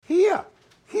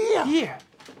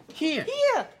Here.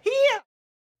 Here, here.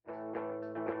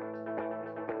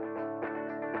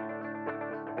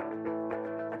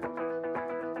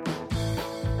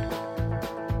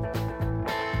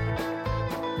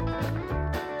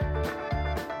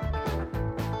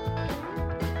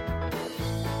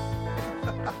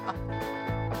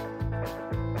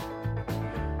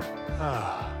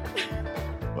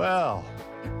 Well,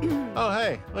 oh,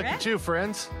 hey, look at you,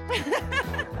 friends.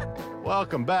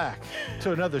 Welcome back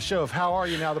to another show of How Are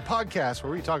You Now, the podcast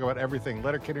where we talk about everything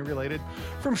Letterkenny related,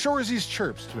 from Shorzy's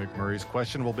chirps to McMurray's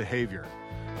questionable behavior.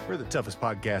 We're the toughest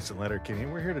podcast in Letterkenny,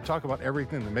 and we're here to talk about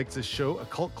everything that makes this show a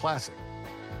cult classic.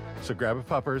 So grab a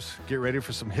puppers, get ready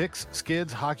for some Hicks,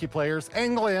 Skids, hockey players,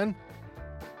 and Glenn.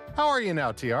 How are you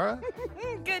now, Tiara?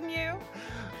 Good, and you?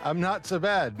 I'm not so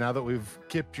bad now that we've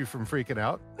kept you from freaking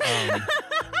out.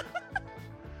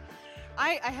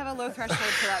 I have a low threshold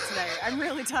for that today. I'm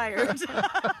really tired.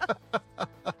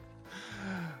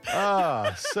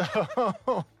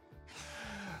 So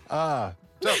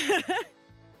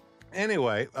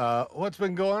anyway, what's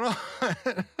been going on?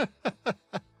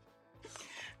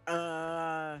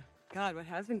 God, what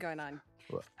has been going on?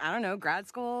 I don't know, grad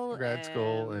school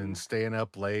and staying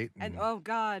up late. And oh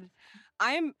God,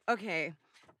 okay.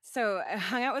 So I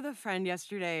hung out with a friend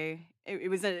yesterday.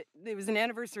 It was an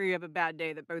anniversary of a bad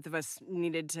day that both of us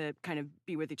needed to kind of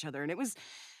be with each other. And it was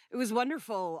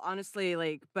wonderful,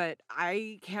 honestly, but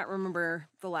I can't remember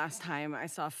the last time I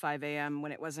saw 5 a.m.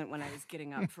 when it wasn't when I was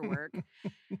getting up for work.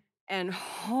 And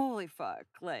holy fuck,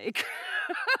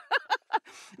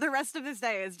 the rest of this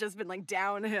day has just been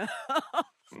downhill.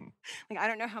 I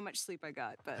don't know how much sleep I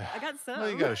got, but I got some. Well,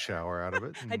 you got a shower out of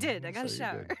it. I did. I got a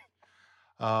shower.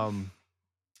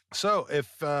 So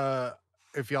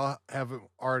if y'all haven't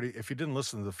already, if you didn't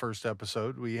listen to the first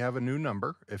episode, we have a new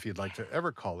number if you'd like to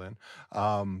ever call in.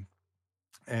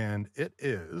 And it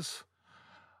is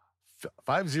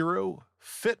 50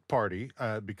 Fit Party,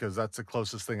 because that's the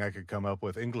closest thing I could come up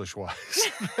with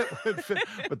English-wise.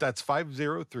 But that's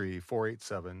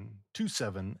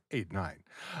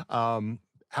 503-487-2789.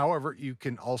 However, you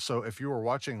can also, if you are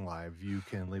watching live, you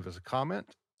can leave us a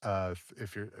comment.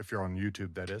 If you're on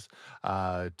YouTube, that is,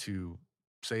 to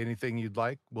say anything you'd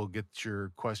like. We'll get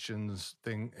your questions,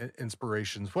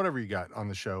 inspirations, whatever you got on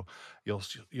the show.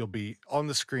 You'll be on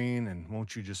the screen, and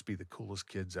won't you just be the coolest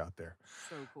kids out there?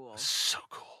 So cool. So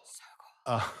cool.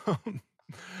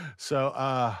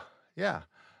 Yeah,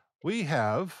 we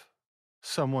have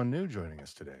someone new joining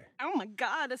us today. Oh my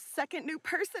God, a second new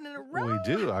person in a row. We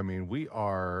do. I mean,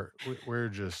 we're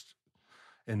just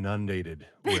inundated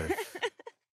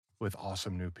with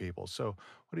awesome new people. So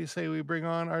what do you say we bring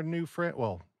on our new friend?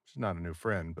 Well, she's not a new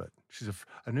friend, but she's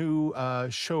a new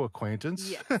show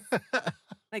acquaintance. Yes.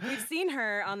 We've seen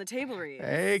her on the table reads.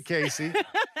 Hey, Casey.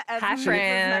 Hi,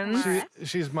 friends.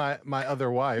 She's my other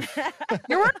wife.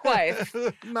 Your work wife.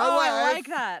 My wife. I like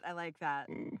that. I like that.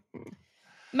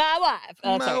 My wife.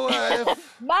 Oh, my sorry.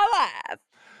 wife. My wife.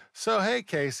 So, hey,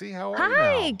 Casey, how are you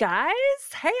Hi, now?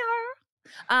 guys. Hey,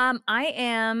 I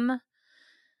am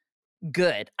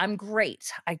good. I'm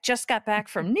great. I just got back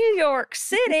from New York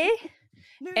City.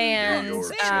 And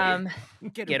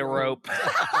get a rope.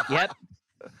 Yep.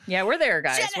 Yeah, we're there,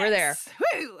 guys. We're there.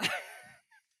 Woo!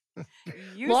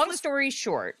 Long story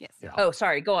short. Yes. Yeah. Oh,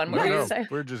 sorry. Go on. What were you going to say?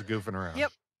 We're just goofing around.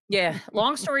 Yep. Yeah.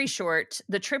 Long story short,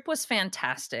 the trip was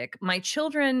fantastic. My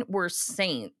children were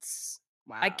saints.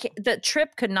 Wow. The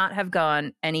trip could not have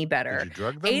gone any better. Did you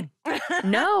drug them?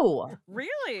 No.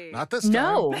 Really? Not this time.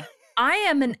 No. I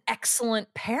am an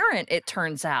excellent parent, it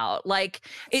turns out.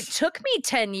 It took me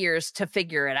 10 years to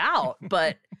figure it out,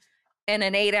 but in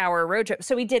an 8-hour road trip.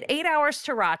 So we did 8 hours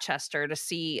to Rochester to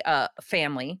see a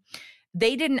family.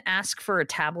 They didn't ask for a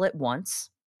tablet once.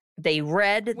 They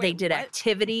read, they did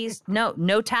activities.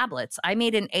 No tablets. I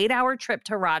made an 8-hour trip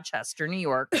to Rochester, New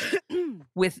York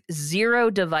with 0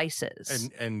 devices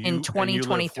and in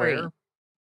 2023.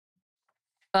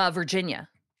 Virginia.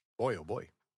 Boy, oh boy.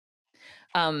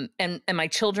 And my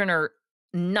children are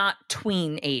not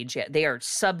tween age yet. They are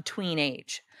sub-tween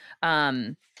age.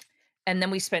 And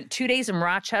then we spent 2 days in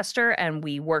Rochester and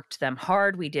we worked them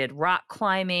hard. We did rock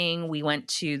climbing. We went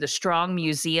to the Strong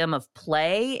Museum of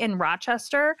Play in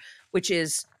Rochester, which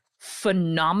is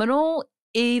phenomenal.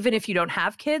 Even if you don't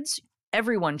have kids,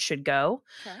 everyone should go.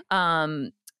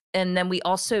 Okay. And then we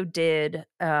also did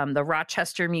the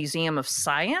Rochester Museum of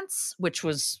Science, which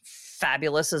was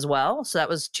fabulous as well. So that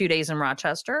was 2 days in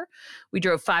Rochester. We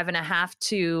drove 5.5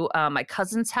 to my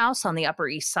cousin's house on the Upper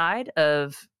East Side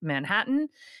of Manhattan.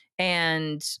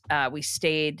 And we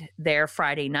stayed there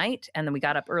Friday night. And then we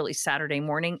got up early Saturday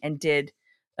morning and did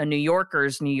a New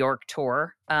Yorker's New York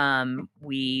tour.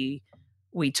 We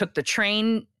We took the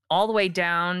train all the way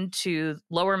down to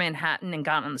Lower Manhattan and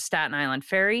got on the Staten Island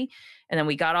ferry. And then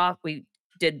we got off. We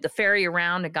did the ferry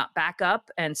around and got back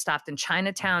up and stopped in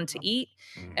Chinatown to eat.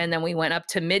 And then we went up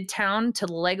to Midtown to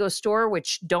the Lego store,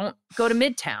 which don't go to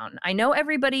Midtown. I know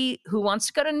everybody who wants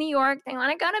to go to New York, they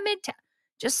want to go to Midtown.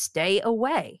 Just stay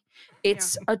away.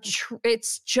 It's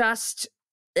it's just,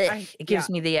 it gives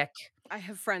me the ick. I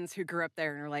have friends who grew up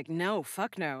there and are like, no,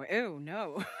 fuck no. Ew,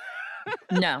 no.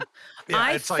 No.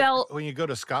 Yeah, it's like when you go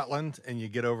to Scotland and you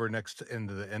get over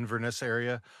into the Inverness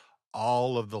area,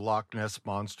 all of the Loch Ness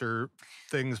monster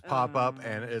things pop up,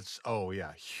 and it's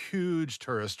huge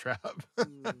tourist trap.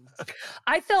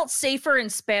 I felt safer in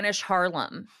Spanish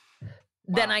Harlem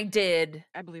than I did.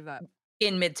 I believe that.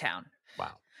 In Midtown.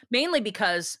 Wow. Mainly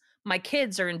because my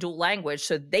kids are in dual language,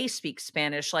 so they speak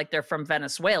Spanish like they're from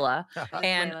Venezuela,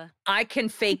 and I can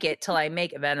fake it till I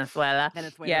make it. Venezuela.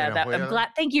 Yeah, I'm glad.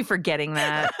 Thank you for getting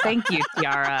that. Thank you,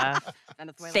 Kiara.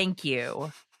 Venezuela. Thank you.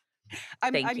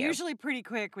 I'm usually pretty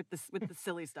quick with the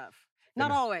silly stuff.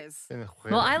 Not always.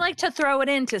 Well, I like to throw it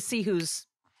in to see who's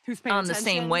paying on the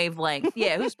same wavelength.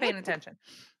 Yeah, who's paying attention.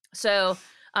 So,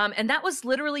 and that was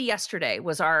literally yesterday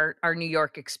was our New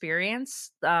York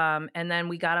experience. And then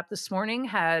we got up this morning,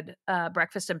 had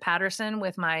breakfast in Patterson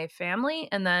with my family,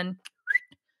 and then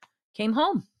came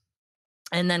home.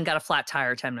 And then got a flat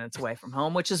tire 10 minutes away from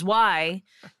home, which is why,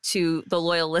 to the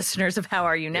loyal listeners of How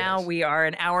Are You Now, we are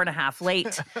an hour and a half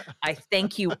late. I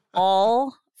thank you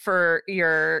all for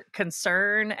your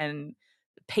concern and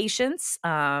patience.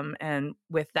 And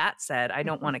with that said, I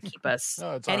don't want to keep us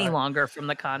any longer from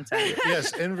the content.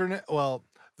 Yes, Inverness. Well,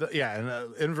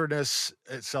 Inverness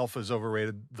itself is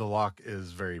overrated. The loch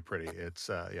is very pretty. It's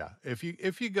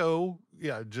If you go,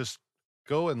 just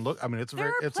go and look. I mean,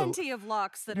 there are plenty of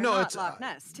lochs that are not Loch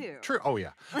Ness too. True. Oh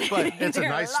yeah, but it's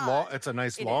a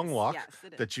nice long loch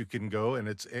that you can go, and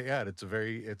it's a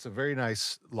very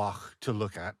nice loch to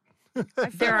look at.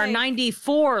 There are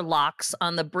 94 locks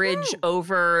on the bridge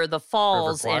over the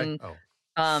falls in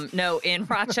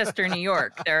Rochester, New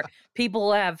York.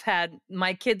 People have had,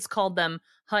 my kids called them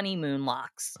honeymoon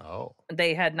locks. Oh,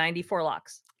 they had 94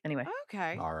 locks. Anyway.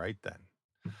 Okay. All right then.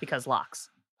 Because locks.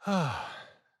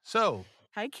 So.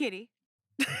 Hi, kitty.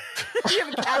 You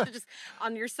have a cat just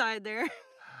on your side there.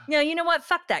 No, you know what?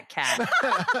 Fuck that cat.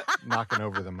 Knocking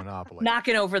over the Monopoly.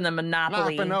 Knocking over the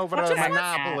Monopoly.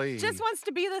 Just wants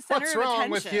to be the center of attention. What's wrong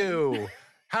with you?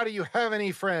 How do you have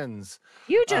any friends?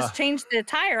 You just changed the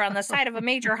tire on the side of a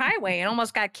major highway and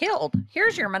almost got killed.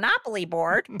 Here's your Monopoly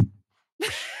board.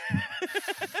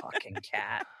 Fucking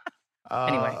cat.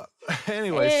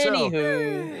 Anyway, so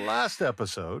last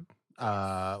episode,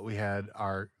 we had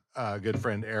our good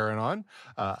friend Aaron on,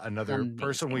 another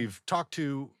person we've talked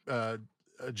to a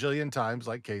jillion times,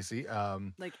 like Casey.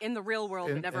 Like in the real world,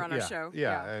 but never on our show.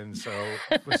 Yeah, and so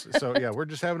we're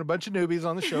just having a bunch of newbies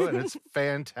on the show, and it's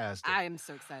fantastic. I am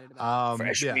so excited about it.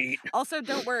 Fresh meat. Also,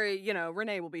 don't worry,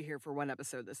 Renee will be here for one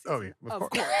episode this season. Oh yeah, of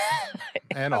course.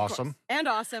 And of awesome. Course. And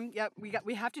awesome. Yep,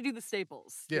 we have to do the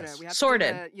staples. Yes, we have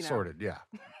sorted. To do sorted. Yeah.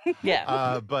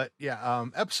 Yeah.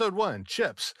 Episode 1,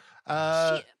 Chips.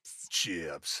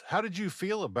 Chips. How did you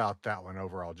feel about that one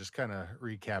overall? Just kind of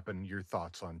recapping your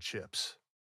thoughts on Chips.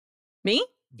 Me?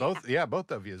 Both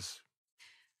of yous.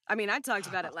 I mean, I talked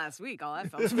about it last week. All I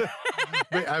felt.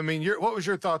 I mean, what was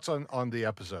your thoughts on the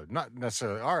episode? Not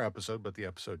necessarily our episode, but the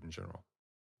episode in general.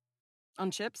 On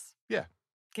Chips? Yeah.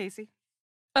 Casey?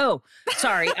 Oh,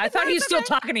 sorry. I thought he was still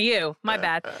talking to you. My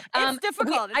bad. It's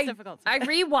difficult. It's difficult. I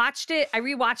rewatched it. I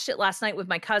rewatched it last night with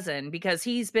my cousin because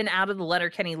he's been out of the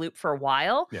Letterkenny loop for a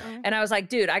while. Yeah. And I was like,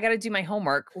 dude, I got to do my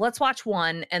homework. Let's watch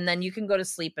one and then you can go to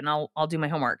sleep and I'll do my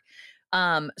homework.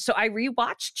 So I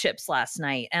rewatched Chips last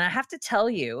night, and I have to tell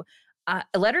you,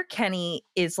 Letterkenny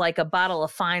is like a bottle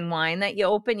of fine wine that you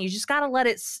open. You just gotta let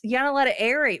it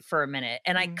aerate for a minute.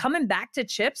 And coming back to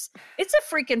Chips, it's a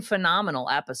freaking phenomenal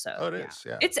episode. Oh, it is.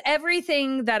 Yeah. It's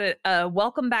everything that a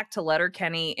Welcome Back to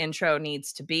Letterkenny intro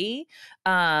needs to be.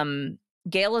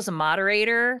 Gail is a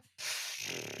moderator.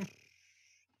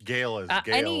 Gail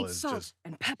is salt just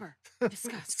and pepper.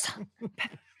 Disgust.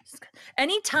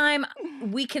 Anytime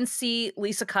we can see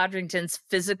Lisa Codrington's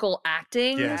physical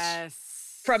acting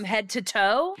from head to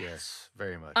toe. Yes,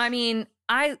 very much. I mean,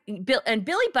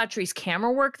 Billy Buttrey's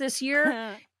camera work this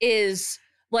year is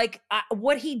like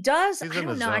what he does. He's I don't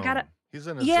know. He's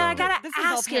in his zone. I gotta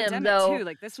ask him though. Too.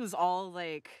 Like this was all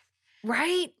like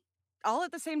right. All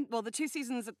at the same, the 2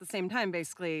 seasons at the same time,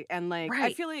 basically. And like,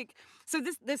 I feel like, so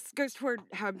this goes toward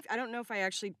how, I don't know if I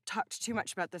actually talked too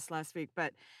much about this last week,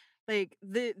 but like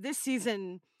this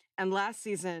season and last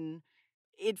season,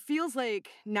 it feels like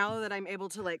now that I'm able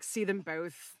to like see them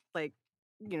both like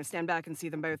stand back and see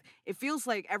them both. It feels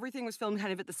like everything was filmed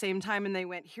kind of at the same time, and they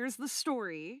went, "Here's the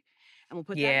story, and we'll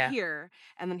put that here,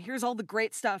 and then here's all the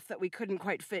great stuff that we couldn't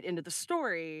quite fit into the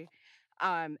story."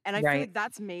 And I feel like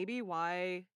that's maybe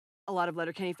why a lot of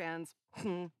Letterkenny fans,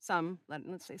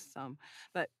 let's say some,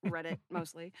 but Reddit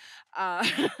mostly,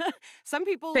 some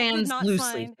people did Fans, not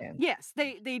loosely find. fans. Yes,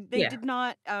 they did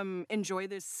not enjoy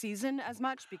this season as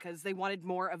much because they wanted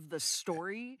more of the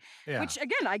story. Yeah. Which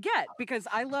again, I get because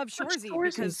I love Shoresy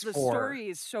because the story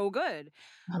is so good.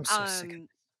 I'm so sick of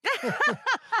it.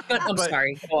 But I'm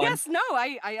sorry. Go on. Yes, no,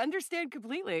 I understand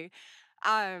completely.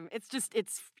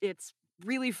 It's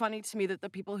really funny to me that the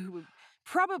people who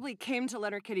probably came to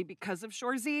Letterkenny because of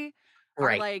Shoresy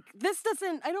are like,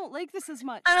 I don't like this as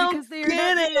much because they're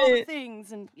not doing all the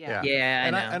things. And I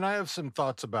know. And I have some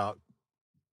thoughts about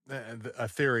a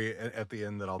theory at the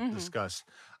end that I'll discuss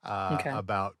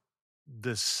about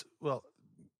this. Well,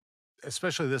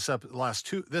 especially this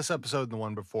episode and the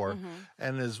one before,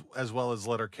 and as well as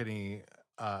Letterkenny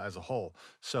as a whole.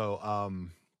 So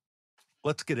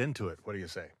let's get into it. What do you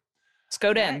say? Let's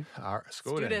go then. All right, let's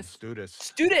go then. Let's do this.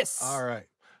 Let's do this. All right.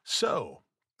 So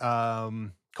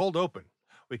cold open.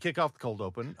 We kick off the cold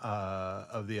open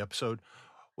of the episode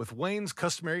with Wayne's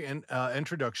customary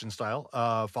introduction style,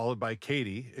 followed by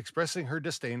Katie expressing her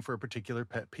disdain for a particular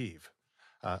pet peeve.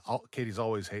 Katie's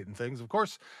always hating things, of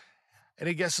course.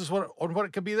 Any guesses on what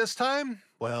it could be this time?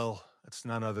 Well, it's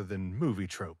none other than movie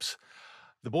tropes.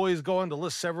 The boys go on to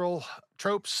list several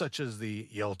tropes, such as the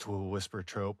yell to a whisper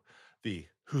trope, the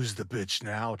who's the bitch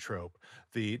now trope,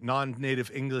 the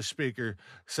non-native English speaker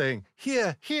saying,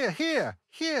 here, here, here,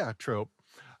 here trope.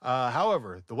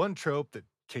 However, the one trope that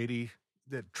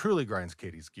truly grinds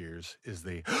Katie's gears is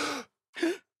the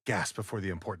gasp before the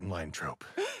important line trope.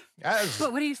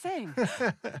 But what are you saying?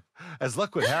 As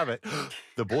luck would have it,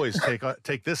 the boys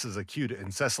take this as a cue to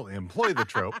incessantly employ the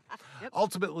trope,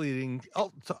 ultimately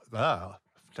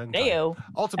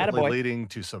leading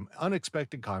to some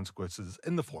unexpected consequences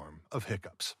in the form of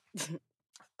hiccups.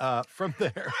 From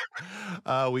there,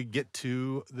 we get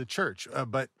to the church,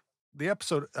 but the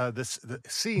episode, the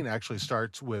scene actually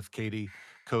starts with Katie,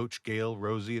 Coach, Gail,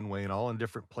 Rosie, and Wayne all in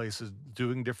different places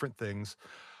doing different things.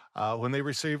 When they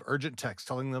receive urgent text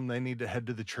telling them they need to head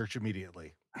to the church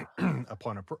immediately.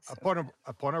 Upon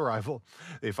arrival,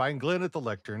 they find Glenn at the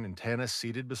lectern and Tanis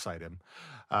seated beside him.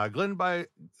 Glenn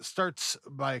starts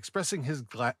by expressing his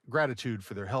gratitude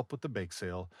for their help with the bake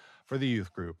sale for the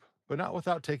youth group, but not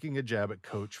without taking a jab at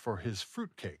Coach for his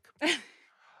fruitcake.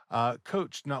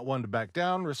 Coach, not one to back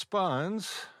down,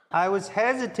 responds, I was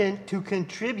hesitant to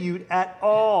contribute at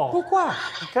all. Pourquoi?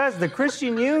 Because the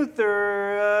Christian youth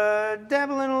are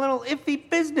dabbling a little iffy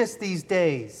business these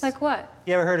days. Like what?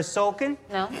 You ever heard of sulking?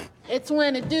 No. It's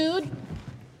when a dude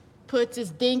puts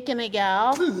his dink in a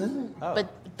gal,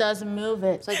 but doesn't move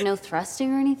it. It's like no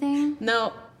thrusting or anything?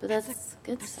 No. But that's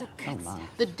good stuff. Oh, my.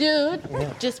 The dude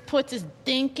just puts his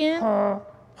dink in,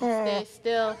 stays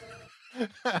still.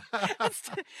 That's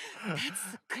the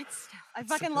good stuff. I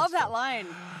fucking love that line.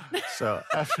 So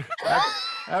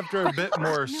after a bit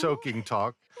more soaking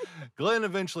talk, Glenn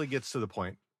eventually gets to the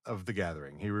point of the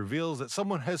gathering. He reveals that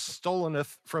someone has stolen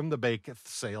from the bake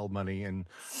sale money and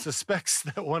suspects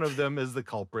that one of them is the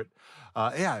culprit.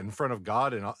 In front of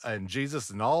God and Jesus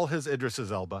and all his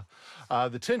Idris's Elba.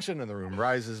 The tension in the room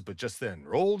rises, but just then,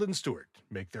 Roald and Stewart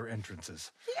make their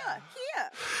entrances. Yeah.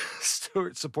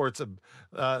 Stewart supporting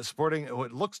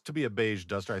what looks to be a beige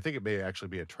duster. I think it may actually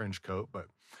be a trench coat, but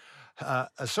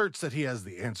asserts that he has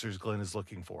the answers Glenn is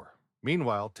looking for.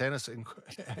 Meanwhile, Tanis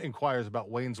inquires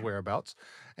about Wayne's whereabouts,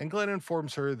 and Glenn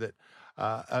informs her that,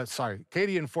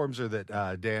 Katie informs her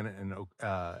that Dan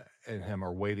and him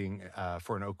are waiting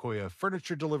for an Okoya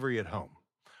furniture delivery at home,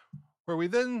 where we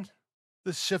then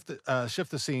shift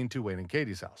the scene to Wayne and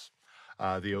Katie's house.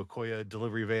 The Okoya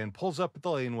delivery van pulls up at the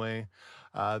laneway.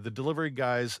 The delivery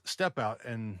guys step out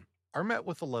and are met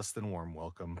with a less than warm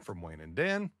welcome from Wayne and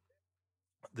Dan.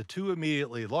 The two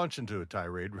immediately launch into a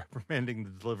tirade, reprimanding the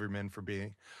delivery men for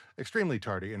being extremely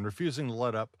tardy and refusing to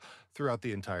let up throughout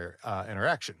the entire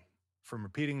interaction. From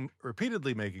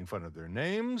repeatedly making fun of their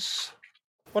names.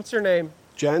 What's your name?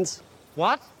 Jens?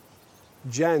 What?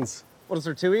 Jens. What, is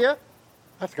there two of you?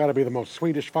 That's got to be the most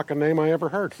Swedish fucking name I ever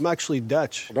heard. I'm actually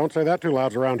Dutch. Well, don't say that too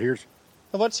loud around here.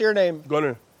 Well, what's your name?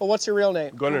 Gunnar. Well, what's your real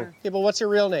name? Gunnar. Yeah, but what's your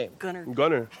real name?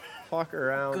 Gunnar. Fuck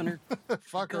around. Gunnar.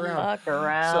 Fuck around.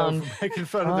 So from making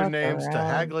fun of their names to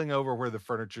haggling over where the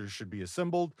furniture should be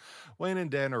assembled, Wayne and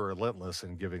Dan are relentless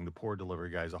in giving the poor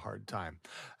delivery guys a hard time.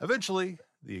 Eventually,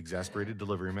 the exasperated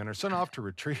delivery men are sent off to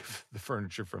retrieve the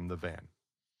furniture from the van.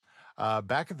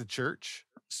 Back at the church,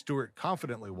 Stuart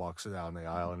confidently walks down the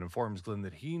aisle and informs Glenn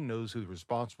that he knows who's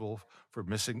responsible for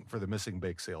the missing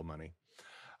bake sale money.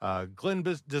 Glenn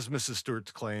dismisses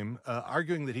Stuart's claim,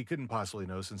 arguing that he couldn't possibly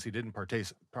know since he didn't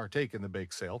partake in the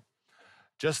bake sale.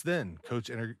 Just then, Coach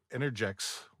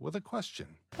interjects with a question.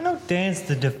 I know Dan's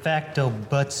the de facto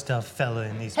butt stuff fella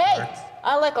in these Hey, parts.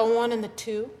 I like a 1 and a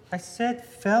 2. I said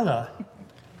fella.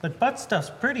 But butt stuff's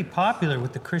pretty popular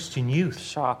with the Christian youth.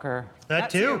 Shocker.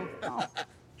 That too.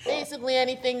 Basically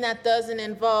anything that doesn't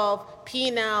involve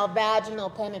penile vaginal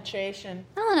penetration.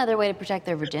 Well, another way to protect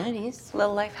their virginities.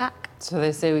 Little life hack. So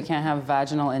they say we can't have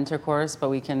vaginal intercourse, but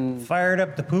we can... Fired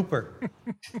up the pooper.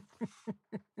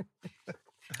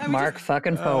 Mark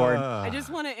fucking forward. I just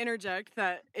want to interject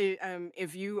that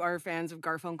if you are fans of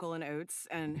Garfunkel and Oates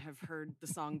and have heard the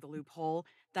song "The Loophole,"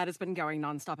 that has been going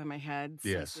nonstop in my head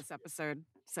since this episode.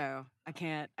 So I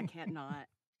can't not,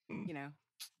 you know.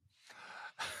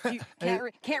 You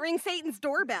can't ring Satan's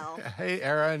doorbell. Hey,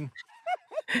 Aaron.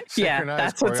 Yeah, Synchronized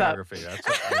that's what's up. choreography.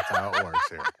 That's how it works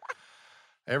here.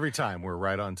 Every time we're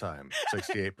right on time,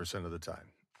 68% of the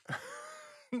time.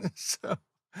 So,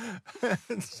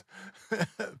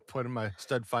 putting my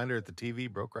stud finder at the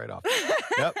TV, broke right off.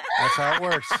 Yep, that's how it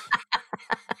works.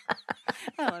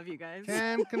 I love you guys.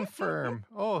 Can confirm.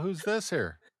 Oh, who's this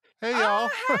here? Hey, y'all.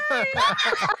 Hey.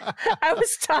 I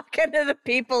was talking to the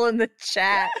people in the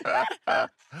chat.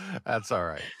 That's all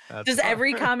right. Does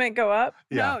every comment go up?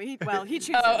 Yeah. No, he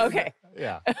chooses. Oh, okay.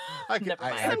 Yeah. I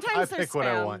Sometimes there's pick what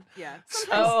I spam. want. Yeah.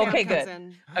 Sometimes Oh, spam okay, comes good.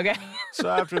 in. Okay. So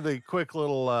after the quick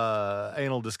little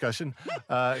anal discussion,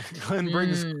 Glenn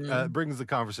brings the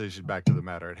conversation back to the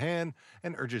matter at hand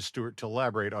and urges Stuart to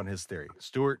elaborate on his theory.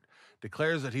 Stuart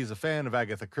declares that he's a fan of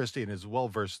Agatha Christie and is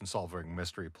well-versed in solving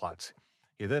mystery plots.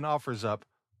 He then offers up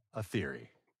a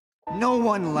theory. No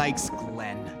one likes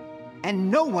Glenn, and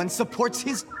no one supports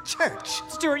his church.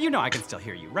 Stuart, you know I can still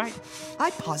hear you, right? I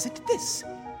posit this.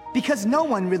 Because no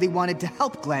one really wanted to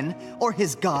help Glenn, or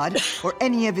his god, or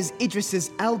any of his Idris's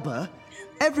Alba,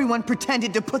 everyone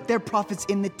pretended to put their profits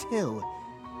in the till,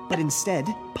 but instead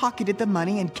pocketed the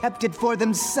money and kept it for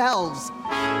themselves.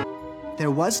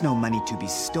 There was no money to be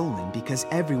stolen because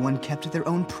everyone kept their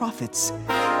own profits.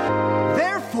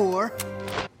 Therefore,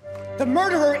 the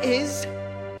murderer is...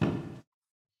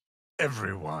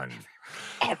 everyone.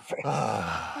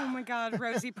 Oh my God,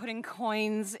 Rosie putting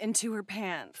coins into her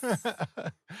pants.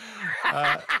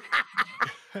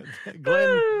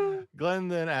 Glenn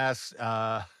then asks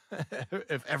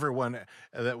if everyone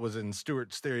that was in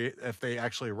Stuart's theory, if they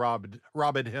actually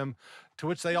robbed him, to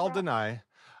which they all deny.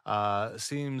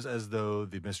 Seems as though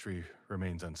the mystery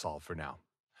remains unsolved for now.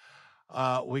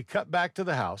 We cut back to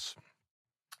the house.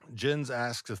 Jens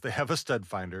asks if they have a stud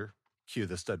finder. Cue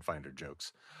the stud finder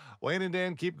jokes. Wayne and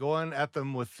Dan keep going at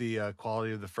them with the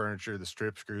quality of the furniture, the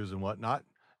strip screws, and whatnot.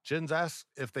 Jens asks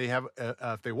if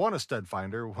they want a stud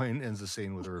finder. Wayne ends the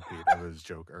scene with a repeat of his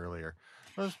joke earlier.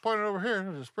 I was pointing over here.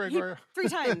 There's a spray guard. 3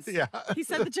 times. Yeah. He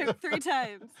said the joke 3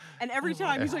 times. And every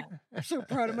time he's like, I'm so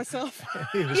proud of myself.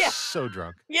 He was so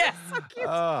drunk. Yes. So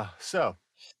cute. So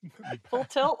Full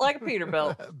tilt like a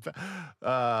Peterbilt.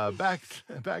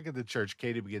 back at the church,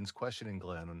 Katie begins questioning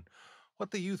Glenn on what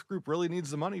the youth group really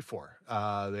needs the money for.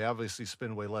 They obviously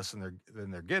spend way less than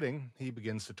they're getting. He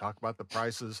begins to talk about the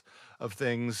prices of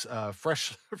things,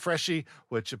 Freshie,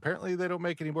 which apparently they don't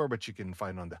make anymore, but you can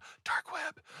find on the dark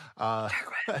web.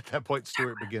 At that point,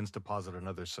 Stuart begins to posit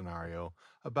another scenario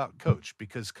about Coach,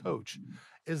 because Coach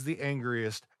is the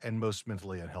angriest and most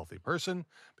mentally unhealthy person,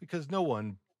 because no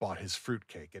one bought his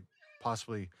fruitcake. It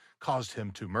possibly caused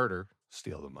him to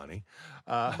steal the money.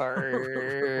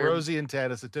 Rosie and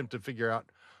Tanis attempt to figure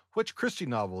out which Christie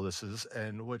novel this is,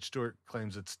 and which Stuart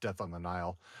claims it's Death on the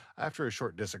Nile. After a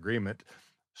short disagreement,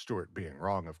 Stuart being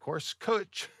wrong, of course,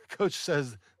 Coach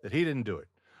says that he didn't do it.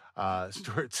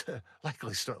 Stuart's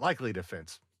likely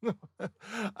defense.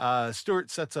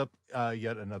 Stuart sets up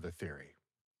yet another theory.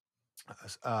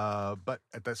 But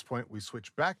at this point, we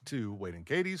switch back to Wade and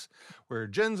Katie's, where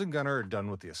Jens and Gunnar are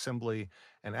done with the assembly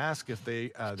and ask if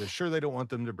they're sure they don't want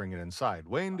them to bring it inside.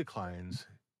 Wayne declines,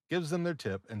 gives them their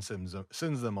tip, and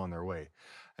sends them on their way.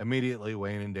 Immediately,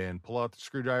 Wayne and Dan pull out the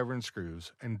screwdriver and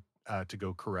screws and to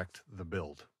go correct the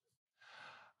build.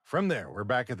 From there, we're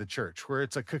back at the church, where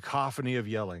it's a cacophony of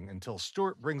yelling until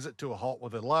Stuart brings it to a halt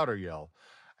with a louder yell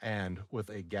and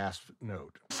with a gasp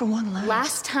note. For one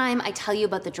Last time I tell you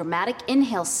about the dramatic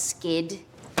inhale skid.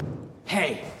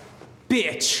 Hey,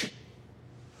 bitch!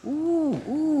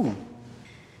 Ooh.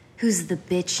 Who's the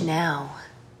bitch now?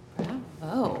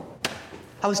 Oh.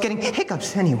 I was getting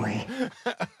hiccups anyway.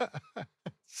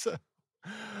 So,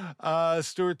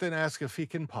 Stuart then asks if he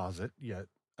can posit yet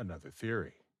another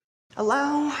theory.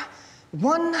 Allow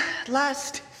one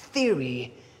last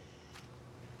theory.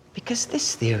 Because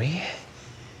this theory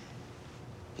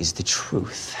is the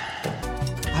truth.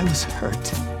 I was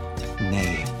hurt,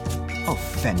 nay,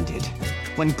 offended,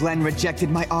 when Glenn rejected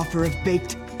my offer of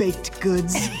baked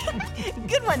goods.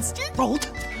 Good one, Stu.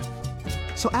 Rolled.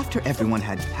 So after everyone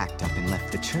had packed up and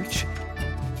left the church,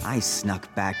 I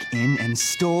snuck back in and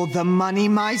stole the money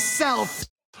myself.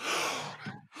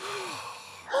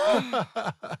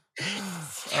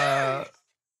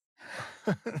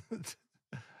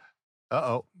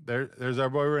 Uh-oh. There's our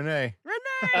boy Renee. Renee!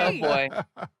 Oh boy.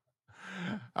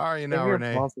 How are you now,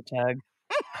 Renee? Tag.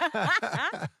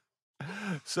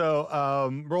 So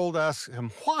Rold asked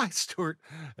him why Stuart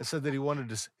said that he wanted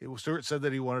to. Stuart said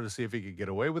that he wanted to see if he could get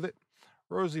away with it.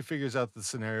 Rosie figures out the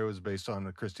scenario is based on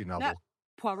a Christie novel.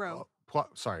 Poirot.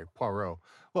 Poirot.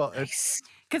 Well, it's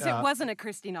Because it wasn't a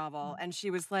Christie novel, and she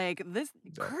was like, "This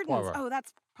curtains. Poirot. Oh,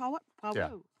 that's Poirot." Yeah,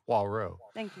 Poirot.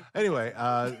 Thank you. Anyway,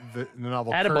 the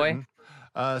novel Attaboy.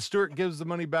 Curtain. Stuart gives the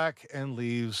money back and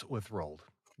leaves with Rold.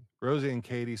 Rosie and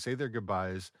Katie say their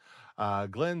goodbyes.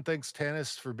 Glenn thanks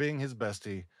Tanis for being his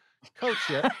bestie. Coach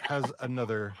yet has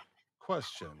another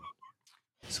question.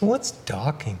 So what's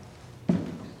docking?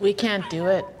 We can't do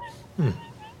it.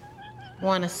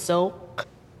 Want a soak?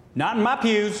 Not in my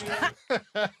pews.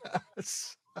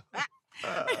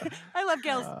 I love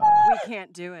Gail's. We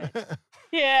can't do it.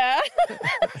 Yeah.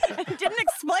 Didn't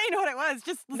explain what it was.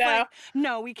 Just was like,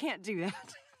 no, we can't do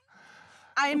that.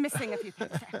 I am missing a few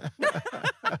things there.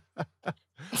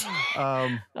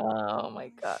 Oh my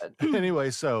God.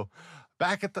 Anyway, so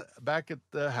back at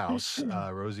the house,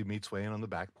 Rosie meets Wayne on the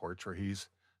back porch where he's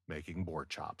making board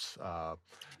chops.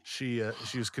 She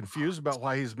was confused about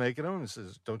why he's making them and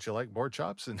says, "Don't you like board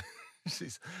chops?" And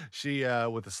she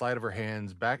with a slide of her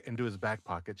hands back into his back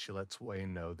pocket, she lets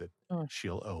Wayne know that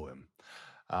she'll owe him,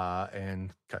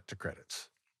 and cut to credits.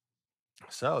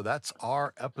 So that's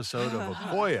our episode of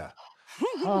Okoya.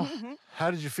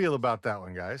 How did you feel about that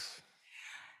one, guys?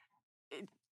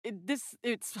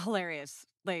 It's hilarious.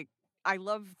 Like, I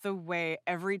love the way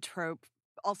every trope,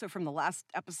 also from the last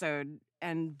episode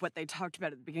and what they talked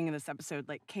about at the beginning of this episode,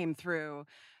 like came through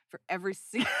for every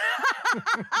scene.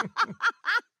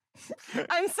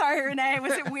 I'm sorry, Renee.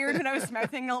 Was it weird when I was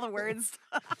mouthing all the words?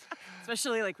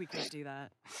 Especially like, we can't do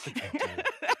that. We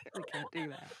can't do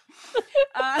that.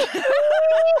 I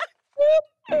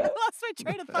lost my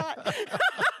train of thought.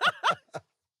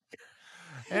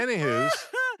 Anywho's.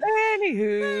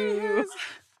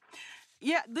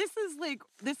 Yeah, this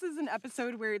is an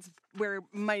episode where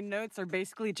my notes are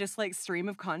basically just like stream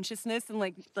of consciousness and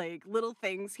like little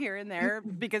things here and there,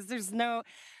 because there's no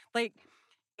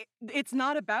it's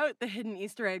not about the hidden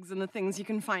Easter eggs and the things you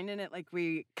can find in it like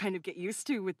we kind of get used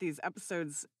to with these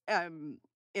episodes.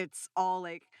 It's all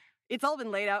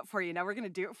been laid out for you. Now we're gonna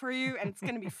do it for you, and it's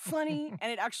gonna be funny,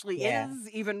 and it actually is,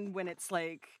 even when it's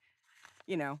like,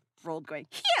 Rold going,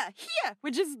 yeah,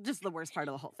 which is just the worst part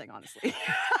of the whole thing, honestly.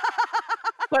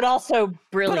 But also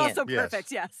brilliant. But also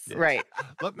perfect, yes. Right.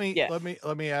 Let me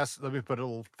put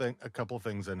a couple of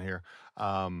things in here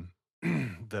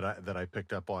that I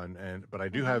picked up on, but I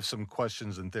do have some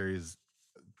questions and theories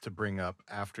to bring up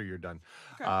after you're done.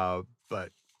 Okay.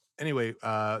 But anyway,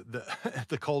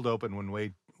 the cold open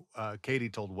when Katie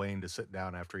told Wayne to sit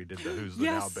down after he did the "Who's the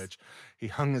Now bitch," he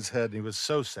hung his head and he was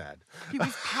so sad. He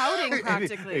was pouting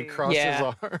practically. He crossed his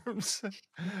arms,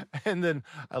 and then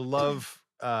I love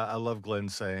Glenn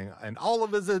saying, "And all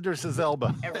of his Idris's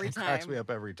elbow." Every time. Cracks me up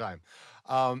every time.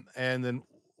 And then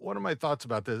one of my thoughts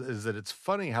about this is that it's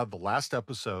funny how the last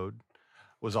episode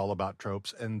was all about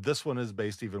tropes, and this one is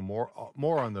based even more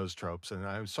on those tropes. And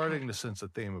I'm starting to sense a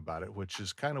theme about it, which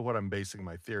is kind of what I'm basing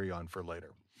my theory on for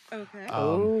later. Okay.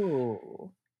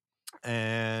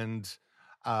 And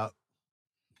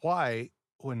why,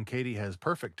 when Katie has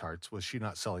perfect tarts, was she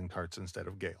not selling tarts instead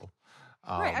of Gail?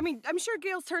 Right. I mean, I'm sure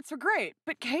Gail's tarts were great,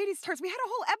 but Katie's tarts, we had a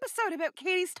whole episode about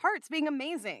Katie's tarts being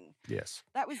amazing. Yes.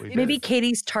 That was maybe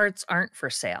Katie's tarts aren't for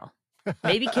sale.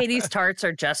 Maybe Katie's tarts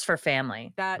are just for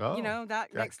family. That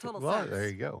makes total sense. There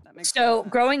you go. So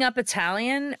growing up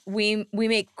Italian, we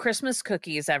make Christmas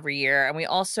cookies every year. And we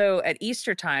also, at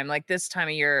Easter time, like this time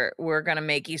of year, we're going to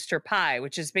make Easter pie,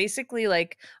 which is basically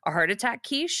like a heart attack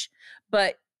quiche.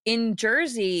 But in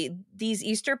Jersey, these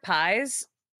Easter pies,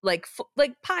 like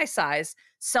pie size,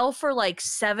 sell for like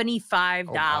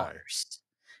 $75.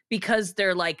 Because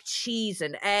they're like cheese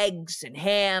and eggs and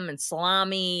ham and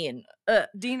salami and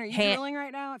Dean, are you drooling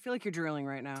right now? I feel like you're drooling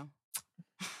right now.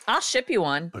 I'll ship you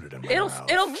one. Put it in my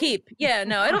It'll keep. Yeah,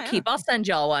 no, it'll keep. I'll send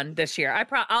y'all one this year. I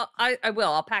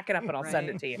will. I'll pack it up and I'll send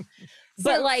it to you.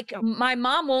 But my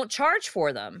mom won't charge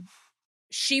for them.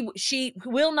 she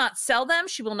will not sell them.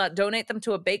 She will not donate them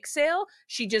to a bake sale.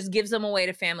 She just gives them away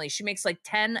to families. She makes like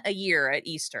 10 a year at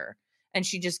Easter, and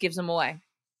she just gives them away.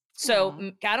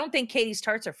 So I don't think Katie's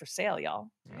tarts are for sale, y'all.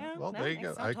 Yeah, Well, that there you makes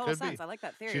go. some I total could sense. be. I like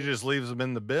that theory. She just leaves them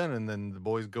in the bin, and then the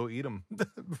boys go eat them.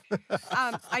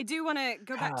 I do want to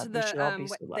go back to we should all be the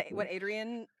so lucky. what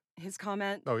Adrian his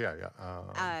comment. Oh yeah.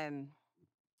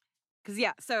 Because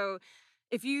so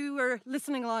if you were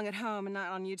listening along at home and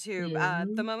not on YouTube,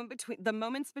 the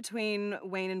moments between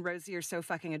Wayne and Rosie are so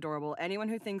fucking adorable. Anyone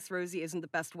who thinks Rosie isn't the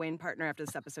best Wayne partner after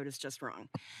this episode is just wrong.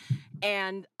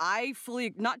 And I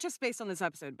fully, not just based on this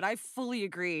episode, but I fully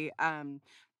agree.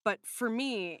 But for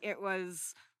me, it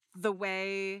was the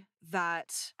way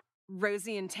that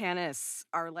Rosie and Tanis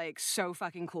are like so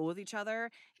fucking cool with each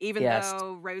other, even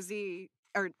though Rosie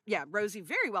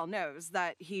very well knows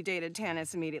that he dated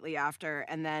Tanis immediately after,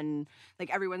 and then like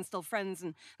everyone's still friends,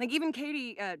 and like even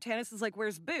Katie, Tanis is like,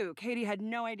 "Where's Boo?" Katie had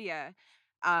no idea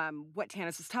what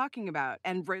Tanis was talking about,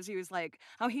 and Rosie was like,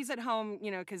 "Oh, he's at home,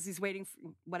 because he's waiting for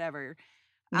whatever."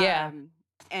 Yeah.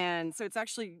 And so it's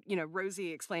actually,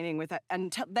 Rosie explaining with that,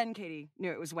 and then Katie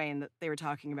knew it was Wayne that they were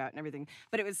talking about and everything.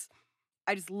 But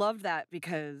I just loved that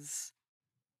because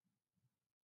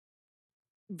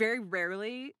very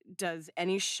rarely does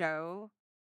any show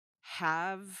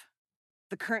have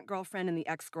the current girlfriend and the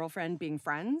ex-girlfriend being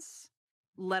friends,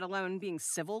 let alone being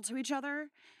civil to each other.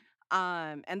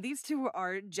 And these two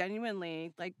are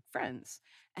genuinely like friends.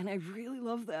 And I really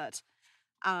love that.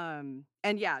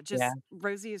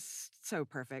 Rosie is so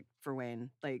perfect for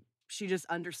Wayne. Like she just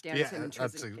understands him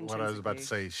intrinsically. That's what I was about to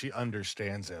say. She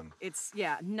understands him. It's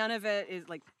none of it is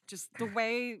like just the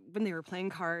way when they were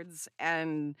playing cards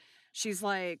and she's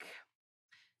like,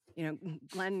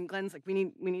 Glenn's like, we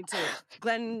need to,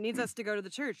 Glenn needs us to go to the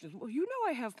church. Goes, well,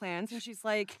 I have plans. And she's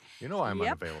like, I'm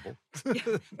unavailable.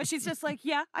 Yeah. But she's just like,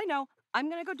 yeah, I know. I'm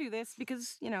going to go do this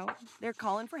because, they're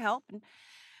calling for help.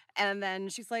 And then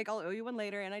she's like, I'll owe you one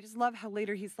later. And I just love how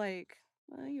later he's like,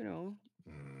 well,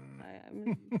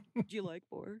 do you like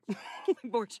boar?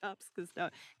 Boar chops?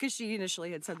 Because she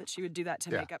initially had said that she would do that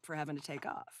to make up for having to take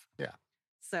off. Yeah.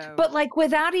 So, but like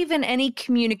without even any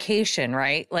communication,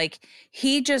 right? Like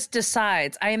he just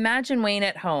decides. I imagine Wayne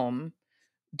at home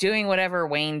doing whatever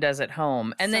Wayne does at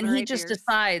home. And then he just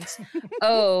decides,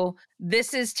 oh,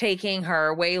 this is taking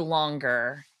her way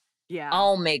longer. Yeah.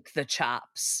 I'll make the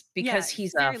chops because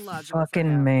he's a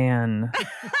fucking man.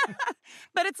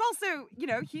 But it's also,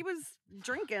 he was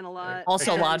drinking a lot.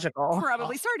 Also logical.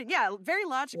 Probably starting. Yeah, very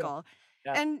logical.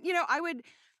 Yeah. And,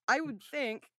 I would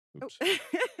think.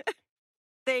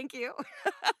 Thank you.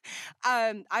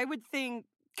 I would think,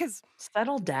 because.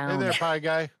 Settle down. Hey there, pie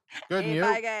guy. Good and you?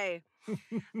 Pie guy.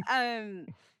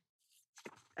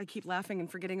 I keep laughing and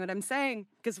forgetting what I'm saying,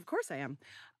 because of course I am.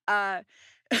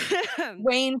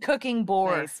 Wayne cooking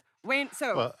boar. Nice. Wayne,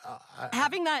 so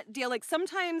having that deal, like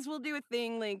sometimes we'll do a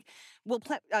thing, like we'll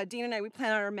Dean and I, we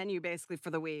plan out our menu basically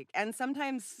for the week. And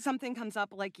sometimes something comes up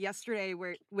like yesterday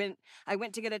when I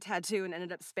went to get a tattoo and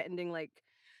ended up spending like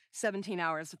 17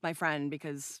 hours with my friend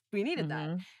because we needed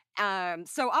that.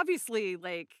 So obviously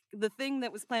like the thing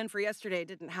that was planned for yesterday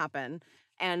didn't happen.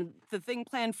 And the thing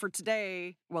planned for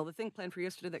yesterday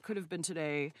that could have been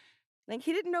today, like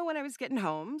he didn't know when I was getting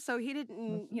home, so he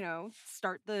didn't,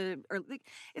 start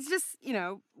it's just,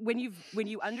 when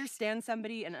you understand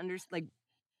somebody and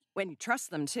when you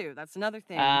trust them too, that's another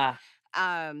thing.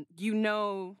 You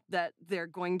know that they're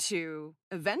going to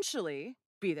eventually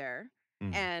be there.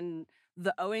 And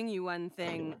the owing you one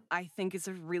thing, I think, is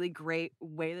a really great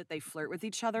way that they flirt with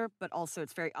each other, but also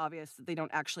it's very obvious that they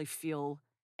don't actually feel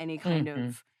any kind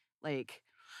of like,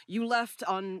 you left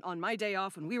on my day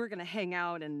off when we were going to hang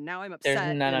out and now I'm upset.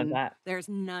 There's none of that. There's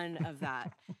none of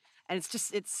that. And it's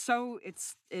just, it's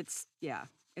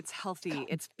healthy.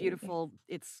 It's beautiful.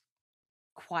 It's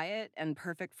quiet and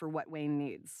perfect for what Wayne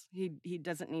needs. He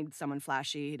doesn't need someone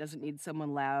flashy. He doesn't need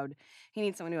someone loud. He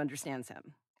needs someone who understands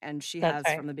him. And she has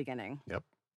from the beginning. Yep.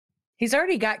 He's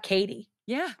already got Katie.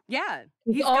 Yeah.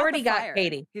 He's already got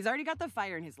Katie. He's already got the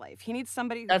fire in his life. He needs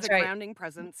somebody who's a grounding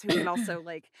presence who can also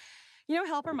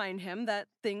help remind him that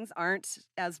things aren't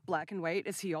as black and white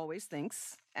as he always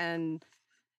thinks. And,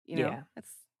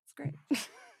 it's great.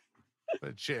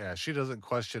 But she doesn't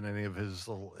question any of his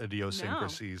little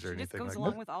idiosyncrasies or anything like that. She just goes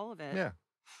along with all of it. Yeah.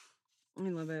 I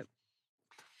love it.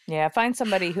 Yeah, find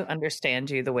somebody who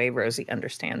understands you the way Rosie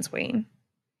understands Wayne.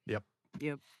 Yep.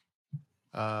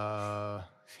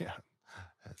 Yeah.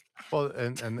 Well,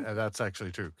 and that's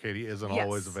actually true. Katie isn't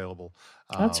always available.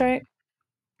 That's right.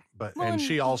 But and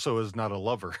she also is not a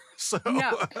lover. So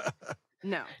no.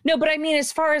 No, but I mean,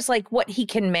 as far as like what he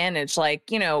can manage, like,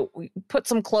 put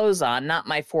some clothes on, not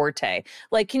my forte.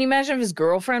 Like, can you imagine if his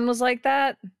girlfriend was like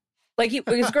that? Like,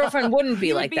 his girlfriend wouldn't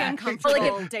be like that. For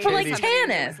like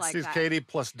Tannis. She's Katie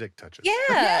plus dick touches.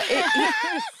 Yeah.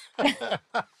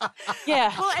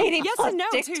 Yeah. Well, Katie yes plus and no,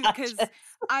 dick too, touches. because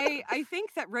I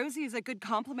think that Rosie is a good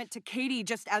compliment to Katie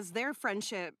just as their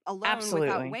friendship alone Absolutely.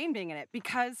 without Wayne being in it,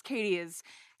 because Katie is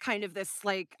kind of this,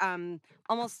 like,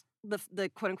 almost the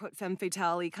quote-unquote femme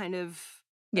fatale kind of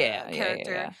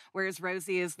character, whereas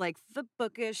Rosie is, like, the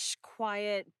bookish,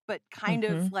 quiet, but kind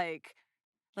of, like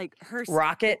her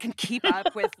rocket can keep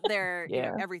up with their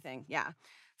Yeah. everything. Yeah.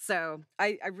 So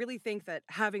I really think that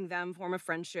having them form a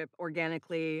friendship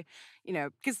organically,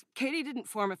 because Katie didn't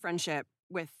form a friendship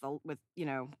with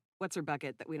what's her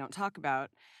bucket that we don't talk about.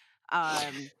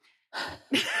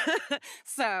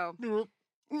 So that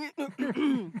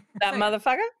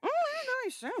motherfucker?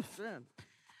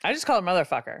 I just call her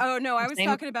motherfucker. Oh no, I His was name-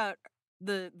 talking about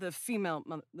the female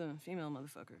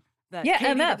motherfucker. That Yeah,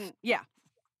 Katie MF. didn't- Yeah.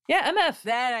 Yeah, MF.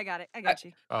 That I got it. I got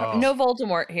you. Oh. No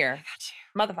Voldemort here.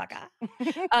 I got you.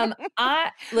 Motherfucker.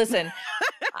 I listen.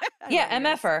 Yeah,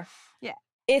 MFer. Yeah.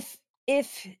 If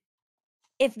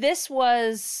this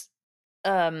was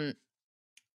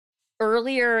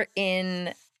earlier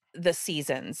in the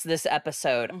seasons, this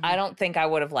episode, I don't think I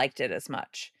would have liked it as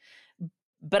much.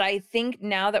 But I think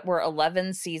now that we're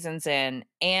 11 seasons in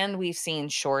and we've seen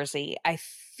Shoresy, I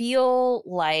feel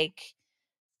like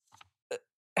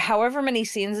however many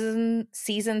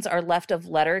seasons are left of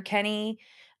Letterkenny,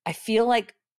 I feel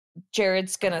like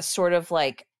Jared's gonna sort of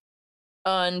like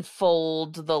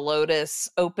unfold the lotus,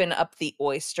 open up the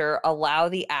oyster, allow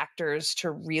the actors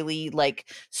to really like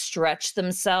stretch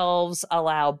themselves,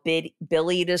 allow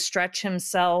Billy to stretch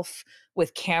himself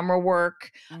with camera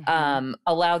work,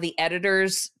 allow the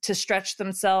editors to stretch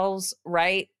themselves,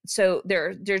 right? So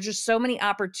there's just so many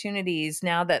opportunities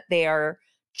now that they are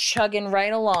chugging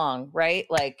right along, right?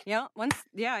 Like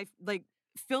like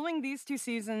filming these 2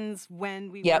 seasons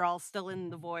when we Yep. were all still in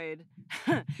the void,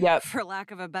 Yep. for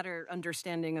lack of a better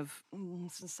understanding of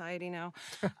society now.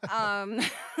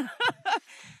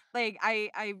 Like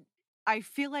I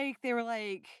feel like they were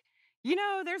like,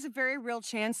 there's a very real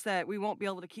chance that we won't be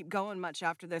able to keep going much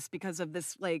after this because of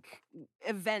this like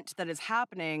event that is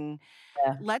happening.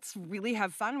 Yeah. Let's really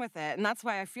have fun with it. And that's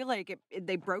why I feel like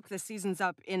they broke the seasons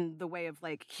up in the way of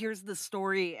like, here's the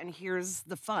story and here's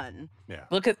the fun. Yeah.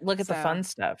 Look at the So, fun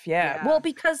stuff. Yeah. yeah. Well,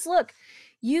 because look,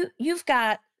 you've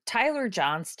got Tyler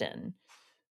Johnson.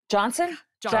 Johnson?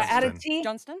 Did I add a T?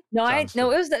 Johnston? No, Johnston.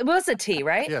 it was a T,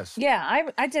 right? Yes. Yeah,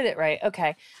 I did it right.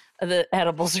 Okay. The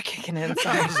edibles are kicking in.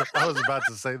 Sorry. I was about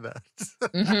to say that.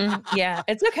 Yeah,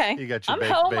 it's okay. You got your I'm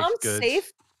home. I'm baked goods.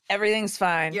 safe. Everything's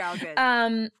fine. Yeah, all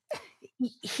good.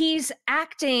 He's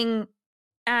acting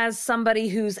as somebody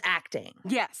who's acting.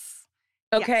 Yes.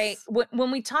 Okay. Yes.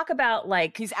 When we talk about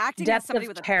like He's acting as depth somebody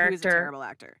of who's a character, terrible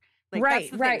actor. Like, Right,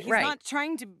 that's the right, thing. right.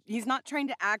 He's not trying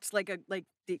to act like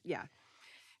yeah.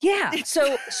 Yeah.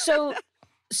 So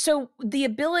the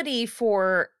ability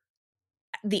for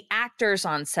the actors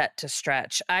on set to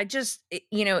stretch,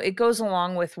 it goes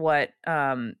along with what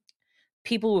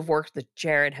people who've worked with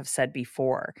Jared have said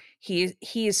before. He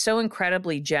is so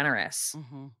incredibly generous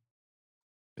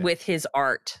with his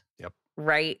art. Yep.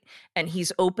 Right. And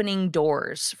he's opening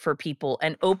doors for people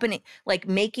and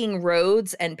making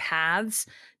roads and paths,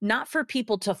 not for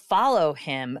people to follow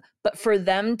him, but for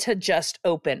them to just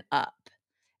open up.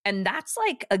 And that's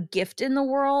like a gift in the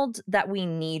world that we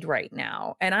need right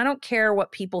now. And I don't care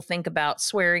what people think about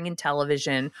swearing in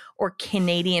television or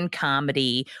Canadian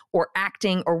comedy or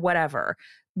acting or whatever.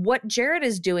 What Jared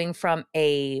is doing from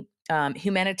a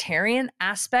humanitarian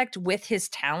aspect with his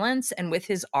talents and with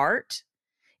his art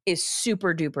is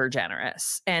super duper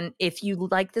generous. And if you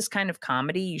like this kind of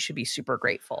comedy, you should be super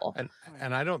grateful.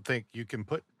 And I don't think you can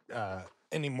put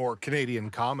any more Canadian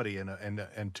comedy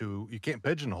you can't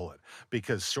pigeonhole it,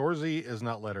 because Shoresy is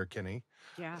not Letterkenny.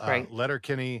 Yeah. Right.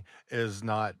 Letterkenny is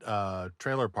not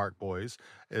Trailer Park Boys,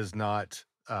 is not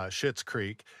Schitt's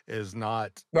Creek, is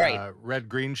not Right. Red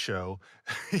Green Show,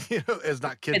 is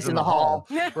not Kids Kids in the Hall.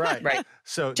 Right. Right.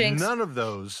 So Jinx. none of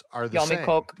those are the Y'all same. make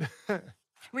Coke.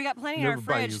 We got plenty in our Never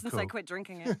buy fridge you since I Coke. quit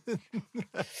drinking it.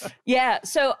 Yeah.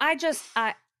 So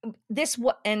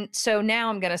so now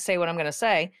I'm going to say what I'm going to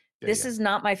say. This is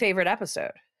not my favorite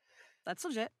episode, That's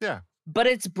legit. Yeah. but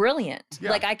it's brilliant. Yeah.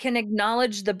 Like I can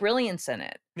acknowledge the brilliance in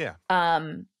it. Yeah.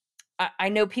 I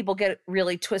know people get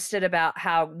really twisted about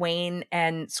how Wayne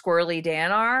and Squirrely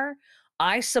Dan are.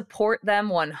 I support them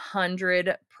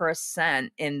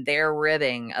 100% in their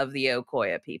ribbing of the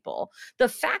Okoya people. The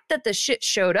fact that the shit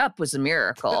showed up was a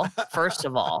miracle, first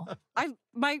of all.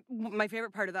 My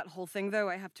favorite part of that whole thing, though,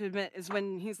 I have to admit, is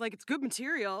when he's like, "It's good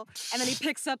material," and then he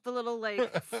picks up the little like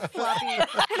floppy. And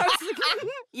I was like,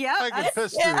 "Yeah, I could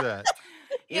piss through that.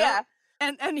 Yeah."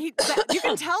 And you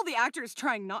can tell the actor is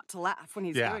trying not to laugh when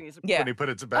he's doing it. When he put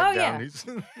it back down, he's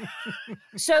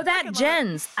So that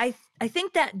Jens, I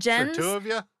think that Jens two of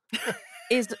you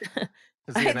is.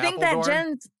 I think that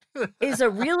Jens is a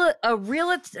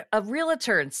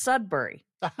realtor in Sudbury.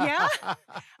 Yeah,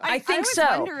 I think always so.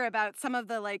 wonder about some of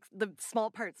the small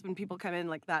parts when people come in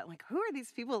like that. Like, who are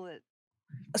these people that?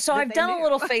 So I've done a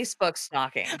little Facebook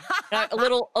stalking, a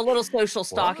little social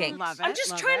stalking. Love it, I'm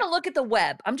just love trying it. to look at the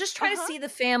web. I'm just trying to see the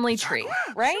family tree,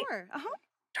 right? Sure.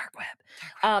 Dark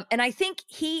web. And I think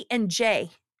he and Jay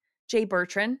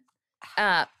Bertrand,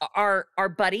 are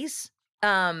buddies.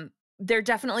 They're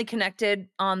definitely connected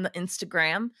on the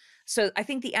Instagram. So I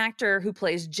think the actor who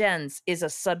plays Jens is a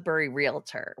Sudbury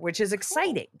realtor, which is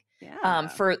exciting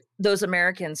for those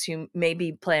Americans who may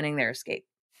be planning their escape.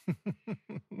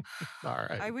 All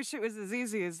right. I wish it was as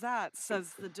easy as that,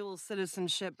 says the dual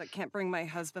citizenship, but can't bring my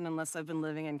husband unless I've been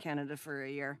living in Canada for a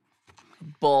year.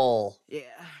 Bull. Yeah.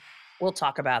 We'll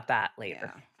talk about that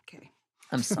later. Yeah. Okay.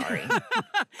 I'm sorry.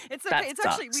 It's That okay. It's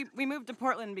actually sucks. we moved to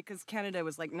Portland because Canada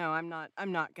was like, no, I'm not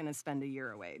gonna spend a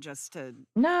year away just to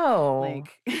No.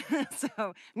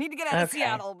 so need to get out of Okay.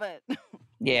 Seattle, but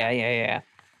Yeah.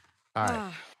 All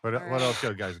right. What else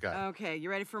you guys got? okay, you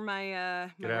ready for my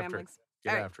my Get after it. ramblings?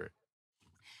 Get All right. after it.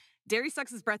 Derry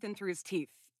sucks his breath in through his teeth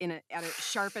at a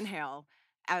sharp inhale,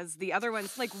 as the other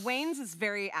ones, like Wayne's is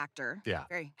very actor. Yeah.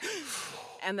 Very.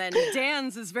 And then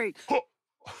Dan's is very.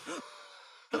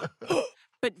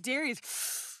 But Derry's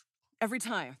every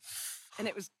time. And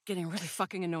it was getting really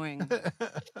fucking annoying.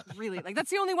 Really. Like,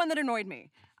 that's the only one that annoyed me.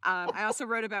 I also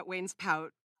wrote about Wayne's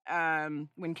pout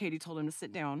when Katie told him to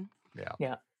sit down.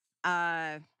 Yeah.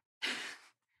 I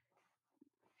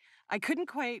couldn't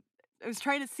quite. I was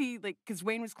trying to see, like, because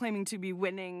Wayne was claiming to be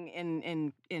winning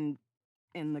in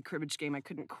the cribbage game. I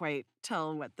couldn't quite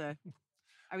tell what the.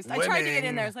 I tried to get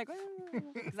in there. I was like,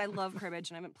 because I love cribbage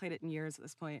and I haven't played it in years at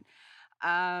this point.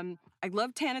 I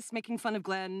love Tanis making fun of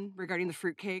Glenn regarding the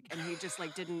fruitcake, and he just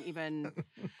like didn't even.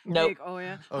 Nope. Like, oh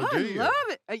yeah. Oh, I do you? love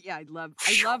it. Yeah, I love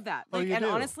that. Oh, Like, you and do?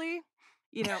 honestly,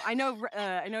 you know, I know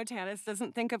Tanis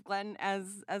doesn't think of Glenn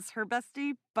as her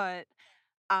bestie, but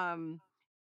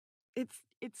it's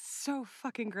so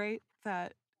fucking great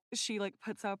that she like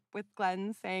puts up with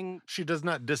Glenn saying She does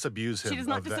not disabuse him. she does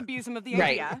not of that. disabuse him of the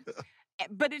Right. idea.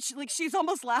 But it's like she's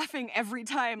almost laughing every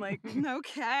time, like,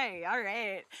 okay, all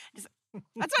right. That's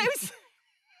why I was.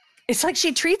 It's like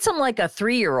she treats him like a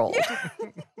 3-year-old.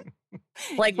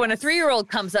 Like when a 3-year-old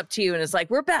comes up to you and is like,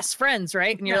 "We're best friends,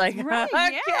 right?" And you're like, Right,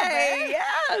 "Okay, yeah,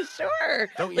 yeah, sure."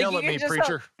 Don't Like, yell you at can me, just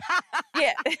preacher.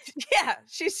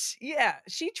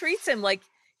 She treats him like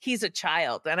he's a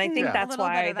child, and I think Yeah. A that's little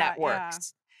bit why of that that, yeah.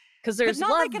 works. Because But there's not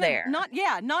love like in there. not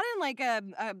in like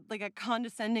a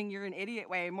condescending, you're an idiot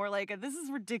way. More like a, this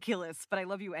is ridiculous, but I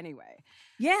love you anyway.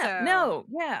 Yeah, So, no,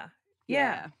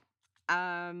 yeah.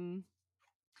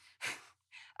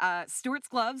 Stuart's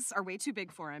gloves are way too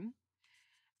big for him.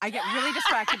 I get really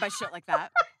distracted by shit like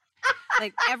that.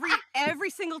 Like every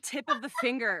single tip of the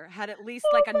finger had at least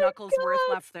like a knuckle's worth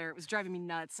left there. It was driving me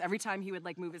nuts. Every time he would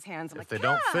like move his hands, I'm If like, they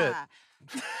don't fit,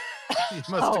 "Yeah." You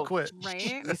must have quit.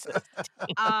 Right?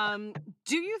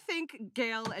 Do you think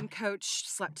Gail and Coach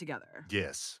slept together?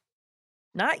 Yes.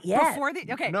 Not yet. Before the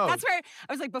No. that's where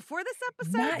I was like, before this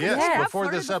episode? Not Yes, yet. before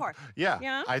Flirted this before. Yeah.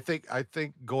 Yeah? I think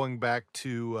going back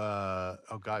to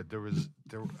oh god, there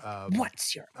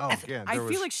What's your again, I there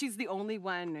feel was- like she's the only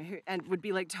one who and would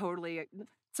be like totally.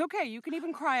 It's okay. You can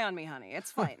even cry on me, honey.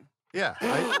 It's fine. yeah,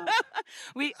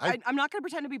 I'm not going to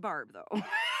pretend to be Barb though.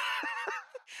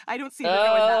 I don't see her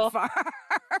going Oh. that far.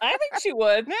 I think she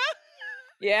would.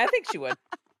 Yeah, I think she would.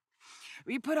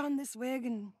 We put on this wig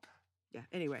and yeah.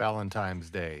 Anyway, Valentine's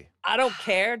Day. I don't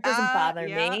care. It doesn't bother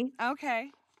yeah, me. Okay.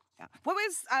 Yeah. What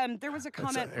was there was a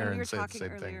comment when Aaron we were said the talking same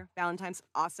thing. earlier. Valentine's,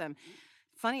 awesome.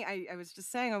 Funny, I was just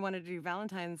saying I wanted to do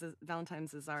Valentine's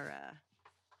is our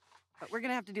but we're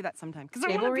gonna have to do that sometime because I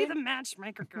want to Table be read? the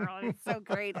matchmaker girl. It's so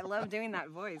great. I love doing that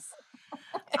voice.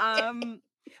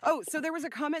 Oh, so there was a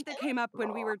comment that came up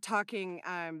when we were talking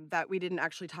that we didn't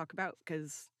actually talk about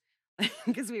because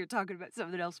we were talking about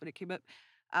something else when it came up.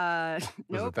 Was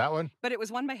Nope. it that one? But it was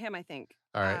one by him, I think.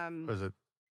 All right. Was it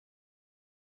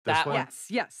That one?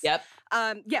 Yes. Yep.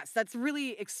 Yes, that's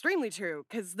really extremely true.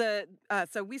 Because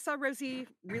so we saw Rosie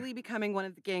really becoming one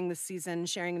of the gang this season,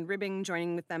 sharing and ribbing,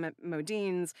 joining with them at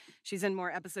Modine's. She's in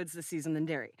more episodes this season than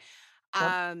Derry.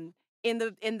 In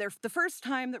the first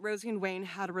time that Rosie and Wayne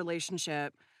had a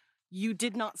relationship, you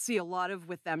did not see a lot of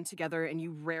with them together, and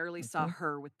you rarely saw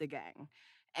her with the gang.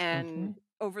 And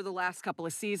over the last couple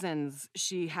of seasons,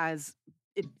 she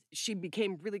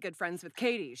became really good friends with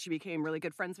Katie. She became really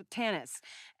good friends with Tanis.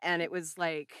 And it was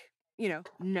like, it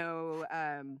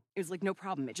was like no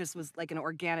problem. It just was like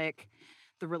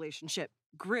the relationship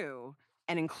grew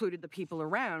and included the people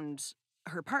around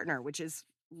her partner, which is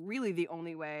really the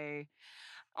only way.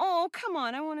 Oh, come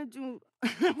on. I want to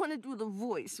do the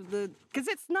voice because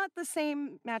it's not the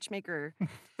same matchmaker.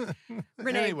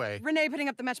 Anyway. Renee putting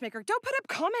up the matchmaker. Don't put up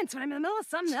comments when I'm in the middle of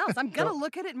something else. I'm going to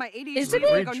look at it in my ADHD. Is it?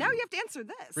 I go, now you have to answer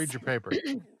this. Read your paper.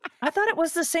 I thought it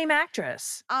was the same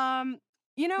actress.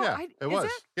 Yeah, it was.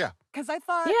 It? Yeah. Because I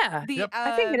thought Yeah.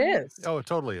 I think it is. Oh, it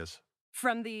totally is.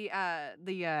 From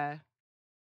my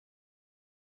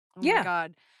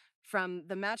God. From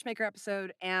the matchmaker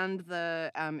episode and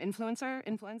the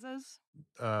influencers.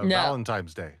 No.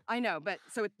 Valentine's Day. I know, but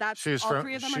so that's She's all from-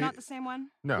 three of them she- are not the same one?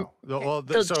 No.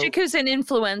 The chick who's in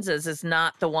Influenzas is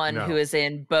not the one No. who is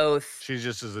in both she's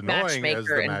just as annoying as Matchmaker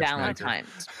the and matchmaker.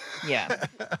 Valentine's. Yeah.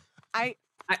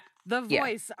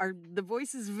 The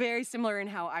voice is very similar in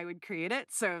how I would create it,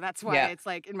 so that's why it's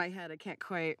like in my head I can't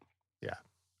quite. Yeah.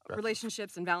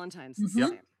 Relationships and Valentine's.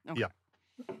 Yep. Okay. Yep.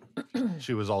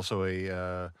 She was also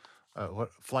a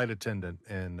flight attendant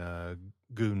in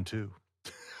Goon 2.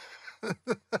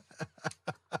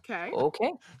 Okay.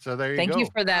 Okay. So there you Thank go. you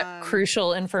for that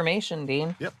crucial information,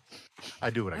 Dean. Yep. I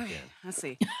do what I Okay, can. let's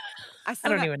see. I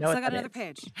don't even know I what got that another is.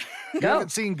 page. You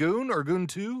haven't seen Goon or Goon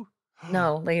 2?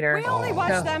 No, later. We only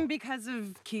watched Go. them because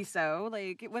of Kiso.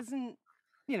 Like it wasn't,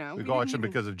 We didn't watched them even-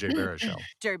 because of Jay Baruchel.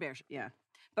 Jerry Bear, yeah.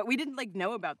 But we didn't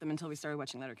know about them until we started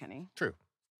watching Letterkenny. True.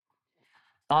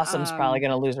 Awesome's probably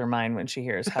going to lose her mind when she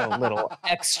hears how little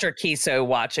extra Kiso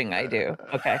watching I do.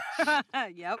 Okay.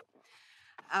 Yep.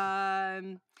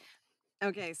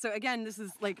 Okay, so again, this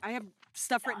is I have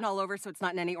stuff written all over, so it's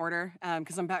not in any order.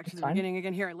 Because I'm back to the beginning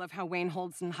again here. I love how Wayne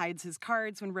holds and hides his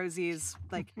cards when Rosie is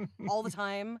all the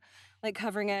time,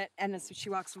 covering it, and as she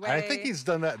walks away. I think he's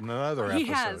done that in another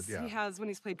episode. He has when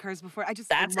he's played cards before. That's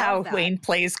love how that. Wayne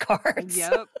plays cards.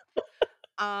 Yep.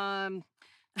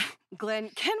 Glenn,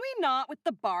 can we not with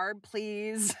the barb,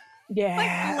 please?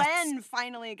 Yeah. Glenn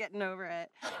finally getting over it.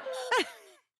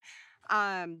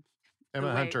 Emma the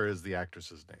way- Hunter is the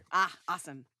actress's name.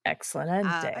 Awesome. Excellent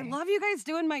I love you guys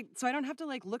doing so I don't have to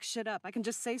look shit up. I can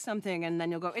just say something and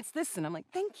then you'll go, it's this. And I'm like,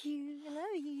 thank you. I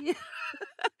love you.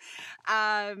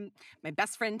 My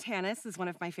best friend Tanis is one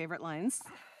of my favorite lines.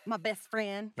 My best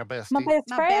friend. My bestie. My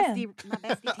best friend. My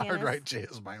bestie Tanis. Hard right, Jay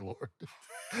is my lord.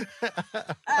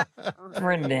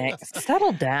 Renee,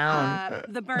 settle down.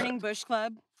 The Burning Bush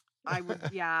Club. I would,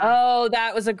 yeah. Oh,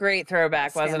 that was a great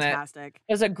throwback, wasn't fantastic. it?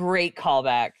 It was a great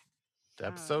callback.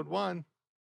 Episode 1.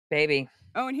 Baby.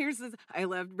 Oh, and here's I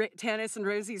love Tanis and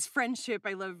Rosie's friendship.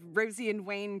 I love Rosie and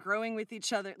Wayne growing with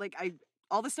each other.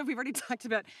 All the stuff we've already talked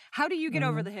about. How do you get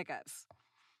over the hiccups?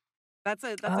 That's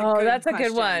a good good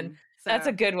one. question. That's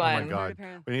a good Oh one. my God.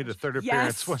 We need a third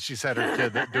appearance when she's had her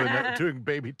kid doing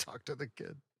baby talk to the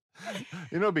kid.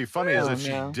 It'd be funny is if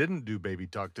she didn't do baby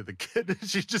talk to the kid.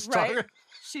 She's just talking.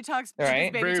 She talks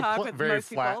Right. baby talk with very most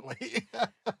flatly. people.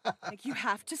 You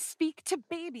have to speak to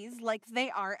babies like they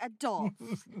are adults.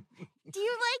 Do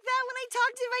you like that when I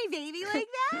talk to my baby like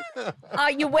that?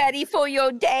 Are you ready for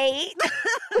your date?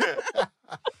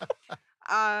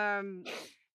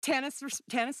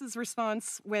 Tanis's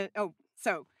response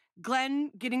so Glenn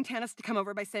getting Tanis to come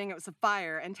over by saying it was a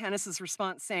fire, and Tanis's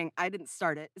response saying, I didn't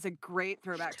start it, is a great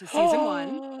throwback to season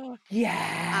 1.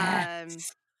 Yeah.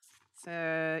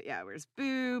 So, yeah, where's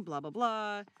Boo? Blah, blah,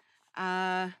 blah.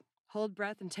 Hold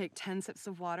breath and take 10 sips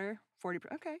of water. 40.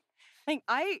 Okay.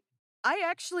 I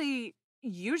actually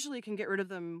usually can get rid of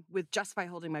them with just by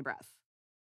holding my breath.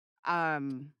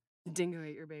 Dingo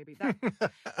ate your baby.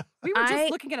 We were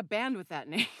just looking at a band with that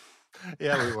name.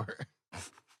 Yeah, we were.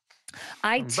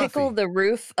 I tickle the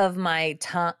roof of my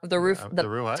tongue, the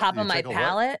top of my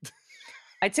palate.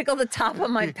 I tickle the top of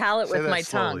my palate with my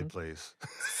slowly, tongue. Please.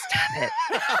 Stop it.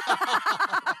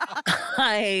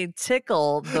 I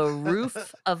tickle the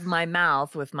roof of my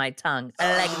mouth with my tongue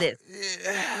like this.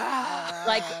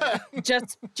 Like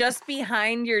just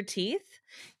behind your teeth.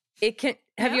 It can.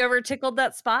 Have you ever tickled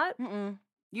that spot? Mm-mm.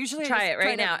 Usually, try it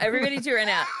right now. Everybody do it right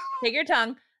now. Take your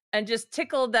tongue and just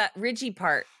tickle that ridgy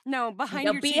part. No, behind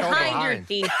No, your teeth. behind your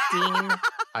teeth, Dean.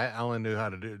 I only knew how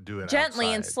to do it Gently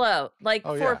outside. and slow, like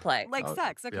foreplay. Like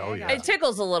sex. Okay. Oh, I yeah. got It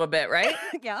tickles a little bit, right?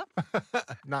 Yeah.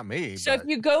 Not me. So but if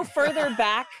you go further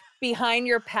back behind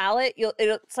your palate,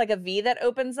 it's like a V that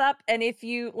opens up, and if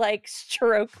you like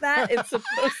stroke that, it's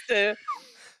supposed to.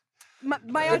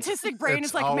 My autistic brain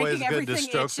is like always making good to everything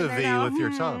stroke itch the in there V now. with your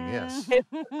tongue. Yes, It's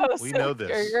supposed we to know cure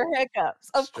this. your hiccups.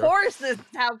 Of Stroke- course, this is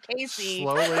how Casey.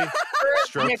 Slowly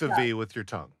stroke the hiccup. V with your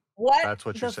tongue. What? That's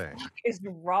what you're the saying. fuck is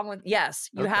wrong with? Yes,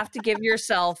 you Okay. have to give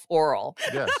yourself oral.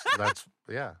 Yes, that's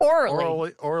yeah.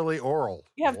 Orally. Orally oral.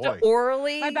 You have Boy. to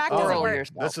orally My back doesn't oral work.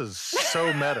 yourself. This is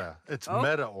so meta. It's Oh.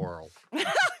 meta oral.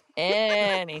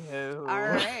 Anywho. All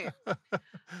right.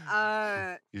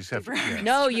 You just have to. Deeper. Yes.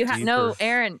 No, you have no, Deeper.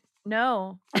 Aaron.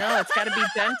 No, it's got to be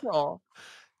gentle,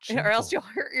 or else Gentle. you'll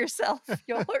hurt yourself.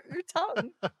 You'll hurt your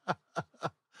tongue.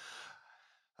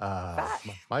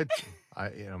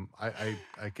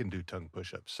 I can do tongue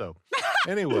push-ups. So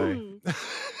anyway,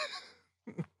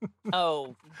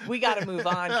 Oh, we got to move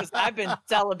on because I've been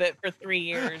celibate for 3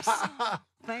 years.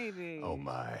 Baby. oh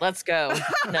my. Let's go.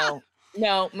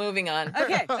 No, moving on.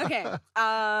 Okay.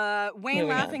 Wayne Moving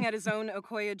laughing at his own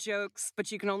Okoya jokes,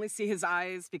 but you can only see his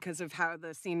eyes because of how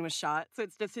the scene was shot. So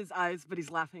it's just his eyes, but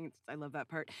he's laughing. I love that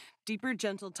part. Deeper,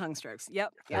 gentle tongue strokes.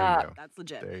 Yep. There Yeah, you go. that's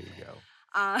legit. There you go.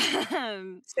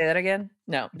 Say that again.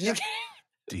 No, just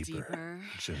Deeper,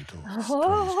 gentle.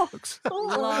 Oh. strokes.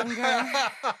 Longer.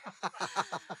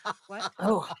 What?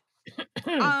 Oh.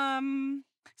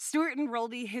 Stuart and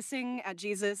Roldy hissing at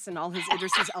Jesus and all his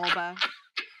Idris's Elba.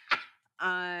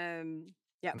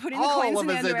 Yeah, putting the coins All in of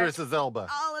the his underwear. Idris's Elba.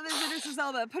 All of his Idris's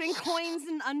Elba. Putting coins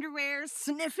in underwear,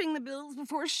 sniffing the bills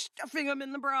before stuffing them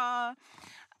in the bra.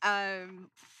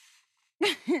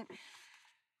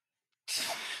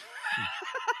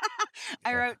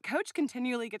 I wrote, Coach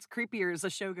continually gets creepier as the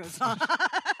show goes on.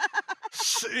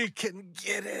 She can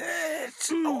get it.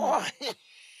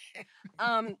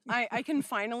 I can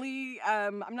finally,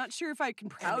 I'm not sure if I can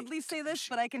proudly say this,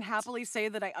 but I can happily say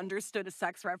that I understood a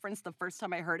sex reference the first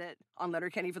time I heard it on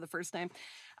Letterkenny for the first time.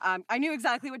 I knew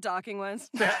exactly what docking was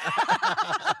because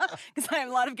I have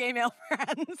a lot of gay male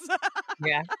friends.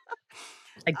 Yeah.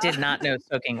 I did not know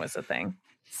soaking was a thing.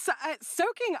 So,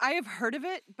 soaking, I have heard of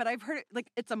it, but I've heard it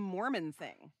like it's a Mormon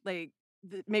thing. Like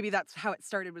maybe that's how it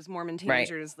started. Was Mormon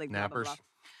teenagers like blah, blah, Nappers. blah.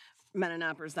 Men and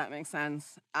nappers? That makes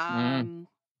sense.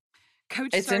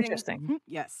 Coach, It's starting, interesting.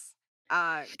 Yes.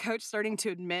 Coach starting to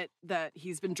admit that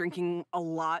he's been drinking a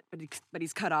lot, but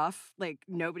he's cut off. Like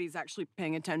nobody's actually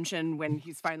paying attention when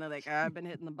he's finally like, I've been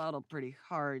hitting the bottle pretty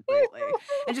hard lately,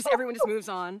 and just everyone just moves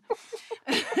on.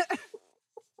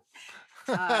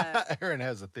 Aaron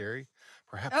has a theory.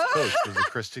 Perhaps Coach was a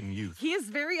Christian youth. He is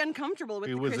very uncomfortable with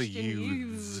He the was a Christian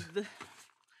youth. youth.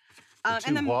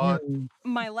 And then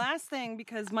My last thing,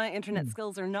 because my internet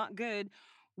skills are not good,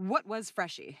 what was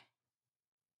Freshie?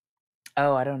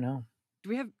 Oh, I don't know. Do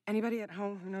we have anybody at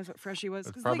home who knows what Freshie was?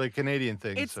 It's 'Cause, probably like, a Canadian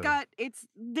thing. so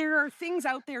there are things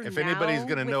out there if now anybody's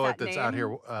going to with know that it that's out name.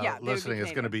 here Yeah, they would listening,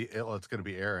 it's going to Canadian.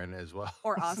 be Aaron as well.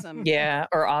 Or awesome. Yeah,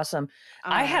 or awesome.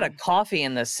 I had a Um, coffee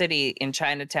in the city in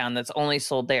Chinatown that's only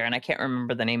sold there, and I can't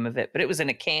remember the name of it, but it was in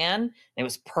a can. And it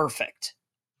was perfect.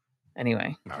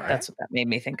 Anyway, All right. that's what that made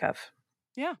me think of.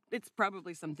 Yeah, it's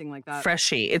probably something like that.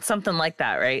 Freshie. It's something like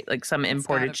that, right? Like some It's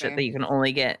imported gotta shit be. that you can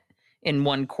only get in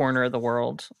one corner of the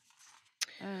world.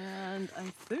 And I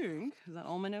think, is that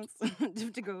all my notes? I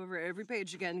have to go over every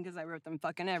page again because I wrote them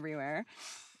fucking everywhere.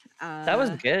 That was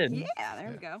good. Yeah,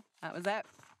 there we go. That was it.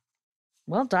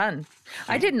 Well done.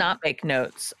 I did not make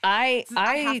notes. I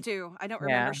have to. I don't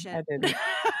remember shit. I didn't.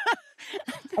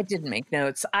 I didn't make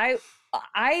notes. I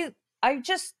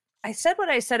said what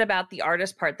I said about the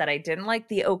artist part that I didn't like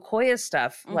the Okoya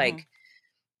stuff. Mhm. Like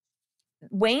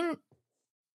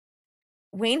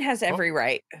Wayne has every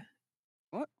right.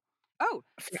 What? Oh,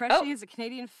 Freshie is a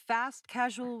Canadian fast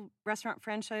casual restaurant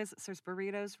franchise that serves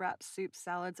burritos, wraps, soups,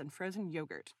 salads, and frozen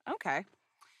yogurt. Okay.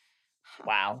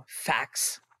 Wow.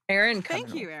 Facts. Aaron,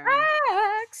 Thank you, Aaron.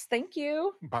 Facts. Thank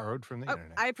you. Borrowed from the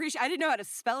internet. I appreciate. I didn't know how to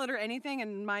spell it or anything,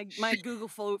 and my Google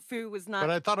foo was not. But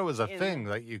I thought it was a in- thing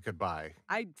that you could buy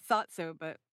I thought so,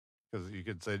 but because you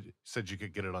said you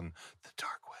could get it on the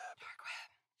dark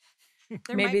web.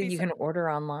 there might Maybe be you can order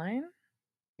online.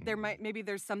 maybe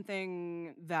there's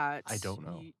something that I don't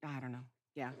know. I don't know.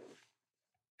 Yeah,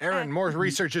 Aaron, more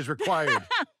research is required.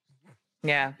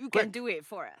 Yeah. you can do it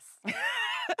for us.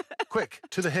 Quick,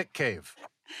 to the hit cave.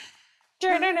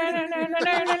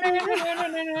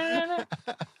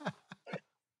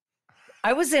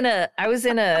 I was in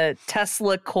a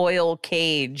Tesla coil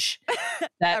cage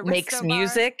that makes resto bar,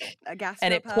 music, a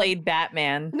and it gastropub. played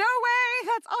Batman. No way!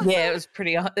 That's awesome. Yeah, it was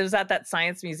pretty. It was at that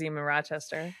science museum in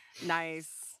Rochester. Nice.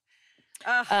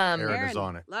 Aaron is Aaron,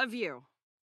 on it. love you.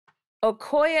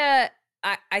 Okoya,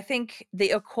 I think the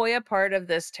Okoya part of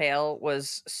this tale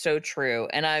was so true,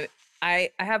 and I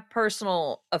have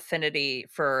personal affinity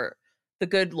for the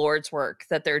good Lord's work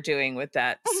that they're doing with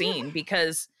that scene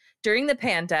because during the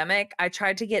pandemic, I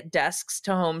tried to get desks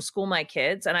to homeschool my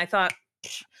kids, and I thought,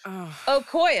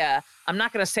 Okoya, I'm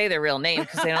not going to say their real name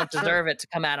because they don't deserve it to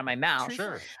come out of my mouth.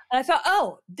 Sure. And I thought,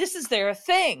 oh, this is their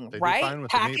thing, They'd be right? fine with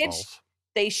the Packaged, meatballs.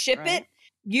 they ship Right. it.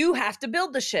 You have to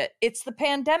build the shit. It's the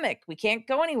pandemic. We can't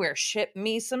go anywhere. Ship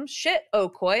me some shit,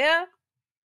 Okoya.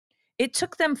 It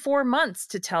took them 4 months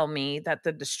to tell me that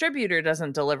the distributor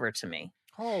doesn't deliver to me.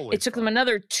 Holy It took them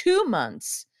another 2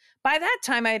 months. By that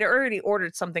time, I had already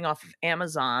ordered something off of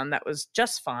Amazon that was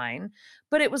just fine.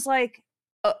 But it was like,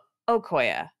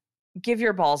 Okoya, give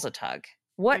your balls a tug.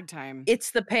 What? Big time. It's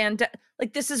the pandemic.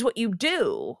 Like, this is what you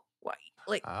do.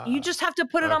 Like, you just have to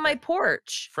put it on my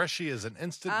porch. Freshie is an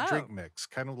instant drink mix,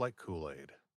 kind of like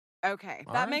Kool-Aid. Okay,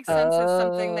 All that right. makes sense as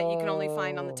something that you can only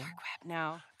find on the dark web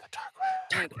now. The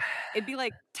dark web. It'd be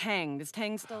like Tang. Does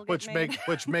Tang still get made?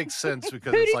 Which makes sense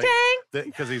because Hootie it's like Tang?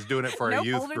 because he's doing it for Nope, a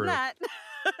youth older group. than that.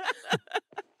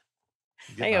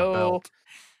 Get that Heyo. belt.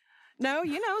 No,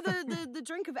 you know the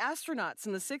drink of astronauts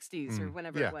in the '60s or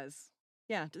whenever yeah. it was.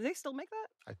 Yeah, do they still make that?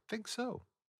 I think so.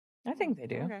 I think they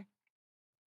do. Okay.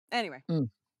 Anyway.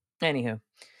 Anywho.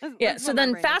 That's- Yeah, that's so what my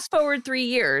then brain fast forward 3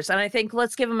 years, and I think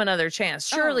let's give them another chance.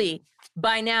 Surely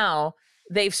by now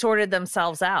they've sorted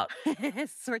themselves out.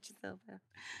 is. Sort yourself out.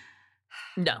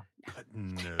 No.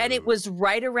 No. And it was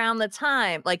right around the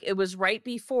time, like it was right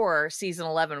before season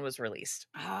 11 was released.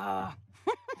 Oh.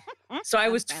 So I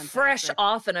was That's fresh fantastic.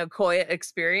 off an Okoya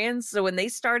experience. So when they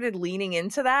started leaning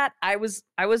into that, I was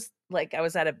like, I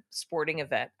was at a sporting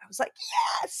event. I was like,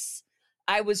 yes.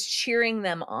 I was cheering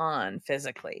them on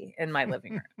physically in my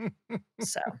living room.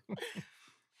 So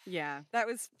Yeah, that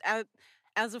was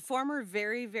as a former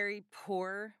very, very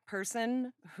poor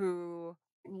person who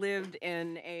lived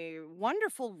in a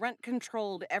wonderful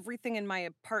rent-controlled. Everything in my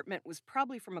apartment was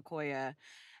probably from Okoya,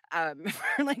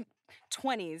 for like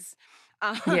 20s.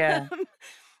 Yeah.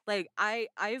 Like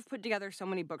I've put together so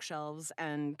many bookshelves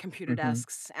and computer Mhm.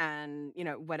 desks and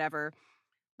whatever.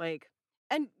 Like,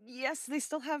 and yes, they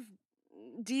still have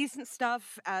decent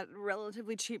stuff at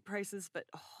relatively cheap prices, but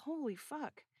holy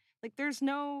fuck. Like there's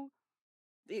no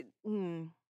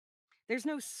there's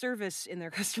no service in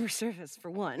their customer service for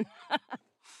one.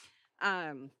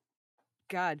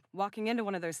 God, walking into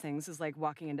one of those things is like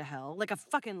walking into hell, like a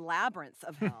fucking labyrinth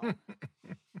of hell.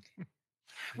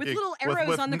 With Yeah, little with- arrows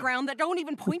with on the n- ground that don't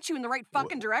even point you in the right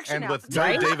fucking direction. And half with the no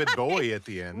time. David Bowie at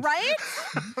the end. Right?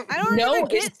 I don't No even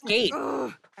get escape.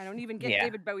 Ugh, I don't even get Yeah.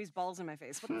 David Bowie's balls in my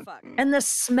face. What the fuck? And the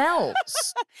smells.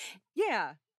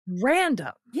 Yeah,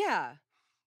 Random. yeah.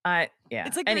 Yeah.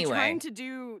 It's like they're anyway. trying to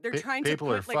do. They're trying People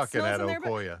to are put like fucking smells at in there, but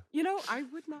Okoya. I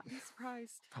would not be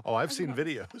surprised. Oh, I've seen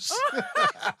videos.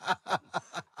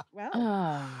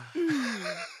 Well,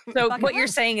 So Bucket what you're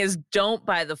list. saying is don't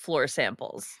buy the floor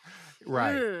samples.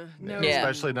 Right. Ugh, no. Yeah.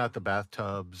 Especially not the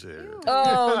bathtubs.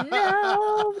 Oh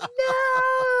no,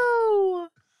 no.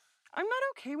 I'm not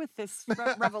okay with this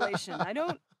revelation. I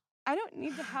don't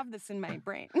need to have this in my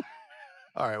brain.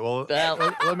 All right. Well,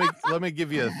 Well. let me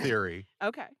give you a theory.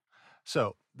 Okay.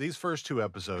 So these first 2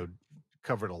 episodes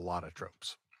covered a lot of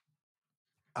tropes,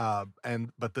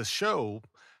 but the show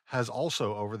has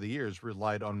also over the years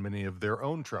relied on many of their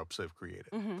own tropes they've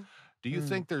created. Mhm. Do you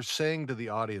think they're saying to the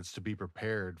audience to be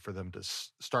prepared for them to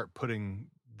start putting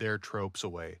their tropes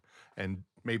away and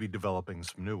maybe developing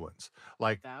some new ones,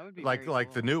 like That would be like very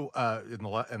the new in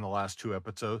the last 2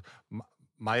 episodes?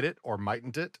 Might it or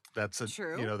mightn't it? That's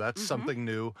True. that's Mhm. something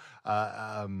new.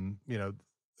 Other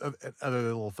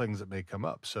little things that may come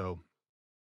up. So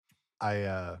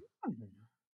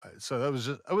so that was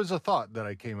it was a thought that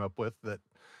I came up with, that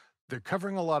they're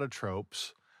covering a lot of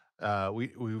tropes.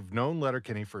 We've known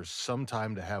Letterkenny for some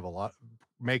time to have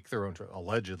make their own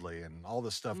allegedly, and all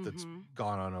the stuff that's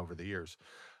gone on over the years.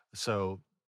 So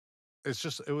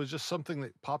it was just something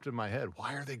that popped in my head.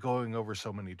 Why are they going over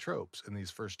so many tropes in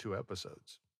these first 2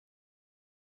 episodes?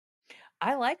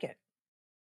 I like it.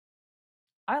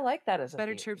 I like that as a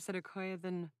Better theory. troops at Okoya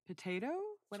than potato?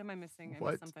 What am I missing? I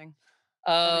What? missed something.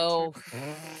 Oh,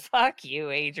 fuck you,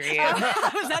 Adrian.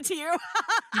 Was that to you?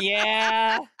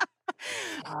 Yeah.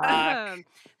 Fuck.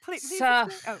 Please, So-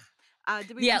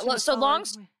 did we Yeah, mention the so long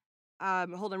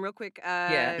solid- hold on real quick.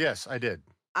 Yeah. Yes, I did.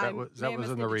 That was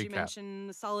in the Did you recap. mention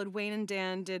the solid Wayne and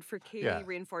Dan did for Katie, Yeah.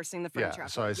 reinforcing the friend Yeah. trap?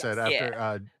 So I said Yes.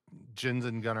 after Jins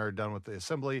and Gunnar are done with the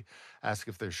assembly, ask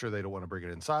if they're sure they don't want to bring it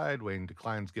inside. Wayne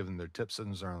declines, giving their tips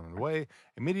and are on their way.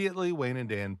 Immediately, Wayne and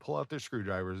Dan pull out their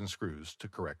screwdrivers and screws to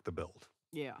correct the build.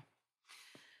 Yeah.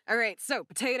 All right. So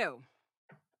potato.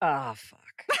 Oh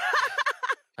fuck.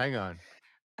 Hang on.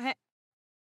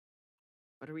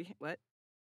 What are we? What?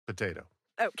 Potato.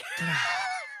 Okay.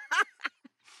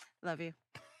 Love you.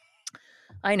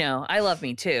 I know. I love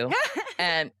me too.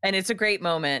 and it's a great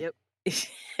moment.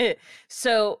 Yep.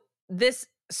 So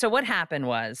what happened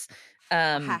was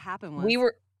we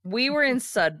were in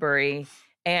Sudbury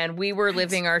and we were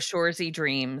living our Shoresy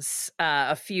dreams.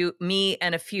 Me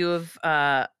and a few of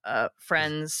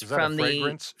friends Is that from a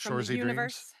fragrance? Shoresy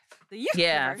universe.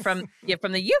 Dreams? From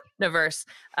the universe.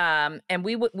 And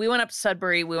we went up to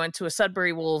Sudbury. We went to a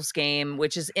Sudbury Wolves game,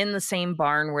 which is in the same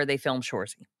barn where they filmed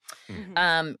Shoresy.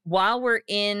 Mm-hmm. While we're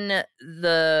in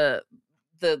the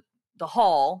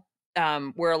hall,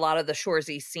 where a lot of the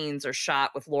Shoresy scenes are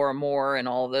shot with Laura Moore and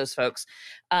all of those folks,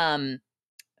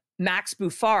 Max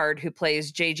Buffard, who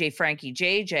plays JJ Frankie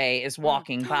JJ, is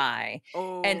walking by.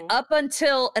 Oh. And up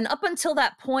until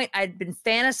that point, I'd been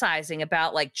fantasizing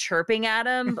about like chirping at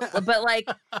him, but like,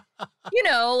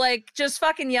 like just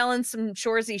fucking yelling some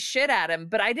Shoresy shit at him.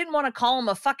 But I didn't want to call him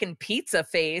a fucking pizza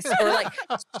face or like,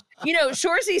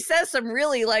 Shoresy says some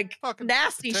really like fucking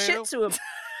nasty shit to him.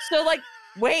 So like,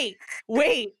 wait,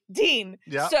 Dean.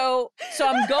 Yeah. So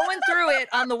I'm going through it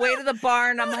on the way to the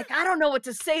barn. I'm like, I don't know what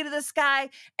to say to this guy.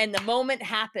 And the moment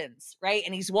happens, right?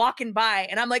 And he's walking by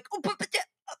and I'm like,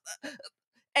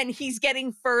 and he's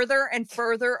getting further and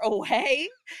further away,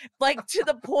 like to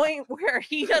the point where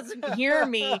he doesn't hear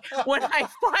me when I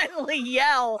finally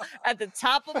yell at the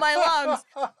top of my lungs,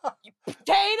 "You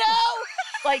potato!"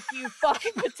 Like, you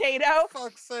fucking potato.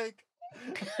 Fuck's sake.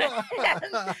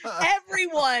 And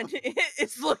everyone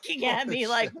is looking at me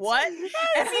like, what? And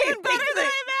it's even better than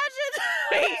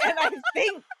I imagined.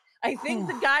 And I think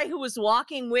the guy who was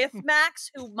walking with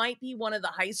Max, who might be one of the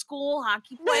high school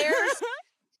hockey players,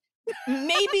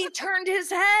 maybe turned his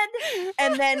head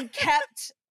and then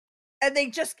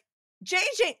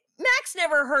Max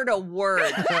never heard a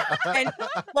word. And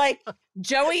like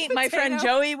Joey, my friend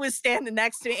Joey was standing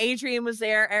next to me. Adrian was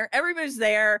there. Everybody was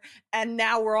there. And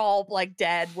now we're all like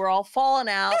dead. We're all falling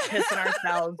out, pissing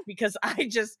ourselves because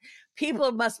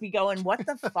people must be going, what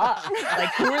the fuck?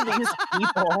 Like, who are these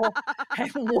people?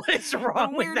 And what is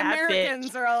wrong with Weird that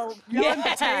Americans bitch? are all yelling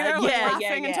potato and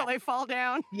laughing until they fall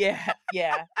down. Yeah.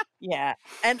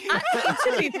 And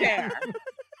to be fair,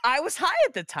 I was high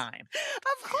at the time.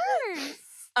 Of course.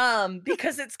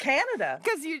 Because it's Canada.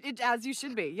 Because as you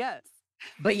should be, yes.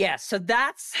 But yeah, so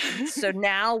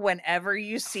now whenever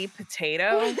you see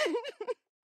potato,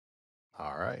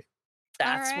 all right.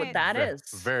 That's what that is.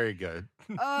 Very good.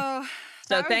 Oh.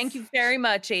 So thank you very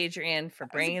much, Adrian, for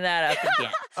bringing that up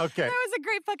again. Okay. That was a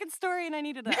great fucking story, and I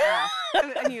needed to laugh.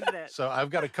 I needed it. So I've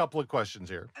got a couple of questions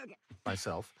here. Okay.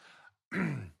 Myself.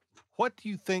 What do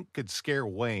you think could scare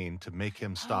Wayne to make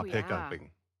him stop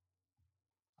hiccuping?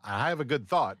 I have a good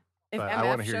thought, but I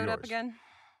want to hear yours. If MF showed up again?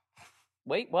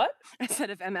 Wait, what? I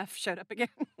said if MF showed up again.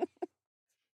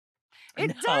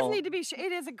 It does need to be.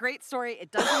 It is a great story.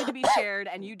 It does need to be shared,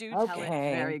 and you do tell it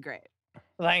very great.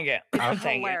 Thank you. It's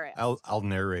hilarious. I'll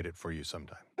narrate it for you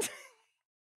sometime.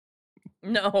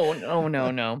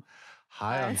 No.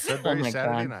 Hi on Sudbury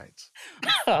Saturday nights.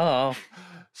 Oh.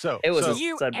 So it was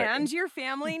you and your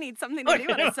family need something to do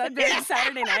on a Sudbury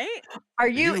Saturday night? Are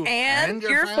you and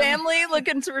your family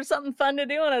looking for something fun to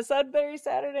do on a Sudbury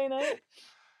Saturday night?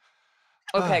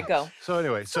 Okay, go. So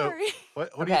anyway,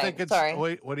 what do you think?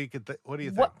 What do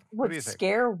you think? What would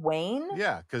scare Wayne?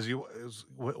 Yeah, because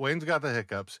Wayne's got the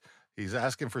hiccups. He's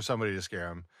asking for somebody to scare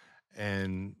him,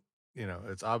 and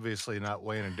it's obviously not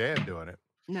Wayne and Dan doing it.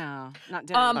 No, not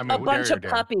Dan. A bunch of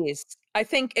puppies. I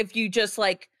think if you just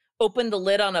like open the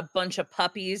lid on a bunch of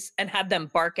puppies and have them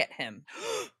bark at him.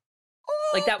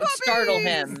 Like that would startle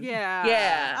him.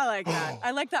 Yeah. I like that.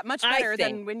 I like that much better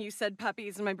than when you said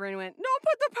puppies and my brain went, no,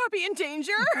 put the puppy in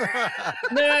danger.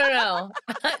 No.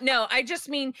 No, I just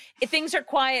mean if things are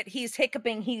quiet, he's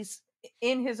hiccuping, he's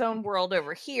in his own world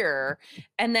over here.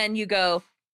 And then you go,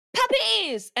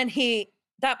 puppies! And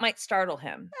that might startle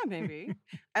him. Yeah, maybe.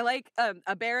 I like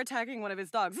a bear attacking one of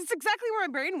his dogs. That's exactly where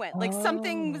my brain went. Like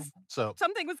something was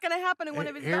going to happen to one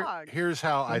of his dogs. Here's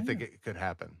how I think it could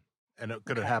happen. And it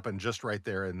could have happened just right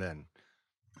there and then.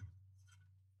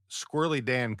 Squirrely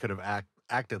Dan could have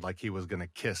acted like he was going to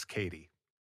kiss Katie.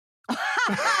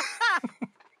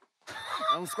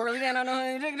 Squirrely Dan, I don't know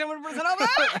how you take 100%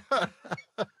 of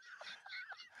that.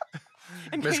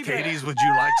 And Miss Katie'd be like, Katie's, would you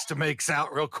like to make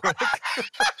out real quick?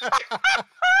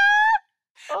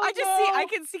 I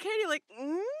can see Katie like,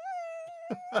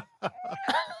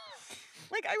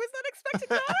 like I was not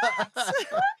expecting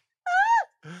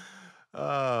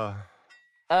that.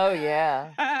 Oh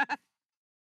yeah.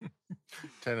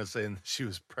 Tana's saying she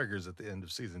was preggers at the end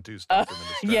of season 2. Stuck in the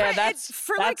stomach. Yeah, Right, that's it's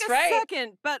for that's like a right.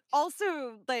 second, but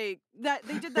also like that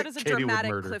they did that as a Katie would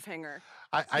dramatic murder. cliffhanger.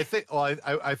 I think. Well,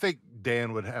 I think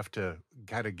Dan would have to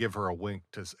kind of give her a wink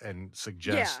and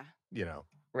suggest.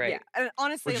 Right. Yeah, and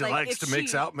honestly, Would you like like to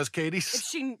mix out, Miss Katie? if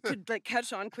she could like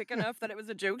catch on quick enough that it was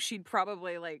a joke, she'd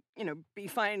probably like be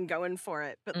fine going for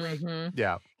it. But like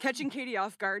Yeah. catching Katie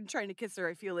off guard, trying to kiss her,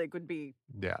 I feel like would be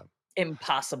Yeah.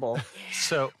 Impossible.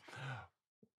 So,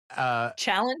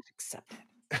 Challenge accepted.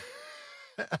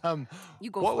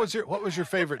 You go. what was your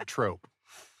favorite trope?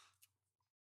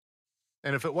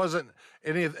 And if it wasn't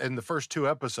any of in the first 2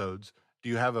 episodes, do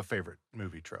you have a favorite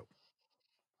movie trope?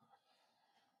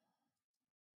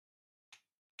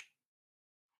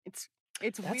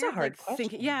 It's That's weird. a hard like question.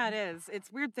 thinking. Yeah, it is.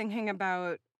 It's weird thinking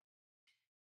about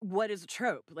what is a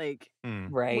trope. Like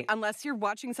Right. unless you're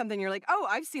watching something, you're like, oh,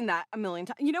 I've seen that a million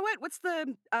times. You know what? What's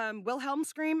the Wilhelm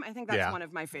scream? I think that's Yeah. one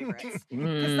of my favorites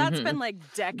because that's been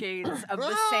like decades of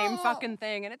the same fucking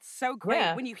thing, and it's so great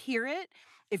Yeah. when you hear it.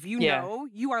 If you Yeah. know,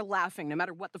 you are laughing no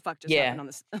matter what the fuck just Yeah.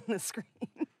 happened on the screen.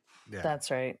 Yeah.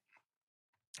 That's right.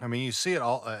 I mean, you see it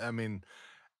all. I mean,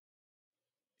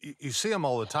 you see them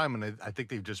all the time, and I think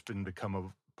they've just become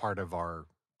a part of our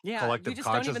Yeah, collective you just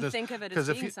consciousness. don't even think of it as Because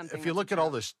being if something. you that's look a at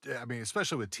all trope. this, I mean,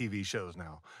 especially with TV shows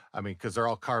now, I mean, because they're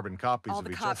all carbon copies all of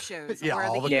the each cop other. shows, Yeah, or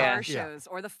all the the ER cop- yeah. shows,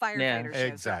 or the firefighter shows, they're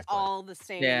Exactly. all the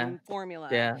same Yeah. formula.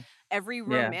 Yeah. Every Yeah.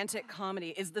 romantic comedy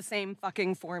is the same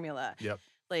fucking formula. Yep.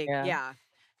 Like, Yeah. yeah.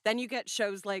 Then you get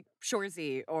shows like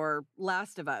Shoresy or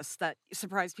Last of Us that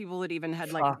surprise people that even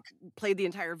had like Fuck. played the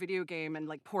entire video game and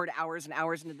like poured hours and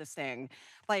hours into this thing.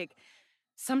 Like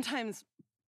sometimes,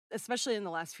 especially in the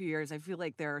last few years, I feel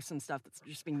like there are some stuff that's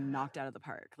just being knocked out of the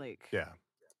park. Like Yeah.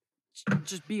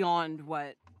 just beyond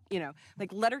what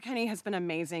like Letterkenny has been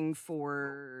amazing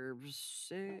for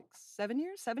 7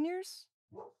 years,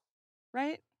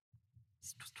 right?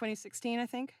 It's 2016, I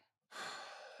think.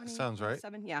 Sounds right.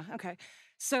 7, yeah, okay.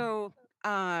 So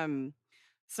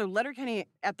Letterkenny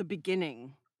at the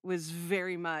beginning was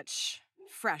very much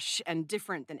fresh and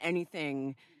different than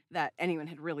anything that anyone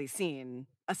had really seen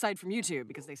aside from YouTube,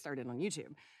 because they started on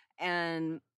YouTube.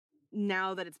 And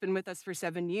now that it's been with us for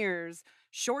 7 years,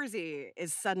 Shoresy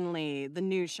is suddenly the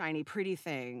new shiny pretty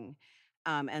thing.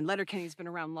 And Letterkenny's been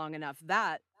around long enough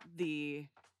that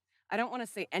I don't want to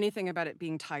say anything about it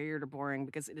being tired or boring,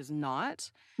 because it is not.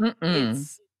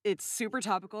 It's super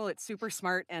topical, it's super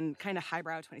smart, and kind of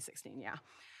highbrow 2016, yeah.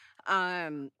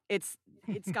 It's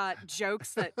got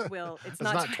jokes that will It's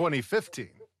not 2015.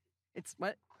 It's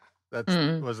what? That's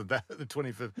wasn't that the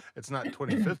 25th? It's not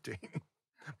 2015,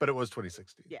 but it was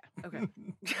 2016. Yeah. Okay.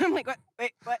 I'm like, what?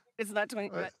 Wait, what? It's not 20.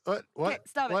 What? Okay,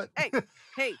 stop What? it. Hey,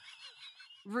 hey,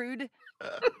 rude.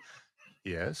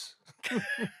 Yes.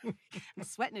 I'm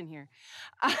sweating in here.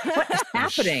 What is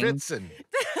happening? Schwitzen.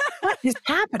 What is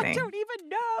I happening? don't even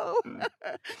know.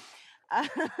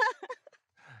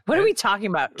 What are we talking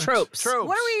about? Tropes. Tropes.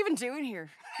 What are we even doing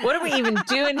here? What are we even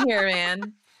doing here,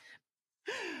 man?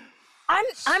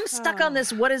 I'm stuck on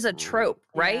this. What is a trope,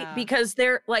 right? Yeah. Because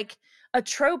they're like a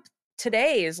trope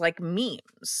today is like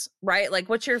memes, right? Like,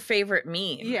 what's your favorite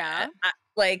meme? Yeah.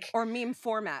 Or meme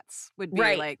formats would be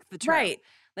Right, like the trope. right,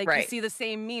 Like you right. see the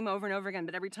same meme over and over again,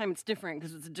 but every time it's different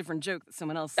because it's a different joke that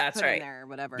someone else That's put in right. there or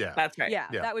whatever. Yeah. That's right. Yeah,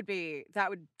 Yeah. that would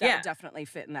Yeah. definitely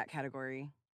fit in that category.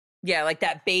 Yeah, like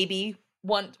that baby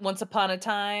once upon a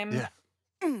time. Yeah.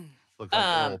 Look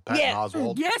like little Patton yeah.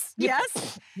 Oswald. Yes,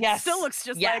 yes. Yes. Still looks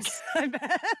just Yes. like I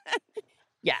bet.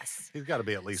 Yes. He's got to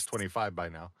be at least 25 by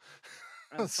now.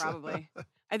 Oh, probably.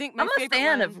 I think my I'm a favorite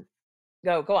fan one,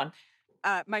 of go on.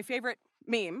 my favorite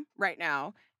meme right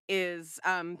now is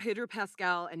Pedro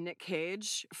Pascal and Nick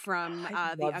Cage from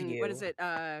I the love what you. is it?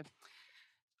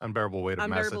 Unbearable weight of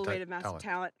Unbearable massive Weight of Massive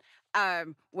talent.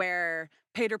 Talent, where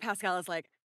Pedro Pascal is like,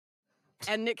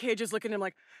 and Nick Cage is looking at him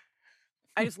like,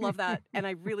 I just love that. And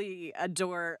I really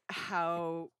adore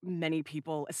how many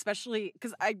people, especially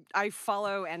because I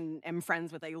follow and am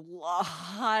friends with a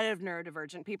lot of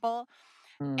neurodivergent people.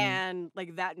 And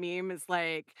like that meme is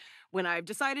like, when I've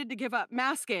decided to give up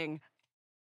masking,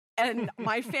 and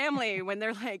my family, when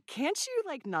they're like, can't you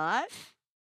like not?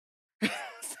 So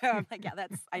I'm like, yeah,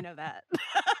 I know that.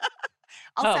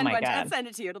 Oh my I'll God. send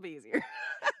it to you. It'll be easier.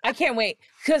 I can't wait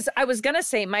because I was gonna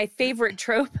say my favorite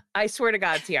trope. I swear to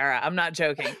God, Tiara, I'm not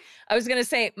joking. I was gonna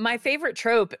say my favorite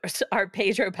trope are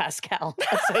Pedro Pascal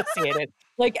associated.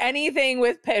 Like anything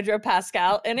with Pedro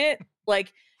Pascal in it,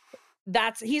 like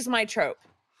he's my trope.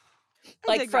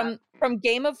 Like from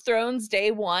Game of Thrones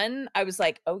day one, I was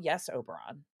like, oh yes,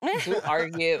 Oberon. Who are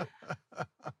you?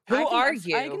 Who are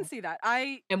you? I can see that.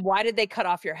 And why did they cut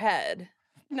off your head?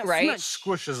 No, right?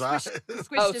 Squish his eyes.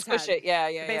 Squish it. Yeah.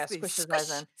 Basically, Squish his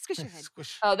eyes in. Squish your head.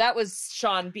 Oh, that was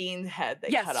Sean Bean's head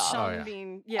they cut off. Sean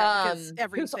Bean. Yeah, because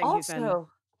everything who's he's in. also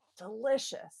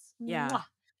delicious. Yeah. Mwah.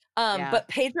 Yeah. But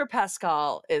Pedro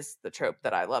Pascal is the trope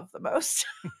that I love the most.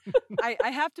 I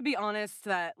have to be honest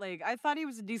that like I thought he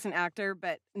was a decent actor,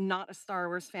 but not a Star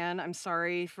Wars fan. I'm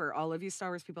sorry for all of you Star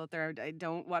Wars people out there. I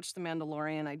don't watch The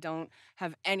Mandalorian. I don't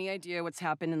have any idea what's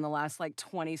happened in the last like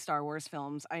 20 Star Wars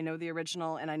films. I know the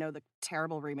original and I know the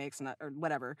terrible remakes and that or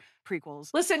whatever prequels.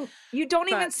 Listen, you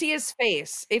don't even see his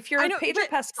face. If you're a Pedro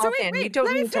Pascal fan, you wait, don't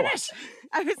let me need to watch.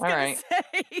 I was gonna right.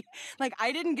 say, like,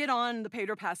 I didn't get on the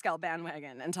Pedro Pascal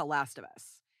bandwagon until Last of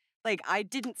Us. Like, I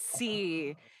didn't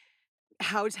see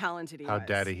how talented he was. How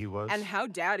daddy he was. And how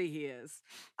daddy he is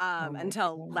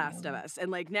until Last of Us. And,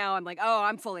 like, now I'm like, oh,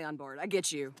 I'm fully on board. I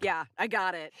get you. Yeah, I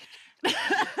got it.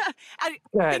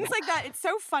 Things like that. It's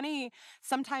so funny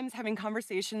sometimes having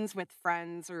conversations with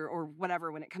friends or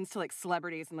whatever when it comes to like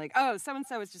celebrities and like, oh,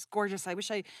 so-and-so is just gorgeous. I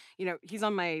wish he's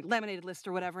on my laminated list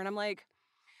or whatever. And I'm like,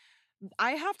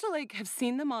 I have to like have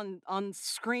seen them on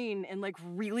screen in like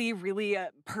really, really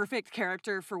perfect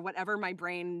character for whatever my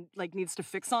brain like needs to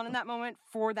fix on in that moment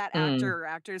for that actor or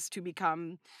actress to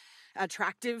become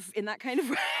attractive in that kind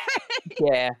of way.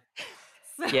 Yeah.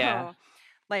 So, yeah.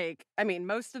 Like, I mean,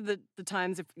 most of the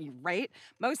times,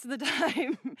 most of the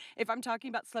time, if I'm talking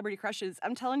about celebrity crushes,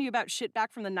 I'm telling you about shit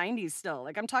back from the 90s still.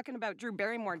 Like, I'm talking about Drew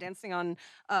Barrymore dancing on,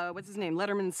 what's his name,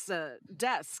 Letterman's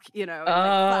desk, you know, and, like,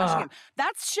 flashing him.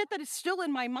 That's shit that is still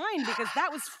in my mind because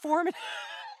that was formative.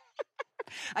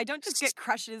 I don't just get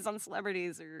crushes on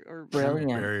celebrities or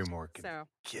brilliant. Barrymore can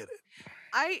get it.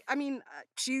 I mean,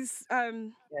 she's,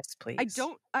 yes, please. I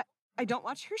don't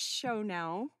watch her show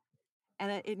now.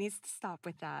 And it needs to stop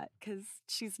with that because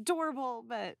she's adorable,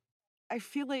 but I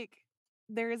feel like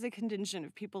there is a contingent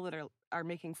of people that are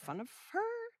making fun of her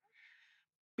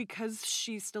because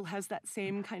she still has that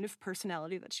same kind of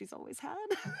personality that she's always had.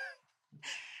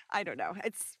 I don't know.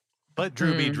 It's let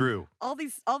Drew be Drew. All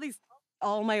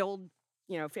my old,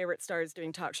 favorite stars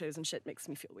doing talk shows and shit makes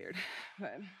me feel weird.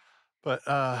 But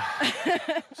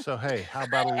so hey, how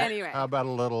about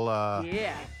a little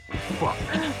yeah. Fuck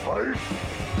fight?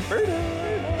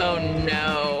 Oh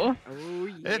no. Oh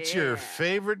yeah. It's your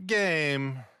favorite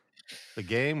game. The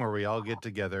game where we all get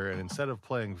together and instead of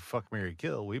playing Fuck, Marry,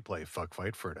 Kill, we play Fuck,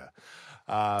 Fight, Ferda.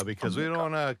 Because we don't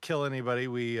want to kill anybody.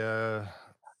 We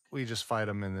just fight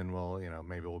them and then we'll,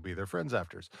 maybe we'll be their friends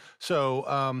after.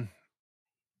 So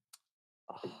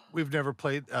we've never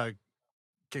played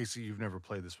Casey, you've never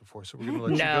played this before, so we're gonna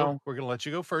let you go. We're gonna let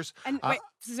you go first. And wait,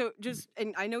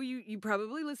 and I know you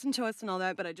probably listen to us and all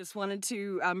that, but I just wanted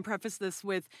to preface this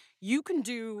with you can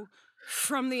do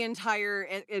from the entire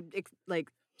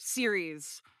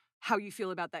series how you feel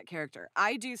about that character.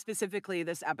 I do specifically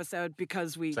this episode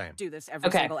because we do this every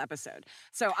single episode.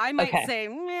 So I might say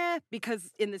meh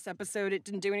because in this episode it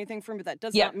didn't do anything for me, but that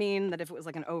does not mean that if it was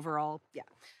like an overall,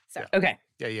 So okay.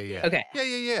 Yeah. Okay.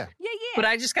 Yeah. But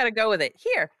I just got to go with it.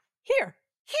 Here. Yeah.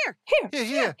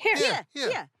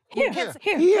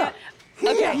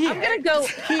 Okay, I'm gonna go.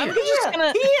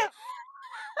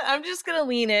 I'm just gonna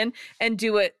lean in and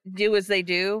do as they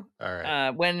do. All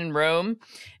right. When in Rome,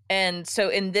 and so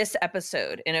in this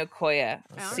episode in Okoya,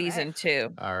 season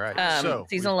 2. All right. So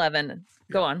season 11.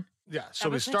 Go on. Yeah. So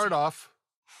we start off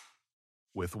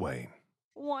with Wayne.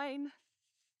 Wayne,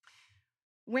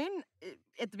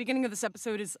 at the beginning of this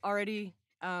episode, is already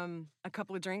a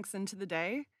couple of drinks into the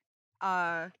day,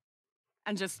 and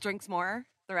just drinks more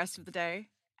the rest of the day,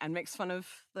 and makes fun of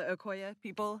the Okoya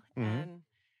people, and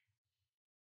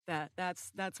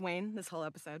that's Wayne this whole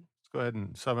episode. Let's go ahead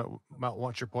and sum it.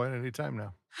 What's your point anytime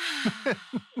now?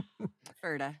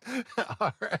 Ferda.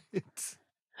 All right.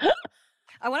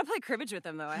 I want to play cribbage with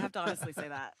him, though. I have to honestly say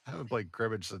that. I haven't played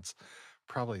cribbage since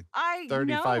probably I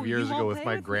 35 know, years you ago won't with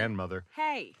play my grandmother.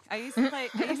 Hey, I used to play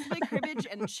cribbage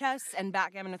and chess and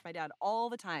backgammon with my dad all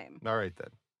the time. All right then,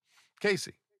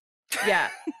 Casey. Yeah.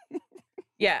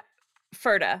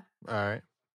 Ferda. All right.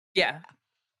 Yeah.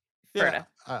 Ferda.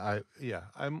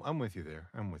 I'm with you there.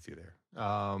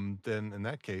 Then in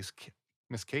that case,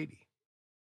 Miss Katie.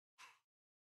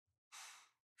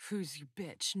 Who's your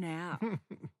bitch now?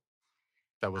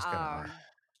 That was kind of hard.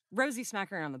 Rosie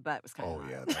smacking her on the butt was kind of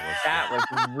hot. Yeah, that was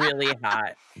really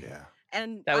hot. Yeah.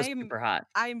 And that was super hot.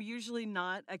 I'm usually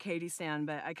not a Katie stan,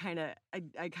 but I kind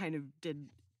of did.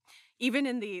 Even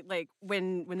in the like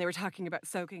when they were talking about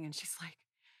soaking, and she's like,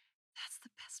 "That's the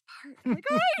best part." I'm like,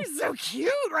 "Oh, he's so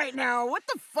cute right now. What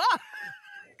the fuck?"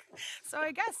 So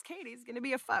I guess Katie's gonna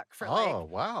be a fuck for Oh,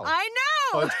 wow. I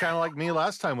know. Well, it's kind of like me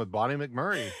last time with Bonnie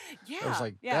McMurray. Yeah. I was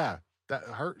like, yeah.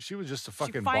 she was just a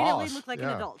fucking She finally boss. looked like an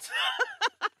adult.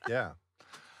 Yeah.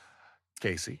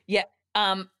 Casey. Yeah.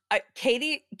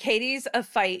 Katie's a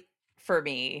fight for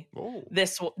me. Oh.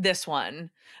 This one.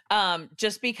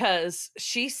 Just because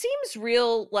she seems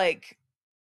real like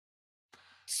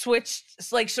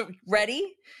switched, like so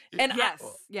ready. And yes.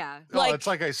 Yeah. Well, it's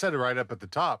like I said right up at the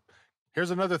top.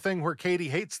 Here's another thing where Katie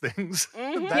hates things.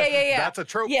 Mm-hmm. Yeah. That's a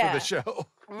trope for the show.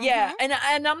 Mm-hmm. Yeah, and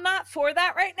I'm not for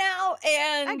that right now.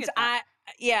 And I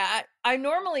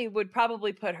normally would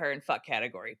probably put her in fuck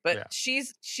category, but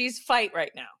she's fight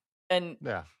right now. And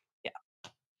yeah,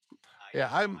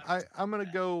 I'm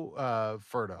gonna go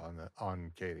Ferda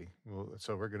on Katie.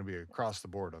 So we're gonna be across the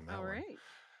board on that All one. right.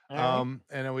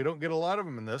 And then we don't get a lot of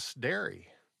them in this. Dairy.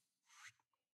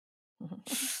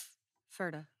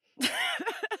 Ferda.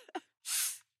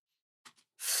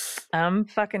 I'm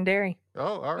fucking Dairy.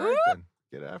 Oh, all right then.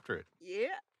 Get after it.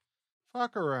 Yeah.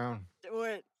 Fuck around. Do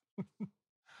it. He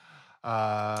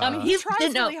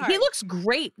tries really hard. He looks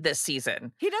great this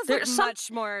season. He does look much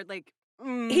more like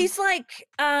he's like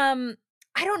I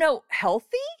don't know, healthy?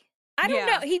 I don't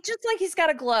know. He just like he's got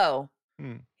a glow.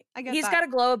 I get He's that. got a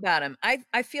glow about him.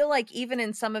 I feel like even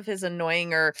in some of his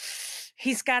annoying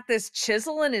he's got this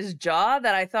chisel in his jaw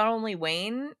that I thought only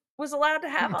Wayne was allowed to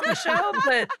have on the show,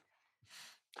 but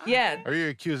yeah. Are you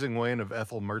accusing Wayne of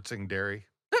Ethel Mertzing Dairy?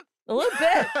 A little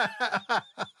bit.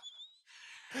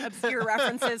 Obscure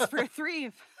references for three.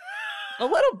 A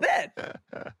little bit.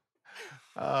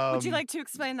 Would you like to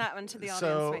explain that one to the audience?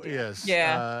 So my dear? yes,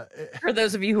 Yeah. For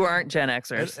those of you who aren't Gen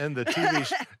Xers, and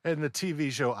the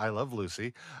TV show I Love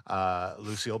Lucy,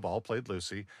 Lucille Ball played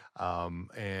Lucy,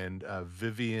 and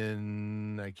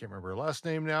Vivian, I can't remember her last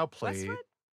name now, played Westwood?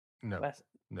 no.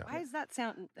 Why is that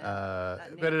sound?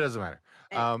 But it doesn't matter.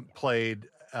 Played.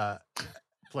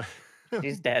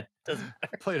 She's dead. Doesn't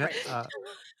matter.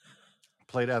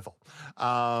 Played Ethel,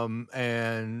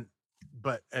 and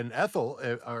Ethel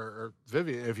or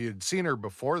Vivian, if you'd seen her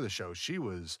before the show, she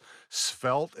was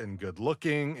svelte and good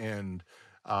looking, and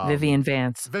Vivian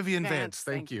Vance. Vivian Vance,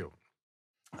 thank you.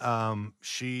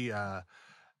 She,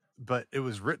 but it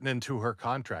was written into her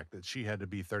contract that she had to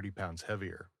be 30 pounds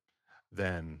heavier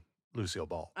than Lucille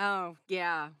Ball. Oh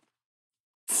yeah.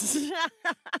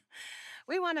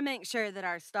 We want to make sure that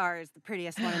our star is the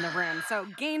prettiest one in the room. So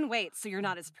gain weight so you're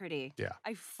not as pretty. Yeah.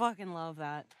 I fucking love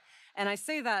that. And I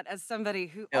say that as somebody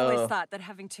who always thought that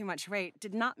having too much weight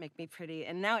did not make me pretty.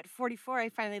 And now at 44, I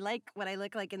finally like what I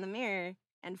look like in the mirror.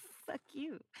 And fuck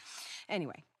you.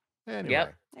 Anyway. Anyway.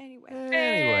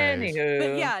 Anywho.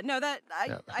 But yeah, no, that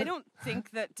I don't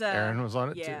think that Aaron was on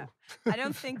it too. I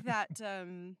don't think that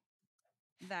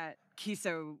that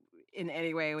Kiso in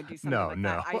any way would do something like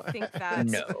that. I think that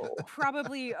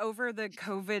probably over the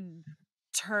COVID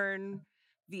turn,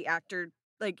 the actor,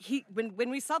 like when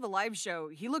we saw the live show,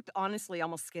 he looked honestly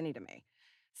almost skinny to me.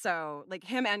 So like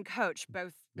him and Coach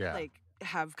both like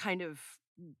have kind of,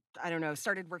 I don't know,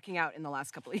 started working out in the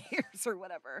last couple of years or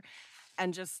whatever.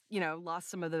 And just, lost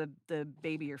some of the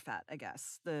babier fat, I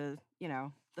guess. The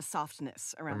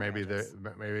softness around. Or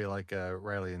maybe like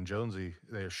Riley and Jonesy,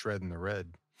 they're shredding the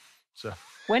red. So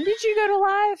when did you go to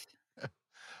live?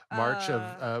 March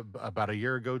of about a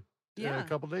year ago, a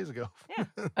couple days ago. Yeah.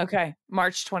 Okay,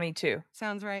 March 22.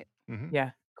 Sounds right. Mm-hmm.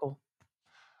 Yeah, cool.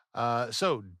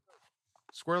 So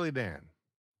Squirrely Dan.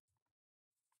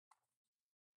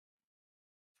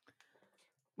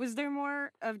 Was there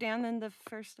more of Dan than the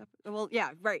first episode? Well,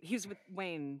 yeah, right. He was with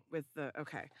Wayne with the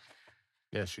okay.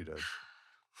 Yes, she does.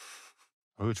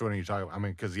 Which one are you talking about? I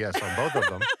mean, because yes, on both of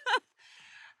them.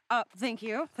 Thank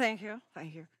you. I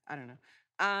don't know.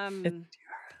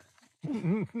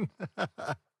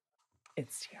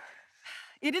 It's Tiara.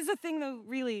 It is a thing though,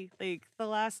 really. Like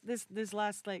this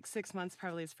last like 6 months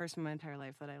probably is the first in my entire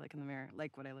life that I look in the mirror,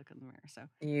 like what I look in the mirror. So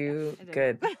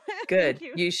good.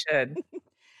 You should.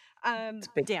 It's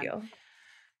a big Dan. deal.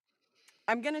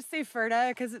 I'm gonna say Ferda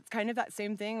because it's kind of that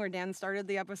same thing where Dan started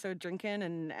the episode drinking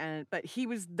and but he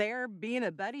was there being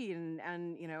a buddy and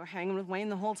hanging with Wayne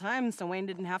the whole time, so Wayne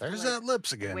didn't have There's to that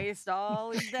lips again. waste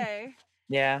all his day.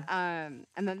 Yeah.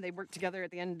 And then they worked together at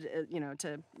the end,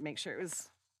 to make sure it was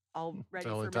all ready. The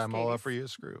for only Miss time I'll Katie's. offer you a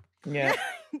screw. Yeah.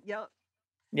 Yep.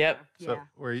 Yep. So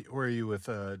where are you with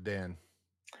Dan?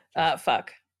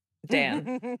 Fuck.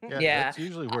 Dan. Yeah, Yeah. that's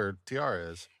usually where Tiara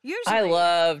is. Usually, I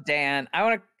love Dan. I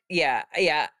want to. Yeah.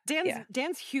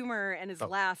 Dan's humor and his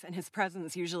laugh and his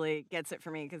presence usually gets it for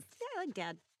me because I like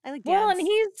Dad. I like Dad. Well, and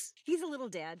he's a little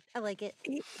dad. I like it.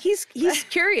 he's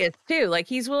curious too. Like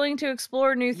he's willing to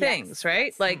explore new things,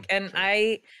 right? Like, and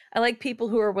I like people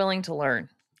who are willing to learn.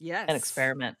 Yes. And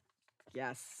experiment.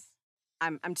 Yes.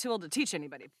 I'm too old to teach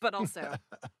anybody, but also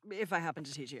if I happen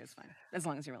to teach you, it's fine as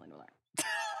long as you're willing to learn.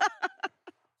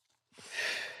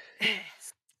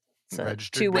 It's a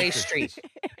Registered two-way baker. street.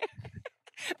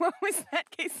 What was that,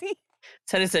 Casey?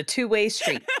 Said it's a two-way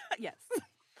street. Yes.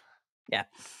 Yeah.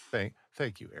 Thank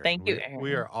you, Aaron. Thank you,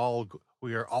 We Aaron.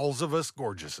 are alls of us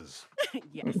gorgeouses.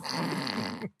 Yes.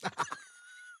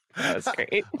 That was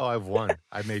great. Oh, I've won.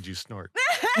 I made you snort.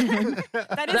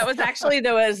 That was actually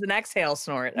an exhale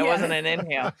snort. That Yeah. wasn't an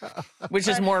inhale, which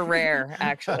is more rare,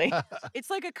 actually. It's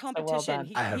like a well competition. done.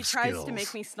 He I have tries to skills.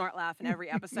 make me snort laugh in every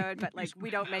episode, but like we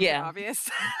don't make it Yeah. obvious.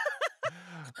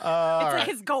 It's All like right.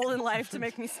 his goal in life to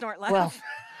make me snort laugh. Well,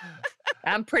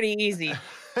 I'm pretty easy.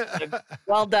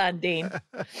 Well done, Dean.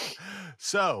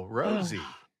 So, Rosie.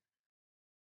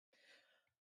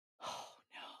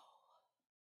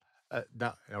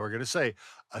 Now we're going to say,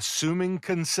 assuming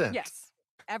consent. Yes.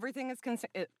 Everything is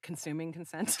consuming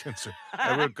consent.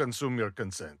 I will consume your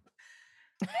consent.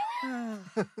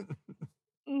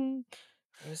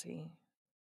 Rosie.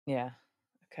 Yeah.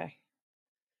 Okay.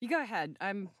 You go ahead.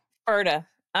 I'm Ferda.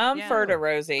 I'm Yeah. Ferda,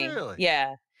 Rosie. Really?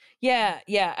 Yeah. Yeah,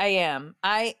 I am.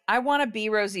 I want to be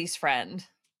Rosie's friend.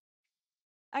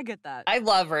 I get that. I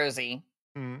love Rosie.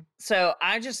 Mhm. So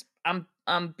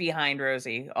I'm behind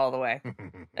Rosie all the way.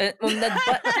 When the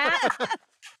butt tap,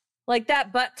 like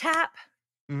that butt tap,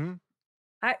 Mhm.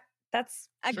 I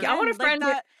Again, want a like friend.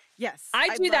 that. Yes.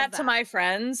 I do love that to my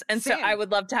friends, and so Same. I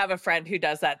would love to have a friend who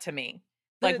does that to me,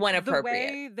 like when appropriate.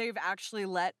 The way they've actually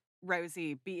let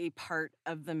Rosie be a part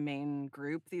of the main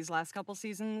group these last couple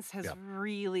seasons has Yep.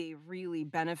 really, really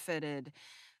benefited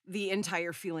the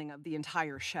entire feeling of the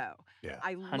entire show. Yeah.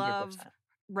 I love 100%.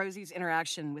 Rosie's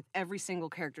interaction with every single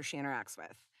character she interacts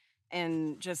with.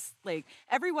 And just like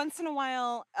every once in a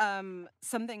while,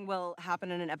 something will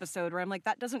happen in an episode where I'm like,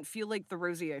 that doesn't feel like the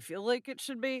Rosie I feel like it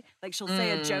should be. Like she'll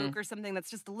say a joke or something that's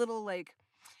just a little like,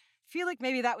 feel like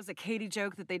maybe that was a Katie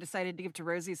joke that they decided to give to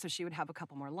Rosie so she would have a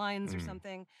couple more lines or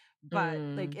something. But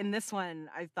like in this one,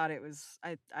 I thought it was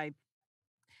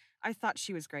I thought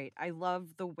she was great. I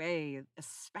love the way,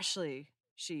 especially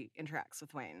she interacts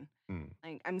with Wayne.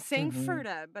 Like I'm saying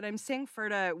Ferda, but I'm saying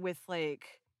Ferda with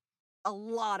like a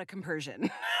lot of compersion.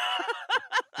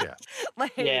 Yeah.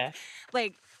 Like, Yeah.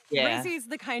 like Yeah. Rosie's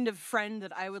the kind of friend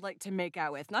that I would like to make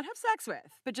out with, not have sex with,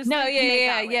 but just No, like, make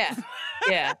yeah, out with.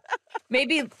 yeah.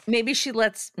 Maybe she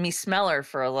lets me smell her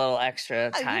for a little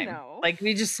extra You time. know. Like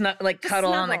we just like The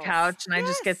cuddle on the snuggles. couch, and I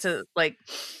just get to like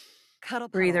Cuddle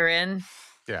breathe her puddle. in.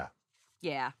 Yeah.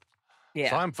 Yeah. Yeah.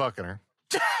 So I'm fucking her.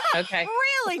 Okay.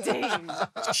 Really, Dean?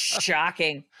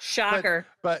 Shocking. Shocker.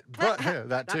 But yeah, that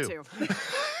That too. too.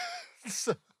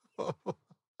 So,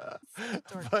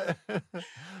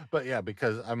 but yeah,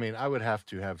 because I mean, I would have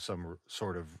to have some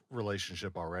sort of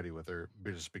relationship already with her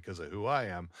just because of who I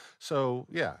am. So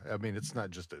yeah, I mean, it's not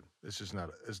just a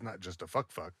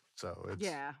fuck. So it's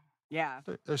Yeah. Yeah.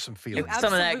 there's some feelings.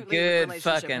 Some of that Absolutely good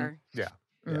relationship fucking. her. Yeah.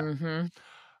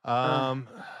 Mm-hmm.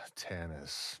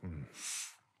 Tannis.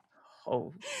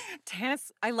 Oh.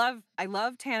 Tannis, I love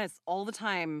Tannis all the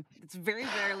time. It's very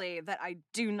rarely that I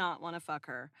do not want to fuck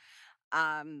her.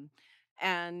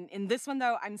 And in this one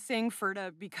though, I'm saying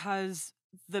Ferda because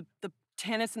the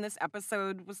Tannis in this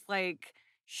episode was like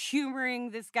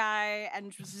humoring this guy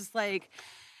and was just like,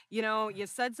 you know, you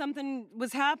said something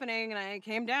was happening and I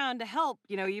came down to help,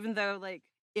 you know, even though like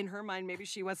in her mind maybe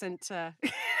she wasn't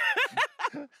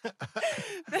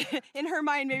in her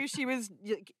mind maybe she was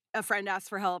a friend asked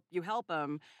for help, you help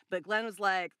him, but Glenn was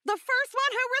like, the first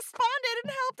one who responded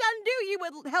and helped undo you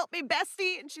would help me,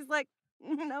 bestie. And she's like,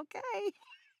 okay.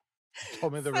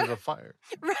 Told me there was a fire.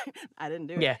 Right. I didn't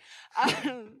do it. Yeah.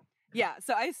 Yeah,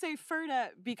 so I say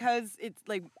Ferda because it's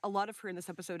like a lot of her in this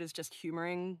episode is just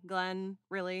humoring Glenn,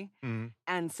 really,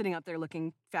 and sitting up there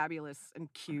looking fabulous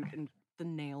and cute, and the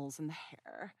nails and the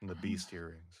hair And the beast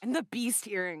earrings. and the beast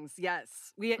earrings.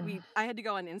 Yes, I had to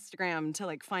go on Instagram to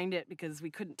like find it because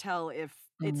we couldn't tell if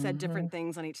it said different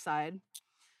things on each side.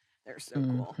 They're so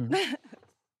cool.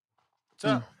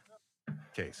 So,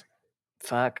 Casey.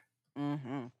 Fuck.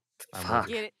 I'm Fuck.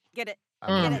 with you. Get it.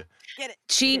 I'm with you. Get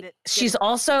it. She's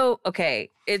also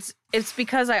okay. It's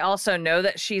because I also know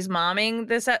that she's momming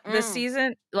this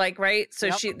season, like right. So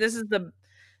Yep.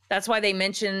 that's why they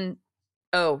mentioned.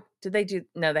 Oh, did they do?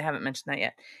 No, they haven't mentioned that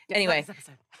yet. Yeah, Anyway, this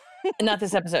episode. Not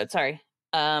this episode, sorry.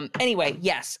 Anyway,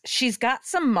 yes, she's got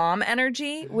some mom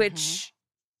energy, which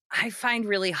I find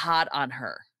really hot on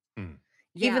her.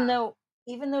 Even though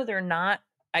they're not,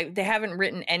 they haven't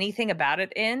written anything about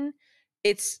it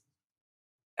it's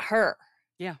her.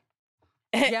 Yeah.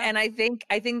 And I think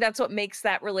that's what makes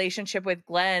that relationship with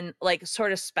Glenn like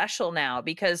sort of special now,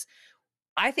 because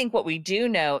I think what we do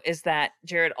know is that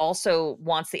Jared also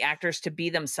wants the actors to be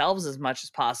themselves as much as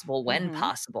possible when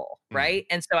possible, right?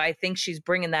 And so I think she's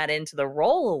bringing that into the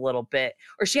role a little bit,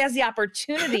 or she has the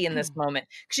opportunity in this moment.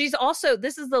 She's also,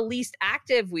 this is the least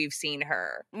active we've seen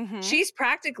her. She's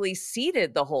practically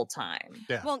seated the whole time.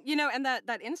 Yeah. Well, you know, and that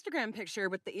Instagram picture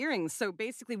with the earrings. So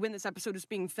basically when this episode was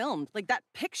being filmed, like that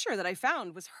picture that I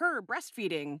found was her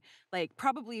breastfeeding, like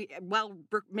probably while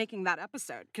making that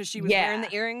episode, because she was wearing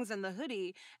the earrings and the hoodie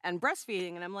and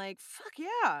breastfeeding, and I'm like, fuck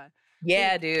yeah.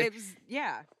 Yeah, like, dude. It was,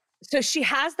 So she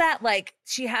has that like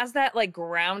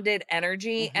grounded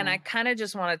energy, and I kind of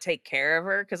just want to take care of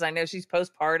her because I know she's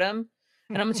postpartum,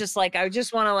 and I'm just like, I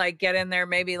just want to like get in there,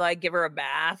 maybe like give her a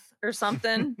bath or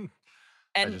something.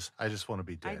 And I just want to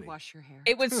be daddy. I'd wash your hair.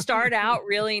 It would start out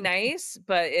really nice,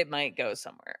 but it might go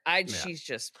somewhere. She's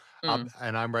just and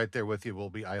I'm right there with you.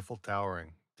 We'll be Eiffel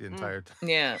Towering the entire time.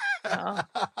 Yeah.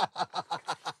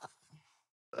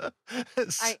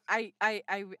 I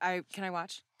can I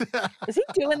watch? Is he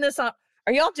doing this on?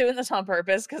 Are y'all doing this on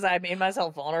purpose? Because I made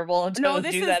myself vulnerable and don't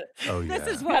do that. Oh yeah.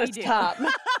 This is what we do. Stop.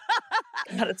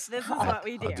 This is what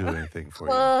we do. I'll do anything for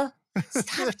you.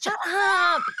 Stop! Shut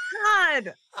up!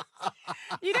 God.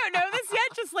 You don't know this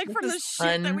yet, just like from the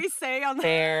shit that we say on the.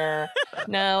 Fair.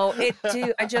 No,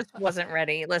 I just wasn't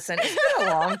ready. Listen, it's been a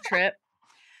long trip.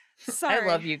 Sorry. I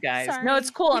love you guys. Sorry. No,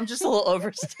 it's cool. I'm just a little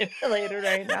overstimulated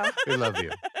right now. We love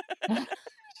you.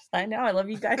 I know. I love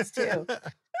you guys too.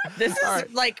 This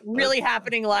is like really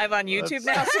happening live on YouTube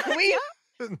now. So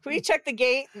can we check the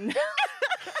gate and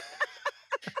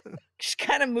just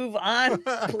kind of move on,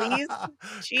 please?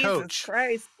 Jesus Coach.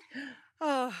 Christ.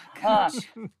 Oh, Coach.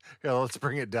 Yeah, let's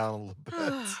bring it down a little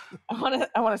bit.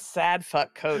 I want a sad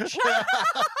fuck Coach.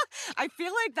 I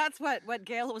feel like that's what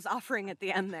Gail was offering at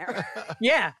the end there.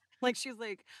 Yeah. Like she's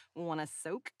like, want to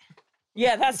soak?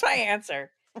 Yeah, that's my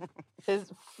answer.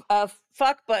 Is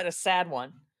fuck, but a sad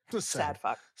one. Sad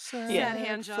fuck. Sad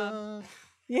hand job.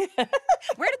 Yeah.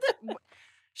 Where did the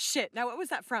shit? Now, what was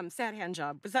that from? Sad hand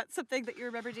job. Was that something that you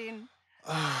remember, Dean?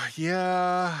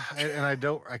 Yeah, and I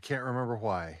can't remember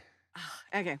why.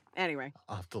 Okay. Anyway,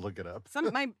 I'll have to look it up.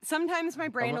 Sometimes my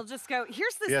brain will just go,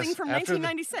 here's this thing from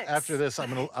 1996. After this,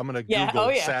 I'm gonna Yeah, Google oh,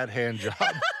 yeah. sad hand job.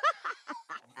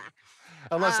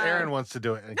 Unless Erin wants to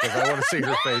do it, because I want to see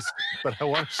her face. But I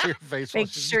want to see her face. Make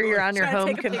sure you're on your Should I home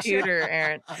take a picture? computer,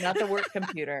 Erin, not the work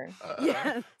computer.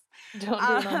 Yes. Don't do it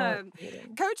on the work computer.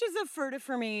 Coach is a furta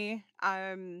for me.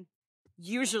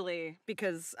 Usually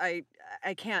because I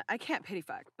can't pity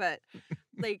fuck, but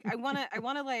like I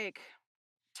wanna like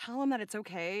tell him that it's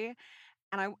okay,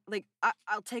 and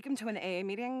I'll take him to an AA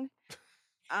meeting.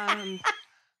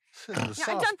 The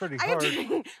sauce pretty hard.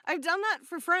 I've done that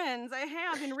for friends. I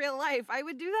have in real life. I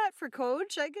would do that for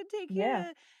Coach. I could take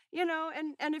you know,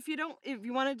 and if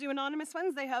you want to do anonymous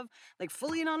ones, they have like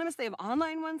fully anonymous. They have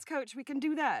online ones, Coach. We can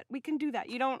do that.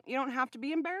 You don't have to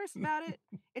be embarrassed about it.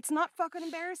 It's not fucking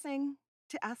embarrassing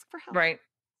to ask for help. Right.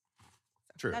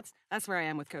 True. That's where I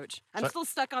am with Coach. I'm still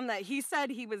stuck on that. He said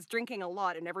he was drinking a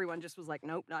lot, and everyone just was like,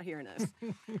 nope, not hearing this.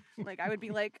 Like I would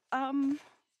be like, do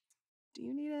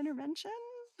you need intervention?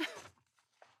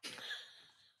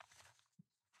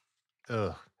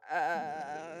 Ugh.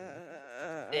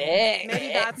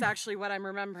 Maybe that's actually what I'm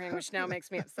remembering, which now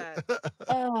makes me upset.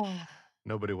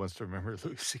 Nobody wants to remember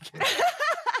Louis C.K.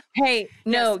 Hey,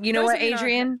 no, you know those what, of you know-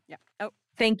 Adrian? Yeah. Oh.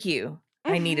 Thank you.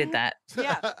 I needed that.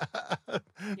 Yeah.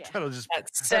 That'll just That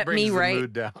that set brings me the right.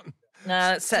 mood down.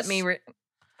 It set me.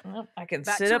 Well, I can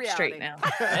Back sit to up straight reality.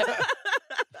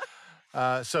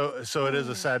 now. So it is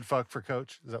a sad fuck for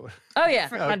Coach. Is that what? Oh yeah,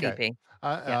 Okay. on DP.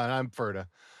 And I'm Ferda.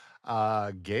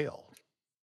 Gail.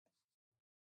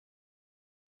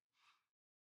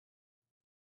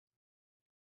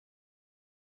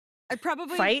 I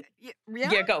probably Fight? Yeah.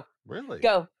 Yeah, go. Really?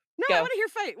 Go. No, Go. I want to hear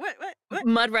fight. What?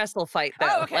 Mud wrestle fight though.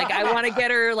 Oh, okay. Like I want to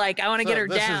get her. Like I want to get her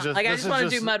this is down. just- Like I this just is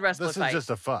want to do mud wrestle This fight. is just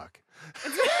a fuck.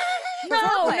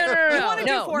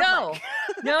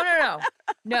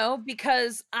 No,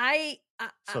 because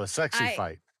So a sexy I-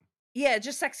 fight. yeah,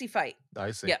 just sexy fight.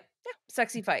 I see. Yeah,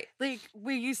 sexy fight. Like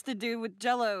we used to do with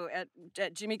Jello at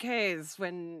Jimmy K's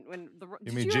when the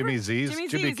You mean Jimmy Z's? Jimmy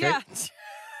Jimmy Z's, K? yeah.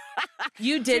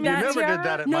 You did You that. never did Tiara?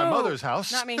 that at No, my mother's house.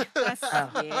 Not me.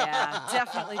 Yeah,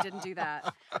 definitely didn't do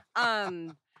that.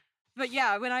 But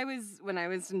yeah, when I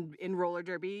was in roller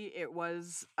derby, it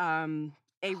was a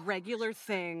regular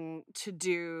thing to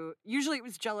do. Usually it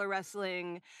was Jello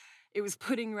wrestling. It was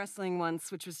pudding wrestling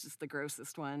once, which was just the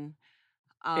grossest one.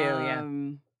 Yeah.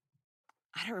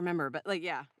 I don't remember, but like,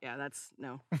 yeah, that's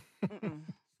no. Mm-mm.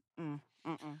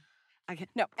 Mm-mm. I can't.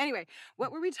 No. Anyway,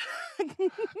 what were we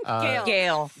talking?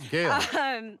 Gail.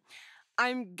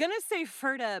 I'm gonna say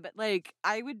Ferda, but like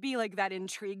I would be like that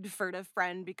intrigued Ferda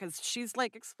friend because she's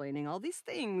like explaining all these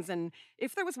things, and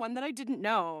if there was one that I didn't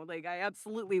know, like I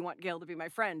absolutely want Gail to be my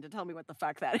friend to tell me what the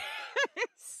fuck that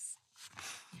is.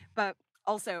 But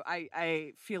also,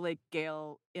 I feel like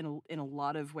Gail in a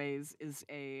lot of ways is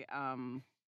a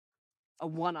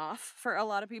one-off for a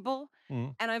lot of people,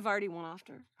 and I've already one-offed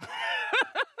her.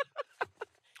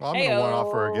 Well, I'm going to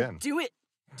one-off her again. Do it.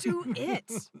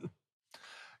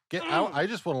 I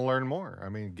just want to learn more. I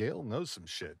mean, Gail knows some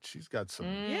shit. She's got some.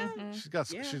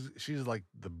 She's like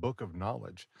the book of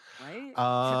knowledge. Right.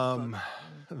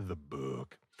 The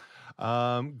book.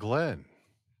 Glenn.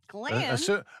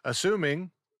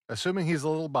 Assuming he's a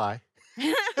little bi.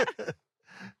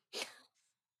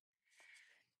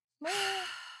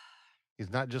 He's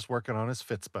not just working on his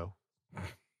Fitzbo.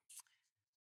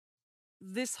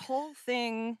 This whole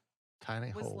thing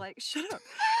was hole. like, shut up.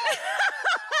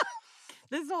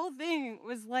 This whole thing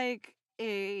was like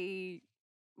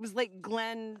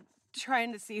Glenn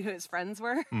trying to see who his friends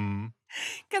were.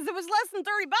 Because it was less than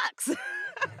 $30.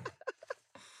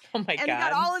 Oh my God. And he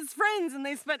got all his friends and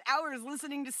they spent hours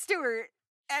listening to Stuart.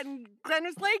 And Glenn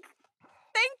was like,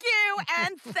 thank you.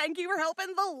 And thank you for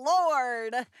helping the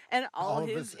Lord. And all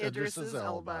his Idris's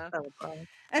Elba.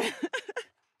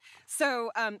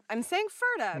 So I'm saying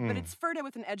Ferda, but it's Ferda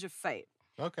with an edge of fight.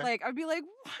 Okay. Like, I'd be like,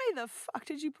 why the fuck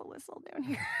did you pull us all down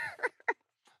here?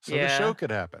 So the show could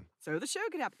happen.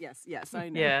 Yes, I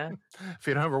know. Yeah. If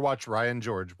you don't ever watch Ryan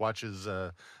George, watch his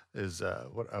what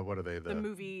are they? The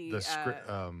movie. The script.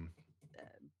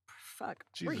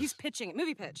 Where he's pitching.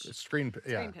 Movie pitch. Screen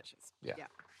pitches. Yeah.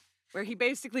 Where he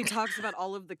basically talks about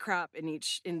all of the crap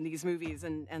in these movies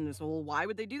and this whole, why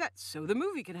would they do that? So the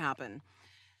movie can happen.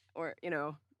 Or,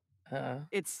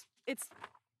 it's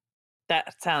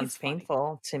that sounds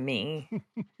painful to me.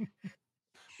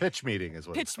 Pitch meeting is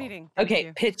what pitch meeting.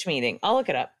 Okay, pitch meeting. I'll look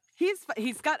it up.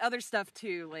 He's got other stuff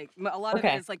too. Like a lot of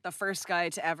it is like the first guy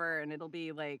to ever, and it'll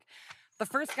be like the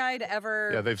first guy to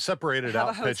ever. Yeah, they've separated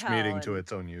out pitch meeting to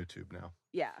its own YouTube now.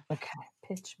 Yeah. Okay,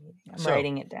 pitch meeting. I'm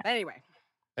writing it down. Anyway.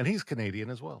 And he's Canadian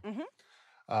as well.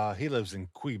 He lives in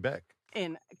Quebec.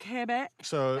 In Quebec.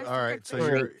 So all right, so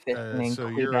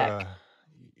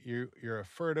you're a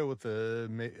Ferda with a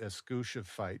scoosh of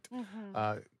fight.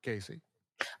 Casey.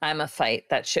 I'm a fight.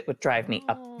 That shit would drive me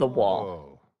up the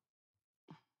wall.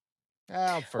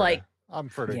 I'm Ferda. I'm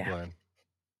Ferda Glenn.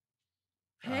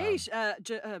 Hey,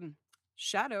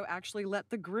 Shadow actually let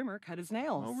the groomer cut his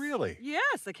nails. Oh, really?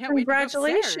 Yes, I can't wait to go upstairs.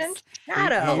 Congratulations,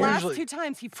 Shadow. The last 2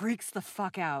 times, he freaks the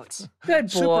fuck out.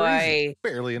 Good boy.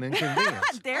 Barely an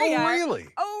inconvenience. There you are. Really?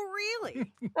 Oh,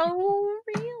 really? Oh,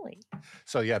 really?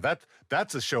 So yeah,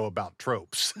 that's a show about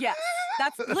tropes. Yes,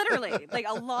 that's literally like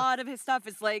a lot of his stuff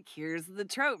is like, here's the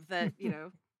trope that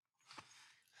Liam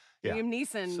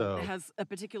Neeson has a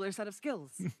particular set of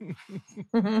skills.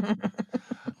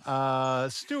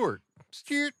 Stuart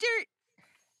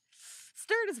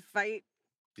is a fight.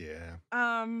 Yeah.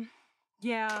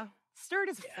 Stuart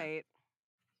is a fight.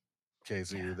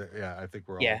 Casey, you're there. Yeah, I think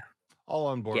we're all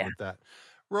on board with that.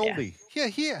 Roldy.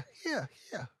 Yeah.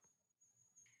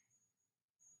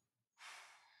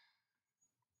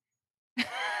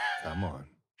 Come on.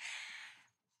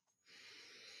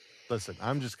 Listen,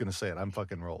 I'm just going to say it. I'm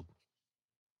fucking rolled.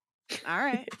 All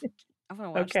right. I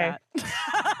want to watch that.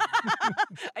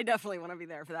 I definitely want to be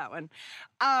there for that one.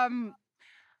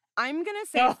 I'm going to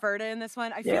say Ferda in this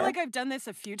one. I feel like I've done this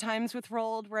a few times with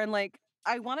Rolled where I'm like,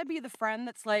 I want to be the friend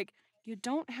that's like, you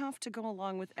don't have to go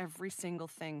along with every single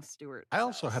thing Stuart I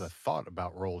also had a thought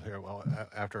about Rolled here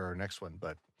after our next one,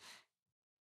 but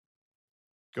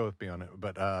go with me on it.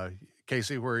 But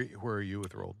Casey, where are you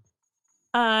with Rolled?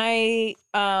 I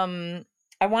want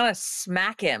to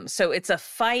smack him. So it's a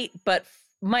fight, but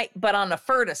on a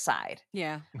Ferda side.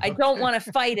 Yeah. I don't want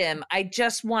to fight him. I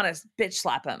just want to bitch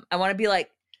slap him. I want to be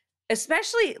like,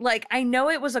 especially like, I know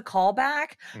it was a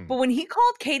callback, but when he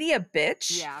called Katie a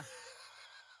bitch. Yeah.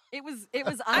 It was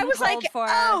uncalled I was like, for.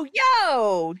 Oh,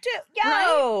 yo.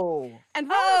 Right? And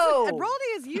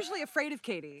Roldy is usually afraid of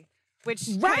Katie, which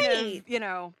kind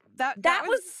of, that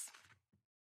was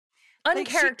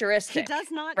uncharacteristic. He does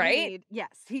not need,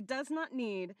 he does not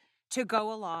need to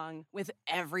go along with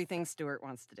everything Stuart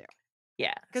wants to do.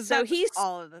 Yeah. Because so he's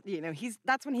all of the,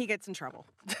 that's when he gets in trouble.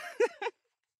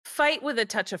 Fight with a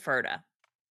touch of Ferda.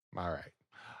 All right.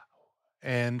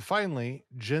 And finally,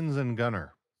 Jins and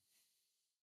Gunner.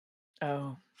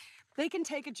 Oh. They can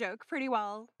take a joke pretty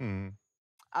well. Mm.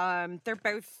 They're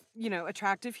both,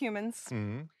 attractive humans.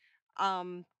 Mm.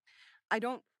 I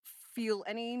don't feel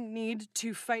any need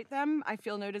to fight them. I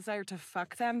feel no desire to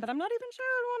fuck them, but I'm not even sure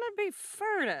I want to be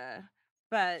Ferda.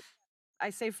 But I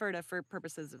say Ferda for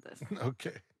purposes of this.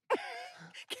 Okay.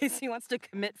 Casey wants to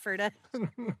commit Ferda.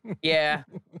 Yeah.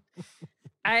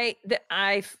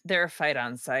 They're a fight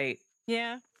on site.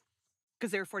 Yeah.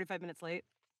 Because they were 45 minutes late.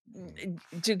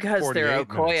 Because they're 48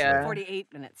 minutes Okoya. late.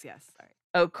 48 minutes, yes. Sorry.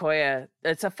 Okoya.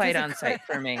 It's a fight on site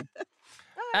for me.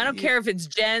 I don't care if it's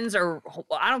Jen's or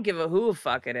I don't give a who the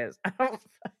fuck it is. I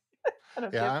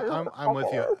don't Yeah, I'm with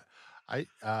you.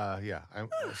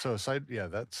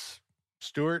 That's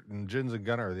Stuart and Jins and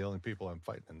Gunner are the only people I'm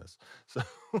fighting in this. So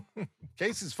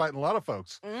Casey's fighting a lot of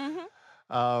folks.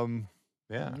 Mm-hmm.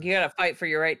 Yeah. You gotta fight for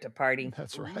your right to party.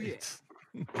 That's right.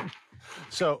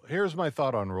 So here's my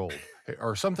thought on Rolled,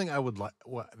 or something I would like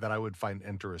that I would find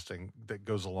interesting that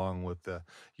goes along with the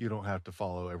you don't have to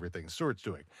follow everything Stuart's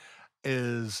doing,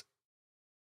 is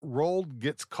Rolled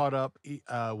gets caught up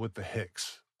with the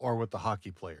Hicks or with the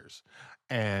hockey players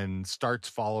and starts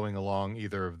following along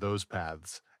either of those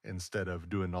paths instead of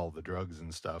doing all the drugs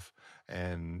and stuff,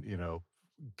 and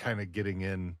kind of getting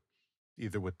in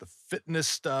either with the fitness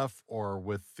stuff or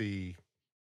with the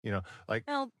like.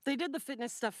 Well, they did the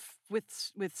fitness stuff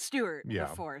with Stuart Yeah.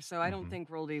 before, so I don't think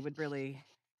Roldy would really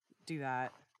do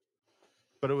that.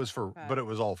 But it was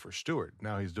all for Stuart.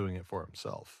 Now he's doing it for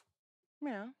himself.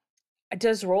 Yeah.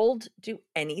 Does Rold do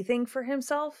anything for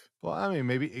himself? Well, I mean,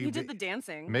 maybe He did the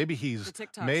dancing. Maybe he's the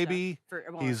TikTok maybe stuff for,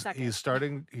 well, a second. he's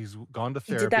starting. He's gone to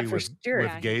He did that therapy for with Stuart.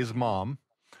 Yeah, Gay's mom.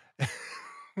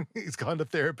 He's gone to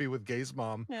therapy with Gay's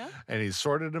mom, and he's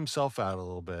sorted himself out a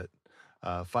little bit,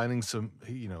 finding some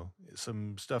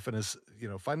stuff in his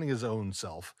finding his own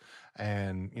self,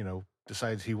 and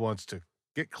decides he wants to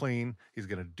get clean. He's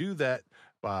going to do that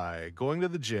by going to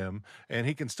the gym, and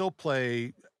he can still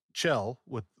play Chell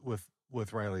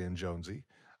with Riley and Jonesy.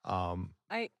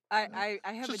 I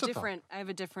have Just a a different I have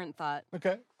a different thought.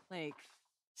 Okay. Like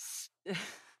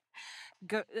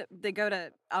they go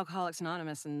to Alcoholics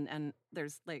Anonymous and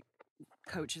there's like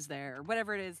coaches there or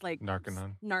whatever it is, like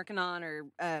Narcanon or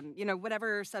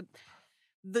whatever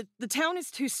the town is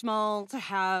too small to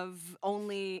have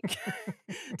only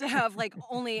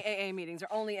only AA meetings or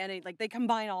only any, like they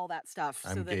combine all that stuff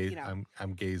so that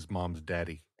I'm Gay's mom's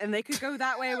daddy. And they could go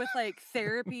that way with like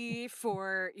therapy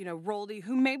for, Roldy,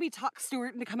 who maybe talks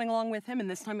Stuart into coming along with him. And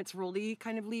this time it's Roldy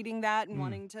kind of leading that and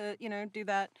wanting to, do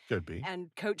that. Could be. And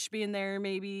coach being there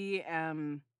maybe.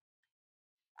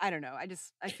 I don't know.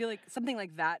 I feel like something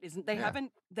like that isn't, they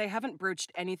haven't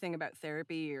broached anything about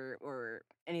therapy or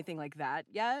anything like that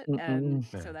yet. And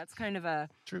so that's kind of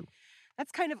true.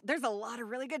 That's kind of, there's a lot of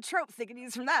really good tropes they can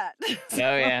use from that. Oh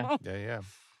yeah. Yeah.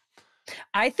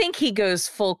 I think he goes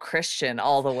full Christian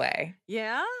all the way.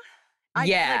 Yeah?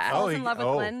 Yeah. Falls in love with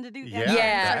Glenn to do that.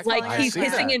 Yeah, like I he's see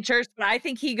pissing that. in church, but I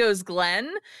think he goes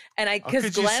Glenn, and because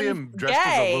could you Glenn see him dressed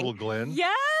as a little Glenn?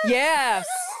 Yes.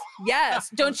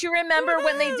 Don't you remember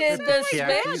when they did the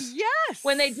switch? Yes.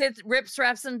 When they did Rips,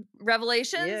 Reps, and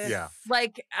Revelations? Yes. Yeah.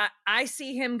 Like I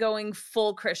see him going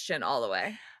full Christian all the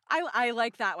way. I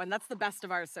like that one. That's the best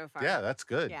of ours so far. Yeah, that's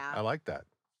good. Yeah. I like that.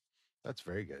 That's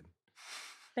very good.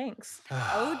 Thanks.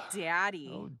 Oh, daddy.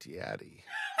 Oh, daddy.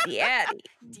 Daddy.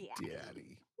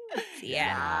 Daddy.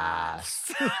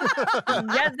 Yes.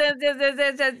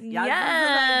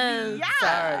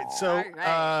 Yes. All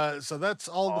right. So that's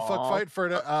all the fuck fight for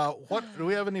what do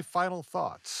we have any final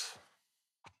thoughts?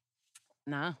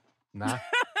 Nah. Nah,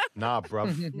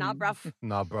 bruv. Nah, bruv.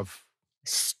 Nah, bruv.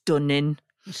 Stunning.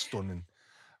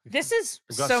 This is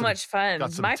We've got so some- much fun.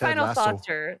 got some My Ted final Lasso. thoughts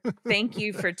are thank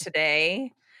you for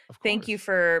today. Thank you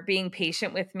for being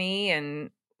patient with me and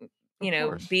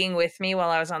course. being with me while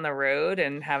I was on the road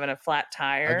and having a flat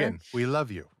tire. Again, we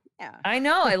love you. Yeah. I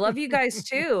know. I love you guys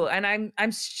too. And I'm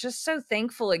just so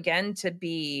thankful again to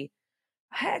be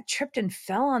I tripped and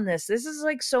fell on this. This is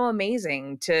like so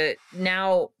amazing to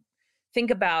now think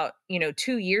about,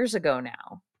 2 years ago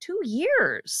now. 2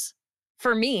 years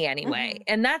for me anyway.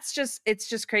 Mm-hmm. And it's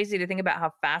just crazy to think about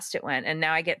how fast it went. And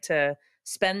now I get to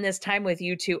spend this time with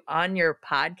you two on your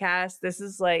podcast. This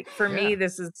is like, for me,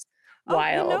 this is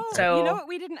wild. So you know what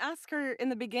we didn't ask her in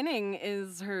the beginning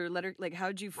is her letter, like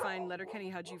how'd you find Letterkenny?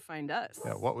 How'd you find us?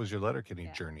 Yeah, what was your Letterkenny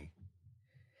journey?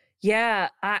 yeah,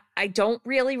 I don't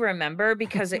really remember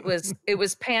because it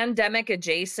was pandemic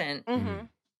adjacent. Mm-hmm.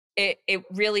 it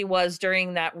really was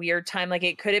during that weird time. Like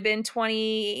it could have been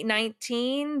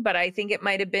 2019, but I think it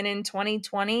might have been in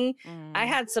 2020. I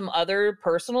had some other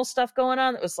personal stuff going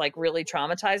on that was like really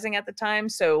traumatizing at the time.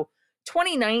 So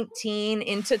 2019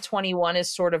 into 21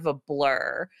 is sort of a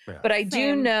blur. Yeah. But I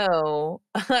do know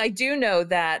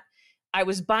that I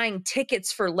was buying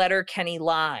tickets for Letterkenny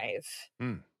Live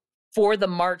for the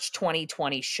March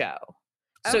 2020 show.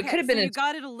 So it could have been you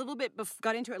got it a little bit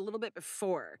got into it a little bit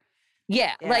before.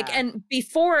 Yeah, like, and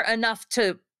before enough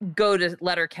to go to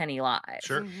Letterkenny Live.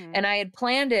 Sure. And I had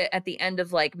planned it at the end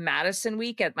of like Madison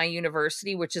Week at my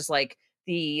university, which is like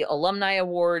the Alumni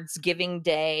Awards, Giving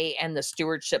Day, and the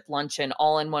Stewardship Luncheon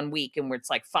all in one week. And where it's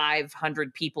like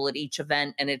 500 people at each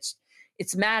event, and it's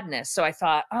madness. So I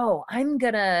thought, oh, I'm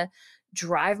gonna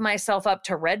drive myself up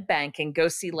to Red Bank and go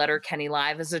see Letterkenny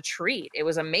Live as a treat. It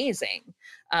was amazing.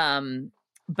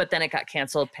 But then it got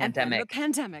canceled, pandemic. And then the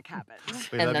pandemic happened.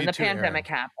 And then the pandemic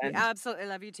happened. We absolutely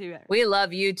love you too, Erin. We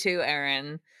love you too,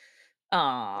 Erin.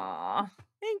 Aw.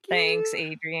 Thank you. Thanks,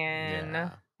 Adrian. Yeah.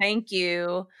 Thank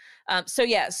you.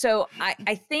 So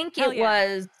I think Hell it yeah.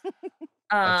 was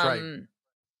That's right.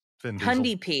 Vin Diesel.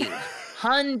 Hundy P.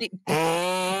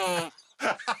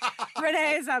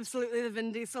 Renee is absolutely the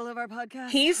Vin Diesel of our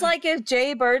podcast. He's like if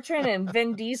Jay Bertrand and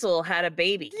Vin Diesel had a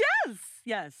baby.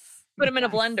 Yes. Put them in a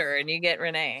blender and you get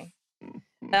Renee.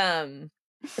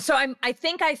 So I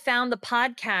think I found the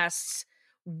podcasts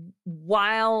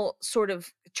while sort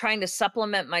of trying to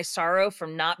supplement my sorrow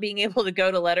from not being able to go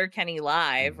to Letterkenny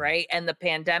Live, right? And the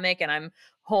pandemic, and I'm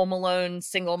home alone,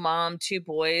 single mom, 2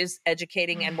 boys,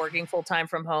 educating and working full time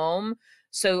from home.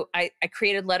 So I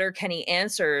created Letterkenny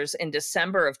Answers in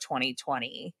December of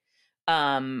 2020.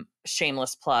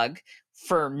 Shameless plug.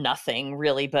 For nothing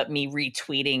really, but me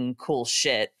retweeting cool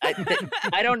shit.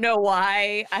 I don't know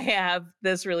why I have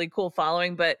this really cool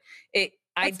following, but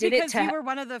I did it because you were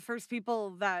one of the first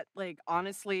people that like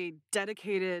honestly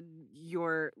dedicated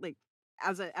your like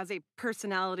as a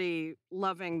personality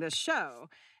loving this show,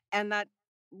 and that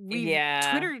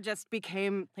Twitter just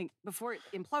became like before it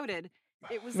imploded.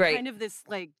 It was kind of this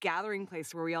like gathering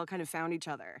place where we all kind of found each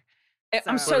other.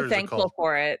 I'm so thankful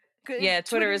for it. Yeah,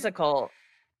 Twitter is a cult.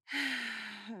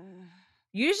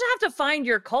 You just have to find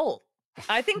your cult.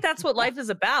 I think that's what life is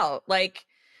about. Like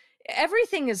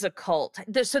everything is a cult.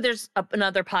 So there's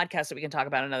another podcast that we can talk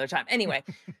about another time. Anyway,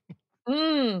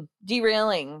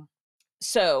 derailing.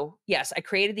 So yes, I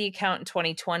created the account in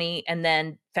 2020 and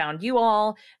then found you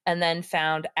all and then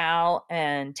found Al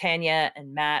and Tanya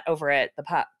and Matt over at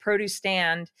the produce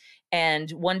stand.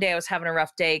 And one day I was having a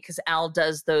rough day because Al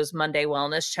does those Monday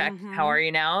wellness check. How are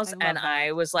you now? And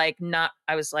I was like, not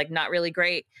really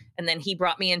great. And then he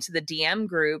brought me into the DM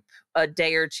group a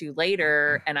day or two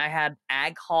later and I had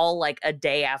Ag Hall like a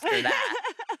day after that.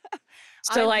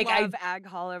 So I love Ag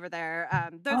Hall over there.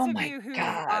 Those of you who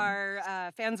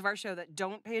are fans of our show that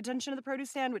don't pay attention to the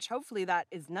produce stand, which hopefully that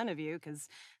is none of you because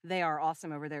they are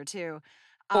awesome over there too.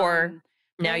 Or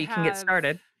now you can get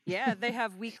started. Yeah, they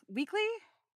have weekly.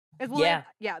 Well,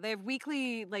 they have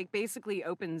weekly, like basically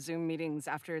open Zoom meetings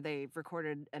after they've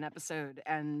recorded an episode,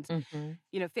 and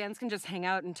fans can just hang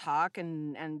out and talk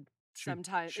and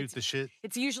sometimes shoot the shit.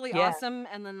 It's usually awesome,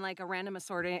 and then like a random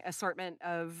assortment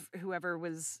of whoever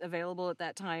was available at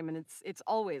that time, and it's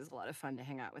always a lot of fun to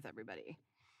hang out with everybody.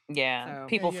 Yeah, so,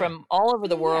 people from all over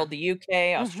the world, the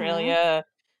UK, Australia.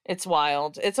 It's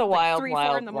wild. It's a wild,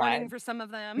 3-4 in the morning for some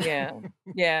of them.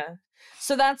 Yeah.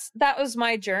 So that was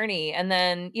my journey, and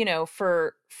then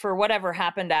for whatever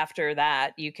happened after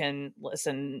that, you can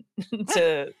listen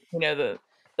to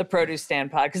the produce stand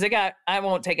pod because I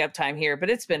won't take up time here, but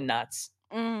it's been nuts.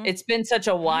 It's been such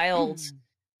a wild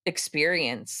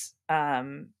experience,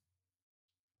 and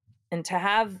to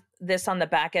have this on the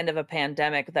back end of a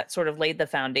pandemic that sort of laid the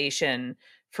foundation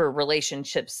for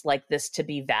relationships like this to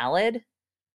be valid.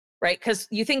 Right? Because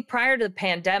you think prior to the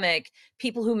pandemic,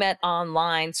 people who met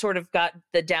online sort of got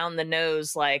the down the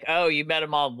nose, like, oh, you met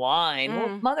them online.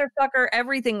 Well, motherfucker,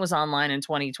 everything was online in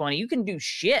 2020. You can do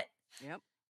shit. Yep.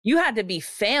 You had to be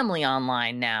family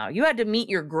online now. You had to meet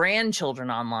your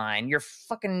grandchildren online, your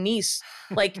fucking niece.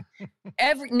 Like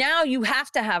now you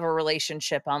have to have a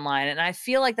relationship online. And I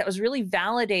feel like that was really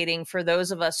validating for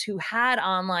those of us who had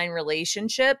online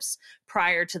relationships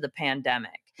prior to the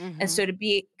pandemic. And so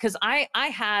because I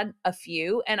had a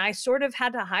few and I sort of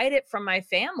had to hide it from my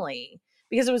family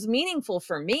because it was meaningful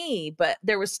for me, but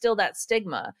there was still that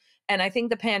stigma. And I think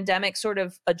the pandemic sort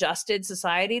of adjusted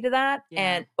society to that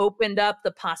and opened up the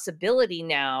possibility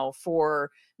now for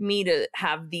me to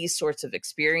have these sorts of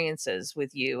experiences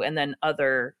with you, and then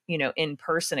other,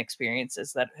 in-person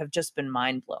experiences that have just been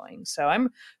mind-blowing. So I'm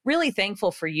really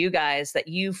thankful for you guys that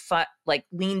you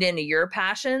leaned into your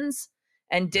passions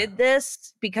and did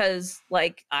this, because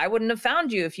I wouldn't have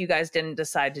found you if you guys didn't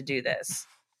decide to do this.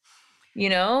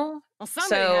 Well,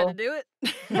 somebody had to do it,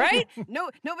 right?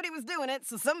 Nobody was doing it,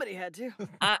 so somebody had to.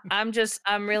 I'm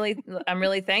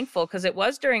really thankful, because it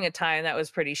was during a time that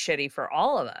was pretty shitty for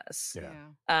all of us.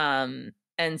 Yeah.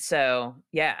 And so,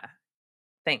 yeah,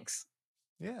 thanks.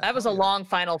 Yeah. That was a long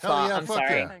final thought. Yeah, I'm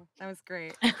sorry. Yeah. That was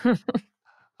great.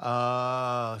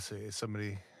 Let's see.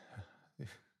 Somebody.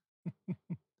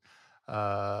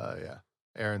 Yeah.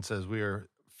 Aaron says, we are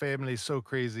family so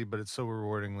crazy, but it's so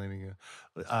rewarding leaning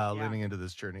into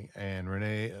this journey. And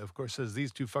Renee, of course, says,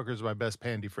 these two fuckers are my best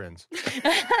pandy friends.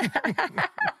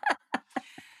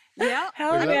 Yeah.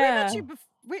 Hell yeah.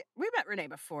 We met Renee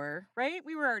before, right?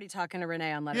 We were already talking to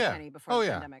Renee on Letterkenny before the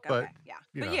pandemic. But, okay. Yeah.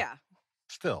 But yeah.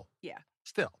 Still. Yeah.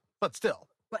 Still. But still.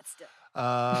 But still.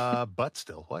 But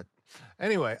still. What?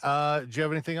 Anyway, do you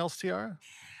have anything else, Tiara?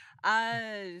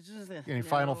 Any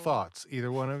final thoughts?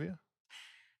 Either one of you?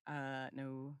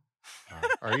 No.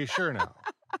 Are you sure now?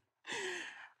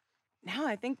 No,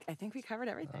 I think we covered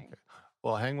everything. Okay.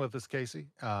 Well, hang with us, Casey.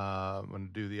 I'm going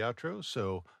to do the outro.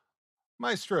 So,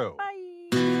 Maestro. Bye.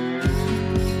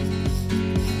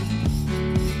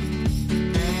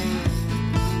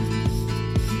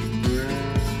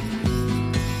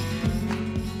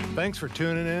 Thanks for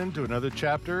tuning in to another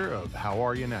chapter of How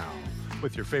Are You Now?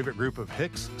 With your favorite group of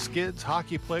Hicks, Skids,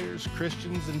 hockey players,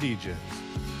 Christians, and DJs.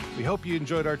 We hope you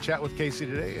enjoyed our chat with Casey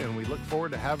today, and we look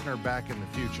forward to having her back in the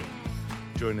future.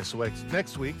 Join us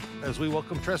next week as we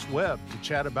welcome Tress Webb to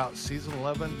chat about Season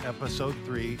 11, Episode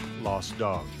 3, Lost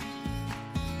Dog.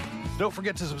 Don't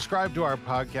forget to subscribe to our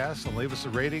podcast and leave us a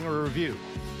rating or a review.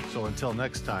 So until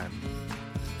next time,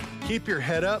 keep your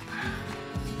head up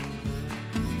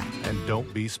and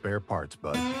don't be spare parts,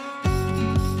 bud.